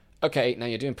 okay, now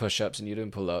you're doing push-ups and you're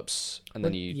doing pull-ups, and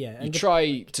then you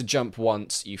try to jump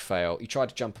once, you fail. You try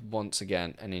to jump once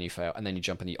again, and then you fail, and then you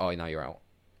jump and now you're out.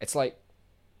 It's like,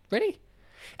 really?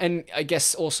 And I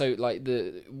guess also, like,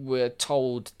 we're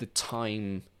told the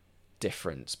time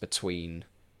difference between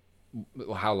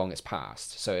how long it's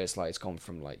passed. So it's like, it's gone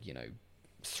from, like,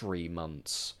 3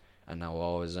 months, and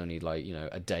now there's only, like,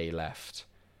 a day left.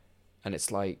 And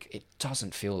it's like, it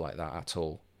doesn't feel like that at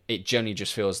all. It generally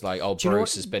just feels like,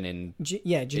 Bruce has been in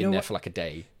there for like a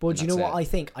day. But do you know what I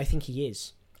think? I think he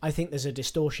is. I think there's a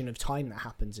distortion of time that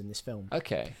happens in this film.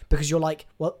 Okay. Because you're like,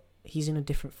 well, he's in a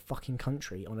different fucking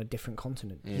country on a different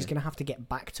continent. He's going to have to get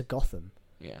back to Gotham.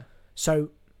 Yeah. So,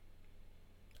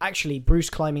 actually, Bruce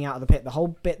climbing out of the pit, the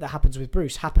whole bit that happens with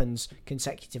Bruce happens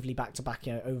consecutively back to back,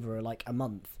 over like a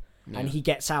month. Yeah. And he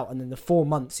gets out, and then the 4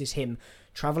 months is him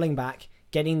travelling back,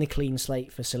 getting the clean slate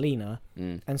for Selina,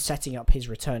 and setting up his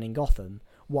return in Gotham,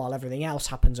 while everything else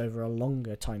happens over a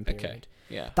longer time period. Okay.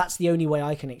 Yeah. That's the only way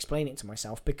I can explain it to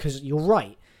myself, because you're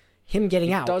right. Him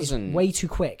getting out is way too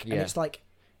quick. And it's like...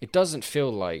 It doesn't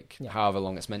feel like however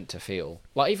long it's meant to feel.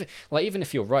 Even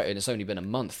if you're right and it's only been a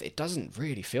month, it doesn't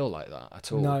really feel like that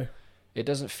at all. No. It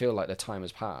doesn't feel like the time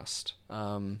has passed.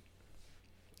 And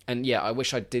yeah, I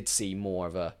wish I did see more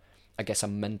of a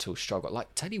mental struggle.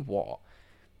 Like, tell you what...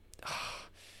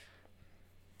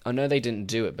 I know they didn't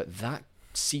do it, but that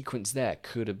sequence there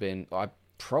could have been... I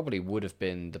probably would have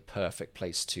been the perfect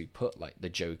place to put, like, the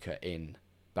Joker in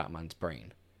Batman's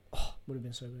brain. Oh, would have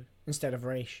been so good. Instead of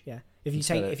Ra's, yeah. If you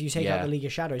take out the League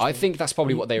of Shadows... I think that's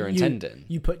probably what they were intending.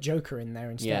 You put Joker in there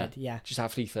instead, yeah. Just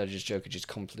have Heath Ledger's Joker just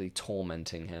completely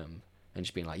tormenting him. and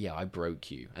just being like, yeah, I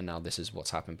broke you, and now this is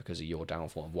what's happened because of your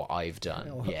downfall and what I've done.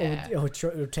 Or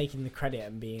taking the credit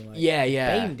and being like, yeah,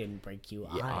 Bane didn't break you.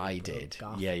 Yeah, I did.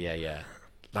 Garfield. Yeah.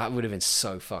 That would have been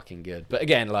so fucking good. But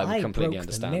again, like, we completely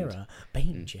understand. The mirror.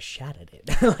 Bane just shattered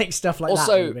it. Like stuff like that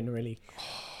would have been really.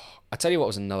 I tell you what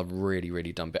was another really,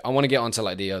 really dumb bit. I want to get onto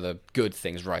like the other good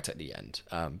things right at the end.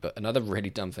 But another really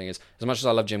dumb thing is, as much as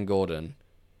I love Jim Gordon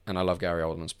and I love Gary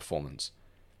Oldman's performance,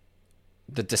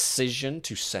 the decision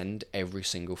to send every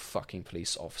single fucking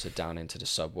police officer down into the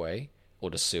subway or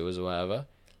the sewers or whatever,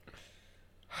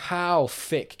 how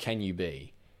thick can you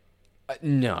be?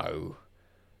 No.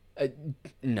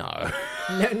 No.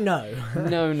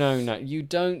 No. You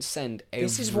don't send every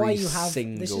This is why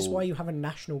you have a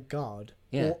national guard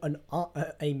Yeah. or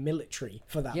a military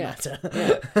for that matter.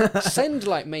 Yeah. Send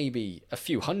like maybe a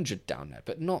few hundred down there,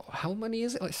 but not, how many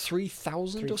is it? Like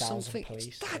 3,000 or something?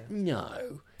 Police,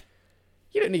 No.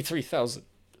 You don't need 3,000.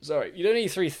 Sorry, you don't need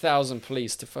 3,000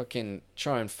 police to fucking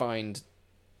try and find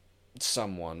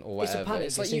someone or whatever. It's a panic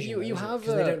decision, like you have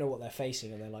because they don't know what they're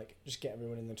facing, and they're like, just get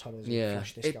everyone in the tunnels and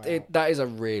flush this guy out. That is a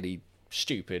really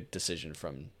stupid decision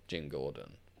from Jim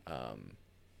Gordon. But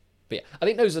yeah, I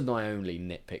think those are my only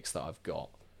nitpicks that I've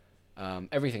got.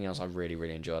 Everything else I really,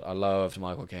 really enjoyed. I loved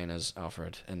Michael Caine as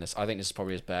Alfred in this. I think this is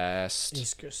probably his best.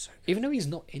 He's good, so good. Even though he's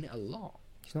not in it a lot.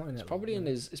 He's not in it.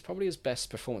 It's probably his best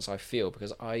performance, I feel,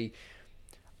 because I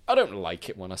don't like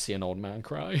it when I see an old man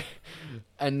cry.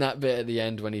 And that bit at the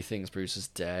end when he thinks Bruce is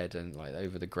dead and like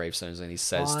over the gravestones and he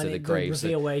says to the graves,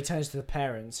 reveal where he turns to the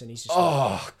parents and he's just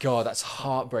God, that's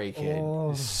heartbreaking.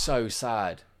 Oh. It's so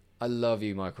sad. I love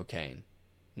you, Michael Caine.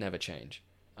 Never change.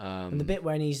 And the bit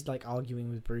when he's like arguing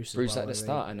with Bruce at the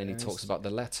start, and then he talks about the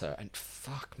letter, and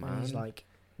fuck, man, and he's like,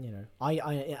 you know, I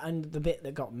and the bit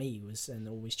that got me was, and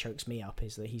always chokes me up,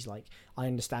 is that he's like, I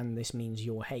understand this means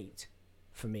your hate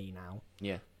for me now.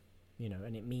 Yeah. You know,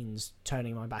 and it means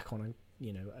turning my back on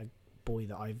a boy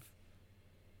that I've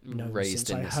known raised since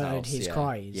in I this heard house. his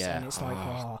cries. Yeah. And it's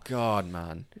like, God,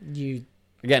 man. You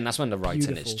Again, that's when the writing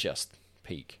beautiful. is just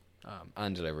peak.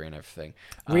 And delivery and everything.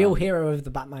 Real hero of the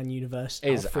Batman universe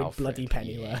is Alfred bloody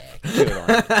Pennyworth.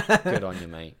 Yeah. Good on you,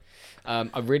 mate.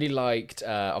 I really liked,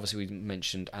 obviously we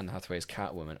mentioned Anne Hathaway's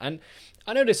Catwoman, and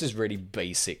I know this is really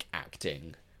basic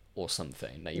acting or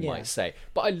something that you might say,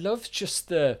 but I loved just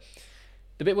the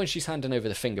bit when she's handing over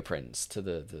the fingerprints to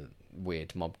the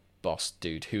weird mob boss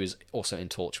dude who is also in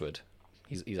Torchwood.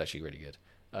 He's actually really good.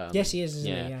 Yes, he is,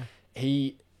 isn't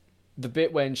he? Yeah. The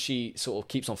bit when she sort of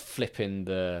keeps on flipping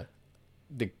the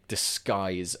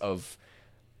disguise of,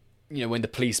 you know, when the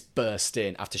police burst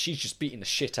in after she's just beating the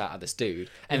shit out of this dude,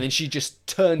 and then she just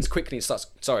turns quickly and starts,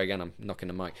 sorry again, I'm knocking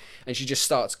the mic, and she just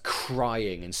starts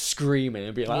crying and screaming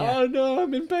and being like, oh no,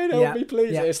 I'm in pain, help me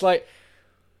please. Yeah. It's like,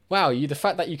 wow, the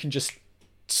fact that you can just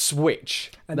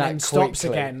switch and that then stops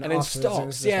quickly, again and then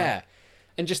stops, yeah,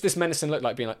 and just this menacing look,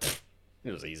 like being like,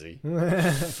 it was easy.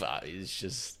 But it's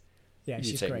just,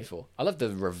 she's take great. me for. I love the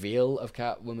reveal of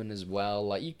Catwoman as well.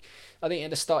 Like, I think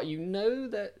at the start you know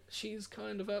that she's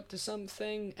kind of up to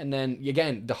something, and then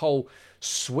again the whole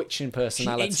switch in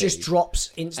personality. It just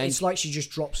drops. It's like she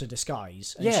just drops a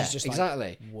disguise. And she's just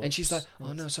exactly. Like, and she's like,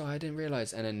 "Oh no, sorry, I didn't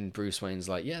realize." And then Bruce Wayne's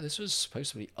like, "Yeah, this was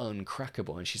supposed to be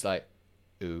uncrackable," and she's like,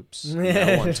 "Oops,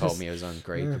 no one told me it was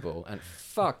unbreakable." And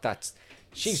fuck,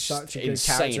 she's such a good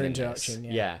insane character in introduction.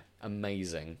 this. Yeah,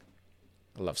 amazing.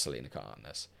 I love Selena Carr in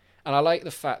this. And I like the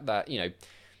fact that, you know,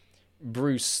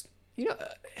 Bruce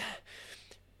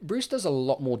does a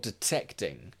lot more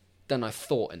detecting than I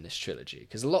thought in this trilogy.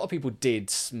 Because a lot of people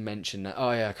did mention that,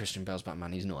 oh yeah, Christian Bale's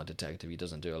Batman, he's not a detective, he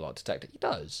doesn't do a lot of detecting. He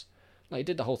does. Like, he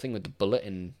did the whole thing with the bullet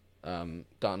in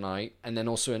Dark Knight, and then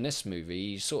also in this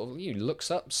movie, he sort of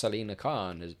looks up Selena Carr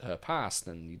and her past,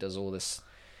 and he does all this,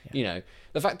 you know.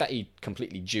 The fact that he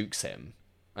completely jukes him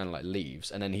and like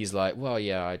leaves, and then he's like, well,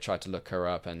 yeah, I tried to look her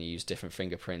up and use different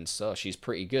fingerprints. Oh, she's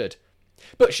pretty good,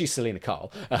 but she's Selena Carr.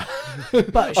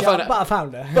 but I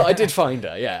found her. But I did find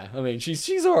her. Yeah, I mean,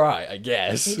 she's all right, I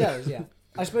guess. He does. Yeah.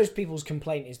 I suppose people's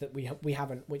complaint is that we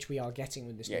haven't, which we are getting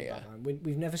with this new Batman.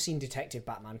 We've never seen Detective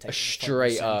Batman take a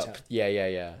straight up.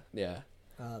 Yeah.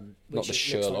 Not the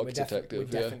Sherlock detective. We're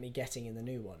definitely getting in the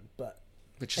new one, but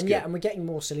which is good. And we're getting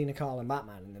more Selena Carr and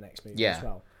Batman in the next movie as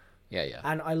well. Yeah.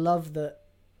 And I love that.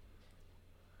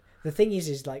 The thing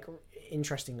is like,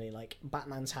 interestingly, like,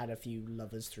 Batman's had a few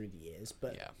lovers through the years,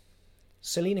 but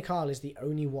Selena Carr is the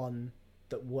only one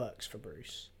that works for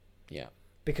Bruce. Yeah.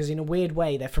 Because in a weird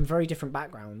way, they're from very different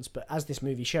backgrounds, but as this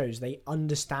movie shows, they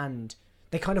understand,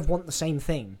 they kind of want the same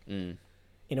thing,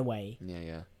 in a way.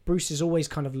 Yeah. Bruce is always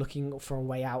kind of looking for a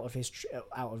way out of his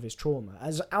trauma.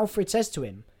 As Alfred says to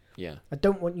him, Yeah. I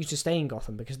don't want you to stay in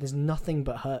Gotham because there's nothing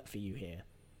but hurt for you here.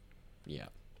 Yeah.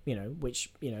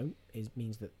 Which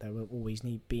means that there will always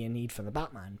be a need for the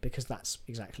Batman, because that's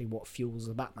exactly what fuels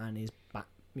the Batman is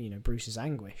Bruce's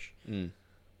anguish,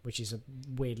 which is a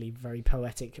weirdly very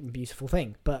poetic and beautiful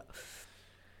thing.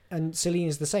 And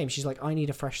Selina's the same. She's like, I need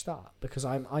a fresh start because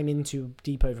I'm in too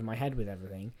deep over my head with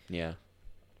everything. Yeah.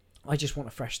 I just want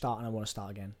a fresh start, and I want to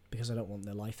start again because I don't want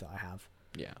the life that I have.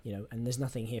 Yeah. And there's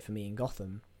nothing here for me in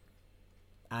Gotham.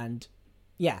 And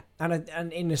yeah,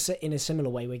 and in a similar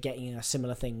way, we're getting a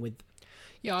similar thing with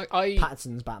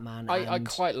Pattinson's Batman. I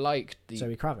quite liked the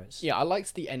Zoe Kravitz. Yeah, I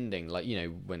liked the ending. Like,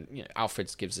 when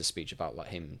Alfred gives a speech about like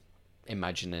him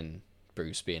imagining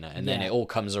Bruce being it, and then it all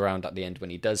comes around at the end when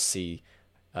he does see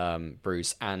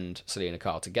Bruce and Selina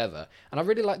Kyle together. And I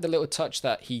really like the little touch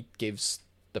that he gives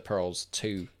the pearls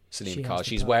to Selina Kyle.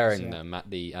 She's wearing them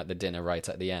at the dinner right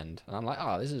at the end, and I'm like,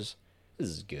 this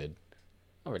is good.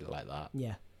 I really like that.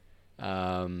 Yeah.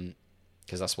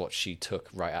 Because that's what she took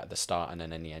right at the start, and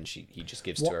then in the end he just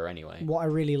gives to her anyway. What I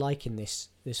really like in this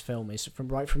film is from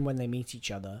when they meet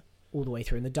each other all the way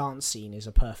through, and the dance scene is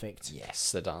a perfect.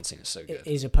 Yes, the dancing is so good. It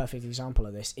is a perfect example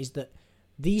of this. Is that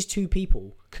these two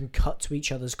people can cut to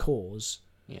each other's cores.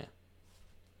 Yeah.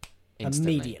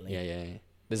 Immediately. Yeah.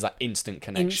 There's that instant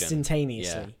connection.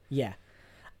 Instantaneously. Yeah.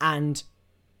 And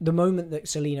the moment that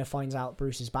Selina finds out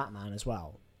Bruce is Batman as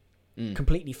well,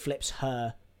 completely flips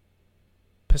her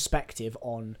perspective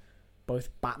on both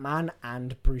Batman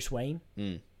and Bruce Wayne.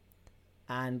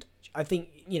 And I think,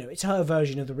 it's her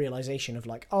version of the realization of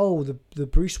like, the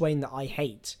Bruce Wayne that I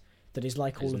hate, that is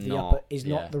like all of the upper, is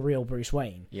not the real Bruce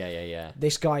Wayne. Yeah.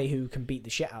 This guy who can beat the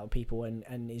shit out of people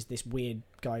and is this weird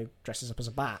guy who dresses up as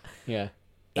a bat. Yeah.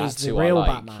 Is That's the who real I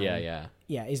like. Batman. Yeah.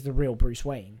 Yeah, is the real Bruce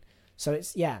Wayne. So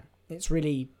it's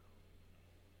really...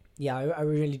 Yeah, I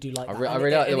really do like that. I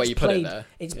really like the way you put it there.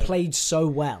 It's played so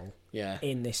well Yeah.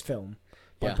 in this film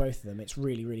by both of them. It's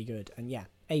really, really good. And yeah,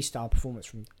 A-star performance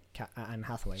from Anne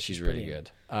Hathaway. She's really good.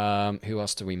 Who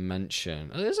else do we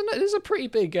mention? There's a pretty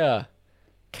big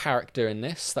character in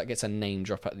this that gets a name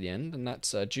drop at the end, and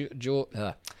that's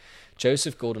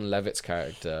Joseph Gordon-Levitt's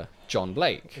character, John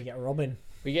Blake. We get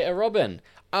a Robin.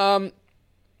 I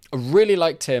really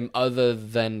liked him, other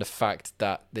than the fact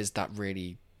that there's that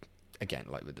really... Again,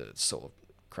 like with the sort of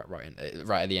crap right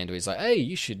at the end, where he's like, "Hey,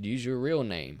 you should use your real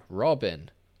name, Robin."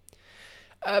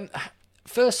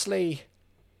 Firstly,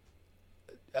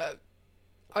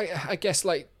 I guess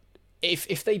like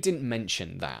if they didn't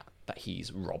mention that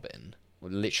he's Robin,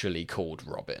 literally called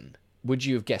Robin, would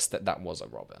you have guessed that was a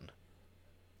Robin?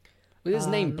 With his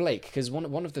name Blake, because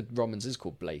one of the Robins is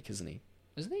called Blake, isn't he?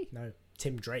 Isn't he? No,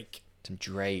 Tim Drake. Tim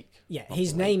Drake. Yeah,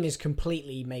 his name is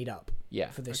completely made up. Yeah,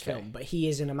 for this film, but he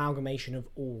is an amalgamation of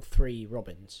all three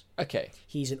Robins. Okay.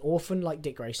 He's an orphan like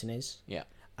Dick Grayson is. Yeah.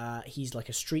 He's like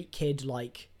a street kid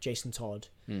like Jason Todd,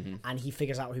 mm-hmm. and he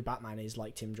figures out who Batman is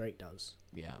like Tim Drake does.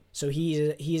 Yeah. So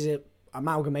he's a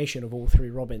amalgamation of all three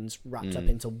Robins wrapped up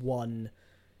into one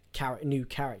new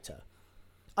character.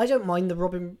 I don't mind the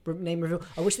Robin name reveal.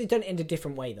 I wish they'd done it in a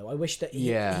different way though. I wish that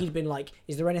he'd been like,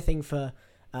 is there anything for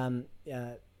I've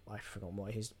forgotten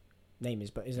what his name is,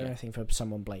 but is there anything for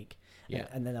someone Blake? Yeah.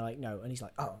 And then they're like, no. And he's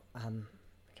like,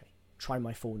 okay, try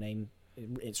my full name.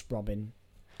 It's Robin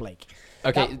Blake.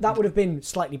 Okay. That would have been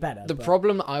slightly better. The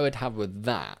problem I would have with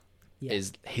that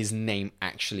is his name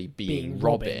actually being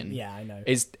Robin. Yeah, I know.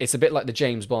 It's a bit like the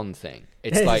James Bond thing.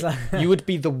 It's like you would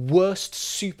be the worst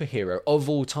superhero of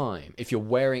all time if you're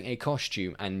wearing a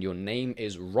costume and your name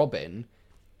is Robin.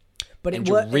 But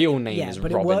your real name is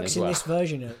Robin as well. But it works in this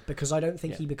version because I don't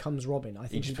think he becomes Robin. I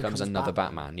think he just becomes another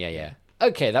Batman. Yeah.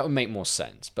 Okay, that would make more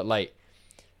sense. But like,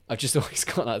 I've just always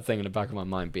got that thing in the back of my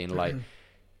mind being like,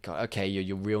 God, okay,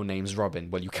 your real name's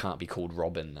Robin. Well, you can't be called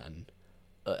Robin then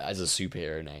as a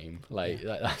superhero name. Like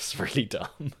that's really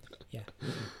dumb. Yeah,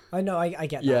 I know. I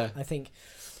get that. I think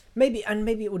maybe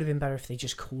it would have been better if they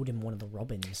just called him one of the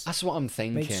Robins. That's what I'm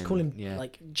thinking. Maybe just call him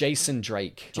like Jason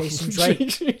Drake. Jason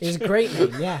Drake is a great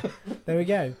name. Yeah, there we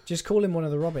go. Just call him one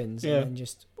of the Robins, and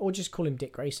just call him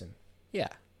Dick Grayson.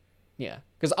 Yeah,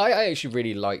 because I actually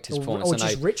really liked his performance. Or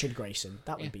just Richard Grayson.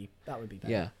 That would be better.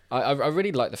 Yeah, I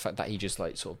really like the fact that he just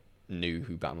like sort of knew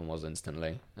who Batman was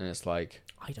instantly, and it's like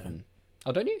I don't.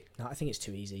 Oh, don't you? No, I think it's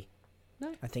too easy.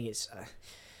 No, I think it's.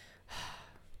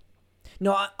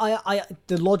 No, I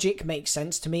the logic makes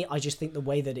sense to me. I just think the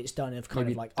way that it's done of kind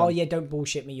of like, don't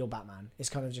bullshit me, you're Batman. It's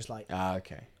kind of just like,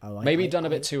 okay. Maybe done a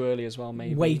bit too early as well.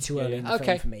 Maybe way too early in the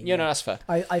film for me. Yeah, no, that's fair.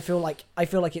 I feel like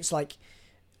it's like.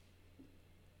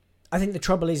 I think the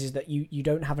trouble is that you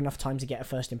don't have enough time to get a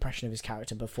first impression of his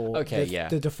character before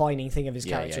the defining thing of his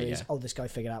character is, oh, this guy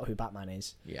figured out who Batman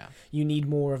is. Yeah. You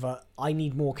need I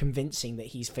need more convincing that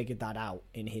he's figured that out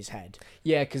in his head.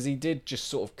 Yeah, because he did just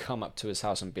sort of come up to his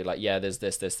house and be like, yeah, there's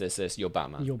this, you're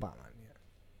Batman. You're Batman,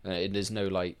 yeah. There's no,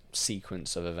 like,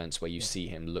 sequence of events where you see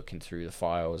him looking through the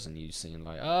files and you see him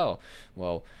like, oh,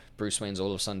 well, Bruce Wayne's all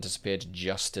of a sudden disappeared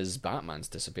just as Batman's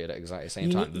disappeared at exactly the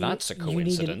same time. That's a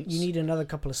coincidence. You need another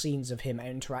couple of scenes of him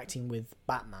interacting with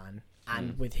Batman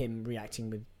and with him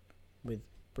reacting with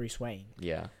Bruce Wayne.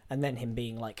 Yeah. And then him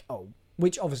being like, oh,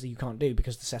 which obviously you can't do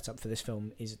because the setup for this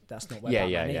film is that's not where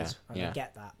Batman is. I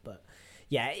get that, but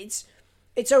yeah,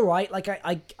 it's all right. Like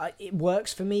I it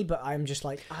works for me, but I'm just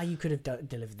like, you could have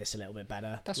delivered this a little bit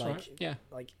better. That's like, right. Yeah.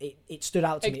 Like it stood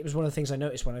out to me. It was one of the things I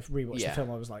noticed when I rewatched the film.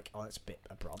 I was like, oh, it's a bit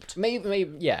abrupt. Maybe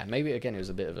again it was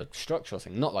a bit of a structural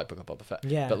thing, not like Book of Boba Fett.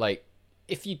 Yeah. But like,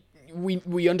 if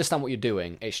we understand what you're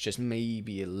doing, it's just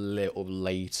maybe a little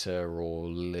later or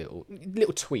little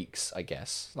tweaks, I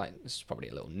guess. Like, this is probably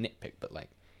a little nitpick, but like,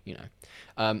 you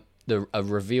know, a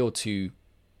reveal to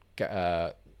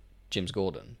James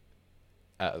Gordon.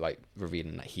 Like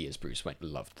revealing that he is Bruce Wayne,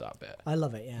 loved that bit. I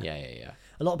love it. Yeah. Yeah.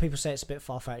 A lot of people say it's a bit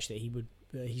far fetched that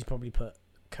he's probably put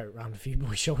a coat around a few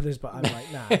boys' shoulders, but I'm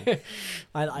like, nah.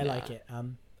 I like it.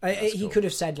 He cool. could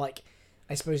have said, like,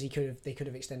 I suppose they could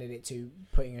have extended it to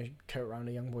putting a coat around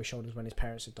a young boy's shoulders when his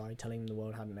parents had died, telling him the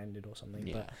world hadn't ended or something.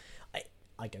 Yeah. But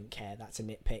I don't care. That's a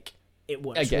nitpick. It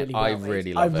works really well. I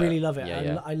really love it.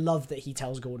 Yeah, I love that he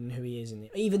tells Gordon who he is,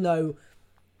 even though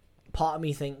part of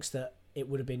me thinks that it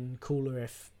would have been cooler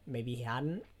if maybe he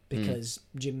hadn't, because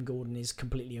Jim Gordon is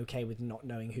completely okay with not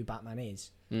knowing who Batman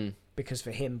is, because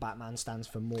for him Batman stands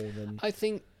for more than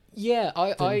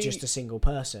just a single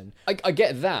person. I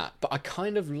get that, but I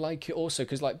kind of like it also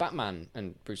because, like, Batman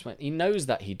and Bruce Wayne, he knows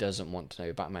that he doesn't want to know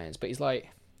who Batman is, but he's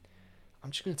like,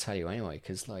 I'm just going to tell you anyway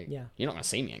because, like, you're not going to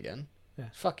see me again.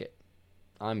 Fuck it,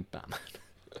 I'm Batman.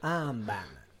 I'm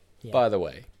Batman. Yeah. By the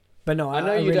way. But no, I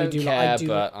know you really don't care,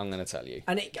 but I'm going to tell you.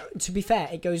 And to be fair,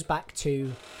 it goes back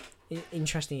to...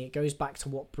 Interesting, it goes back to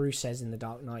what Bruce says in The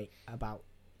Dark Knight about...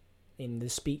 in the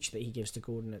speech that he gives to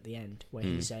Gordon at the end, where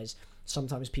he says,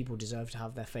 sometimes people deserve to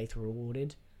have their faith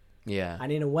rewarded. Yeah.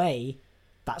 And in a way,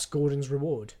 that's Gordon's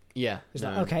reward. Yeah. It's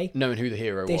like, okay... knowing who the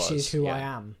hero was. This is who I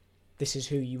am. This is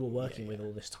who you were working with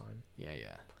all this time. Yeah.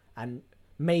 And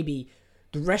maybe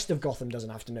the rest of Gotham doesn't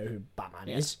have to know who Batman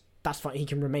is. That's fine. He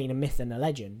can remain a myth and a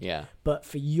legend. Yeah. But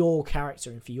for your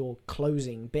character and for your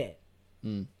closing bit,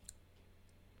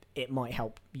 it might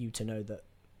help you to know that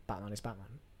Batman is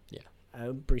Batman.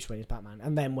 Yeah. Bruce Wayne is Batman.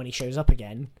 And then when he shows up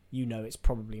again, you know it's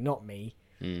probably not me.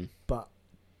 But,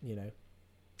 you know.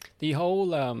 The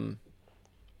whole,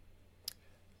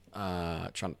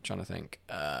 trying to think,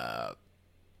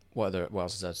 what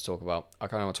else is there to talk about? I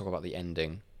kind of want to talk about the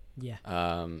ending.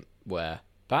 Yeah. Where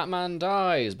Batman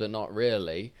dies, but not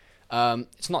really.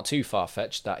 It's not too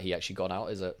far-fetched that he actually got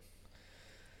out, is it?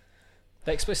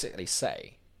 They explicitly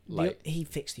say, like... He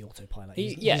fixed the autopilot.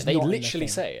 They literally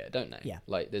say it, don't they? Yeah.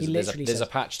 Like, there's a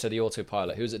patch to the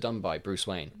autopilot. Who's it done by? Bruce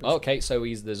Wayne. Okay, so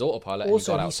there's autopilot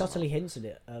also, and he got out subtly hinted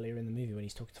it earlier in the movie when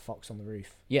he's talking to Fox on the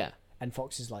roof. Yeah. And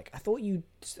Fox is like, I thought you...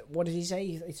 What did he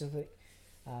say?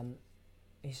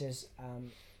 He says...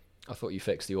 I thought you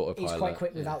fixed the autopilot. He's quite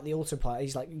quick without the autopilot.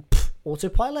 He's like,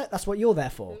 autopilot? That's what you're there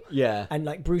for. Yeah. And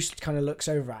like Bruce kind of looks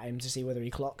over at him to see whether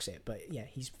he clocks it, but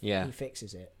he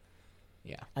fixes it.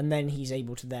 Yeah. And then he's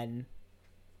able to then.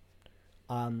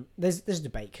 There's a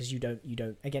debate because you don't.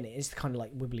 Again, it is kind of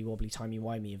like wibbly wobbly timey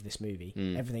wimey of this movie.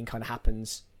 Everything kind of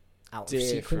happens out of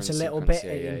sequence a little bit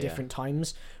in different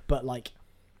times, but like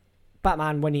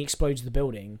Batman, when he explodes the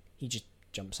building, he just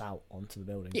jumps out onto the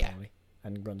building. Probably.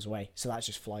 And runs away. So that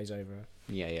just flies over.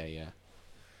 Yeah.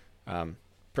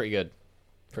 Pretty good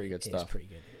stuff. It's pretty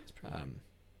good.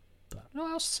 But what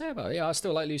else to say about it? Yeah, I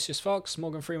still like Lucius Fox.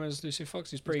 Morgan Freeman's Lucius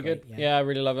Fox. He's pretty good. Yeah. Yeah, I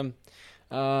really love him.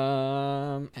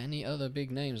 Any other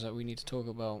big names that we need to talk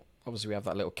about? Obviously, we have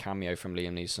that little cameo from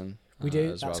Liam Neeson. We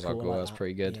do. As well as Al Gore. That's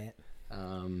pretty good.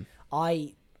 Yeah.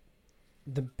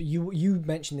 You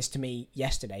mentioned this to me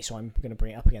yesterday, so I'm going to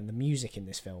bring it up again. The music in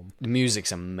this film. The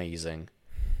music's amazing.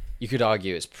 You could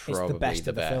argue it's probably the best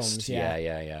of the films. Yeah.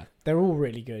 Yeah. They're all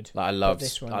really good. Like, I loved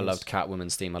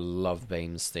Catwoman's theme. I loved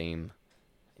Bane's theme.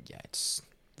 Yeah, it's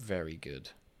very good.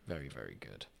 Very, very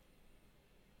good.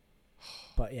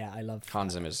 But yeah, I love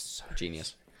Hans Zimmer's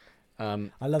genius. I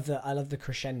love the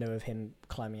crescendo of him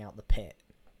climbing out the pit.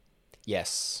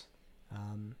 Yes.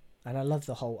 And I love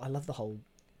the whole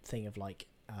thing of like,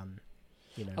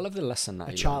 you know, I love the lesson that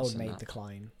a child made the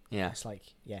climb. Yeah, it's like,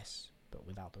 yes, but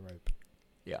without the rope.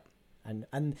 Yeah.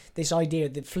 And this idea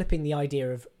that flipping the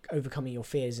idea of overcoming your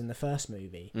fears in the first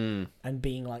movie Mm. and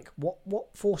being like,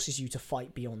 what forces you to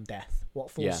fight beyond death?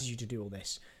 What forces you to do all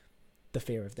this? The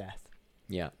fear of death.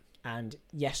 Yeah. And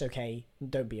yes, okay,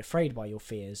 don't be afraid by your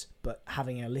fears, but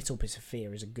having a little bit of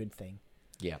fear is a good thing.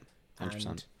 Yeah.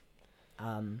 100%.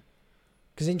 And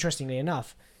because interestingly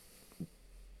enough,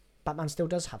 Batman still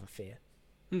does have a fear.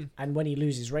 And when he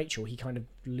loses Rachel, he kind of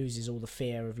loses all the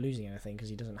fear of losing anything because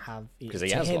he doesn't have. Because he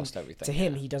has lost everything. To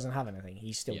him, he doesn't have anything.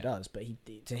 He still Yeah. does, but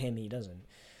to him, he doesn't.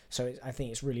 So I think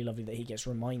it's really lovely that he gets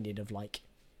reminded of like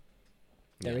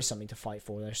there is something to fight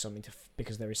for. There's something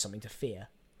because there is something to fear.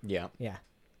 Yeah. Yeah.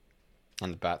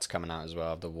 And the bat's coming out as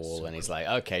well of the wall, and he's like,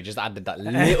 okay, just added that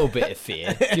little bit of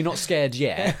fear. You're not scared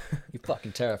yet. You're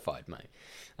fucking terrified, mate.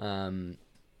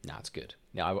 No, it's good.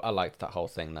 Yeah, I liked that whole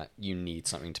thing that you need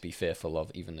something to be fearful of,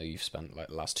 even though you've spent like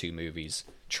the last 2 movies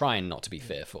trying not to be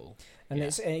fearful. And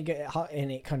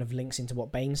it kind of links into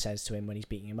what Bane says to him when he's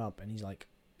beating him up, and he's like,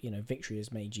 victory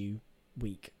has made you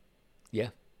weak. Yeah.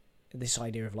 This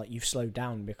idea of like you've slowed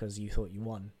down because you thought you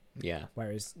won. Yeah.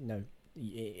 Whereas no,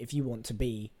 if you want to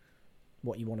be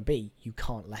what you want to be, you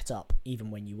can't let up even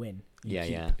when you win. You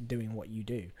keep doing what you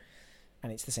do,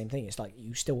 and it's the same thing. It's like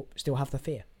you still have the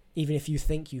fear, even if you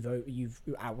think you've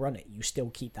outrun it. You still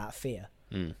keep that fear.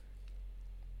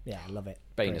 Yeah, I love it.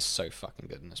 Bane is so fucking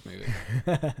good in this movie.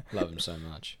 Love him so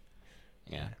much.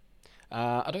 Yeah.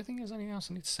 I don't think there's anything else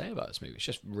I need to say about this movie. It's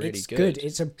just really it's good.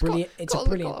 It's a brilliant. It's a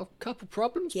brilliant. Got a couple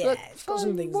problems, Yeah, but it's got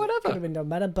some things whatever. that could have been done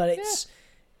better, but it's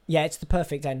it's the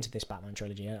perfect end to this Batman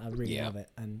trilogy. I really love it,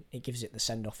 and it gives it the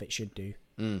send off it should do.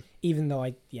 Even though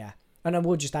and I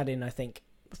will just add in, I think,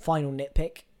 final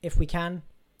nitpick if we can.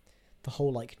 The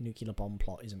whole like nuclear bomb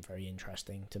plot isn't very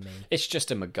interesting to me. It's just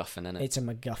a MacGuffin, isn't it? It's a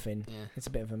MacGuffin. Yeah. It's a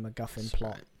bit of a MacGuffin That's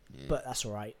plot, right. Yeah. but that's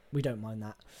all right. We don't mind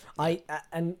that.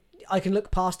 And I can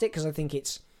look past it because I think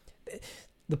it's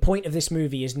the point of this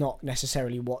movie is not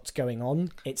necessarily what's going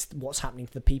on. It's what's happening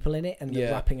to the people in it and the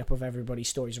wrapping up of everybody's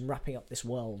stories and wrapping up this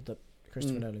world that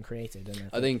Christopher Nolan created. And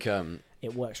I think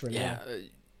it works really well.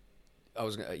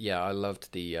 I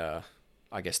loved the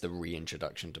I guess the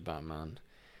reintroduction to Batman.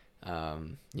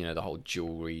 The whole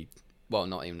jewelry. Well,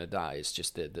 not even that. It's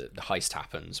just the heist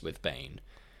happens with Bane,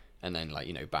 and then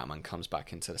Batman comes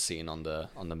back into the scene on the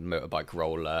motorbike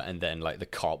roller, and then like the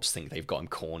cops think they've got him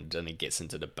cornered, and he gets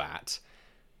into the Bat.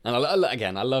 And I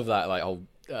love that whole.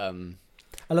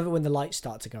 I love it when the lights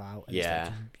start to go out. And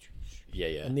Yeah.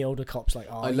 And the older cops like,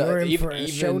 you're in for a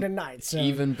shoulder night. So.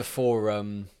 Even before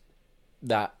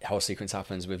that whole sequence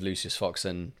happens with Lucius Fox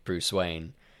and Bruce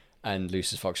Wayne. And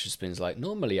Lucius Fox just been like,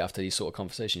 normally after these sort of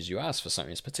conversations, you ask for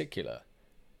something in particular.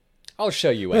 I'll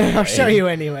show you anyway. I'll show you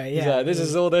anyway, yeah. Like, this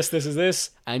is all this is this.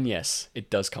 And yes,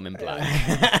 it does come in black.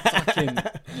 Fucking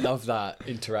love that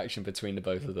interaction between the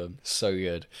both of them. So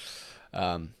good.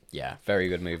 Very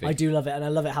good movie. I do love it. And I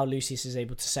love it how Lucius is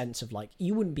able to sense of like,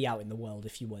 you wouldn't be out in the world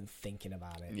if you weren't thinking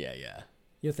about it. Yeah.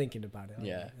 You're thinking about it.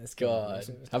 Yeah. Let's go.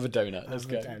 Have a donut. Let's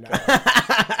go.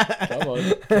 Come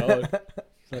on.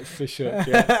 Like fish up,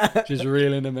 just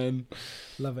reeling them in.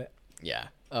 Love it. Yeah.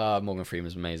 Morgan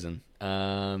Freeman's amazing.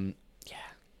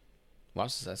 What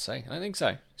else does that say? I don't think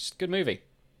so. It's a good movie.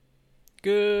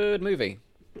 Good movie.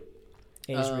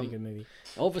 It is a really good movie.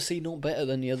 Obviously not better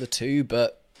than the other 2,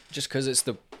 but just because it's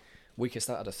the weakest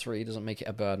out of the 3 doesn't make it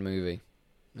a bad movie.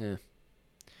 Yeah.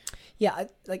 Yeah,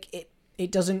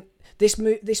 it doesn't. This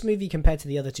movie compared to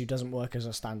the other 2 doesn't work as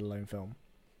a standalone film.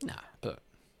 Nah, but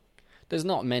there's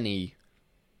not many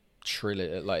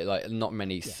not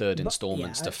many third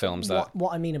installments to films that.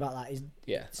 What I mean about that is,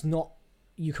 it's not.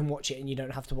 You can watch it and you don't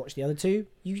have to watch the other 2.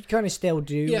 You kind of still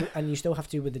do, and you still have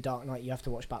to with The Dark Knight. You have to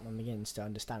watch Batman Begins to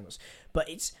understand what's. But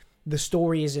the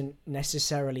story isn't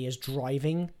necessarily as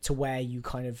driving to where you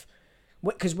kind of,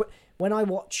 because when I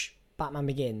watch Batman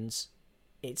Begins,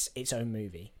 it's its own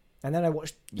movie. And then I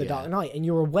watched The Dark Knight, and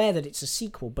you're aware that it's a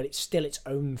sequel, but it's still its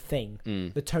own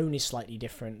thing. The tone is slightly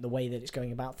different. The way that it's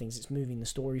going about things, it's moving the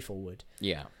story forward.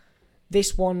 Yeah.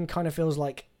 This one kind of feels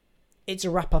like it's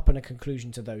a wrap-up and a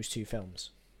conclusion to those 2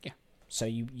 films. Yeah. So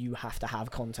you have to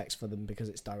have context for them because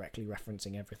it's directly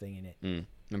referencing everything in it.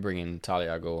 And bringing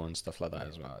Talia al Ghul and stuff like that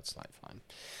as well. It's like fine.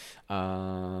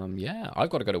 I've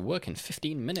got to go to work in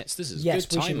 15 minutes. This is good timing.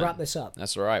 Yes, we should wrap this up.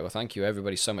 That's all right. Well, thank you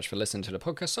everybody so much for listening to the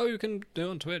podcast. So you can do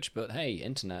it on Twitch, but hey,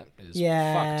 internet is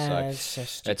fucked,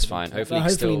 so it's fine.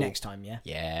 Hopefully next time, yeah.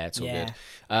 Yeah, it's all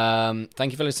good.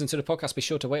 Thank you for listening to the podcast. Be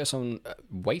sure to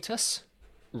rate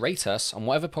us on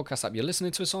whatever podcast app you're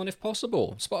listening to us on, if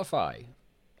possible. Spotify,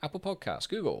 Apple Podcasts,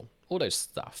 Google, all those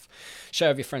stuff. Share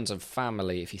with your friends and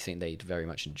family if you think they'd very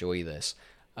much enjoy this.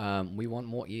 We want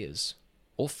more ears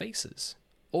or faces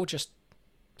or just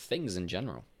things in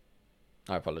general.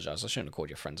 I apologise. I shouldn't have called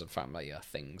your friends and family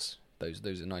things.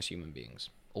 Those are nice human beings.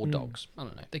 Or dogs. I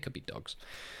don't know. They could be dogs.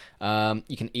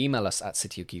 You can email us at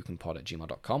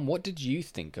cityofgeekenpod@gmail.com. What did you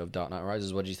think of Dark Knight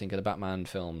Rises? What did you think of the Batman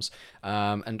films?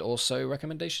 And also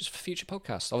recommendations for future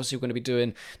podcasts. Obviously, we're going to be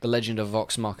doing The Legend of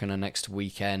Vox Machina next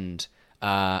weekend.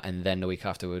 And then the week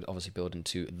after, we'd obviously build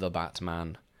into The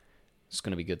Batman. It's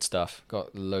going to be good stuff.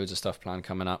 Got loads of stuff planned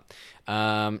coming up.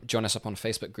 Join us up on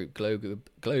Facebook group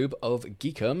Globe of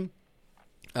Geekum.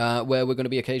 Where we're going to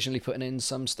be occasionally putting in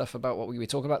some stuff about what we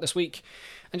talk about this week,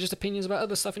 and just opinions about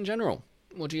other stuff in general.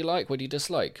 What do you like? What do you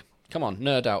dislike? Come on,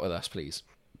 nerd out with us, please.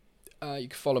 You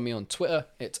can follow me on Twitter.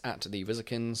 It's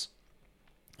 @TheVizikins.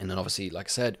 And then obviously, like I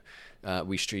said,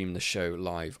 we stream the show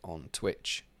live on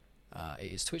Twitch.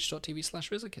 It is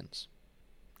twitch.tv/Vizikins.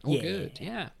 All good,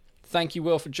 yeah. Thank you,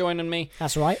 Will, for joining me.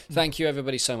 That's right. Thank you,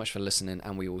 everybody, so much for listening,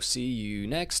 and we will see you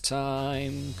next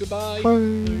time. Goodbye.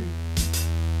 Bye.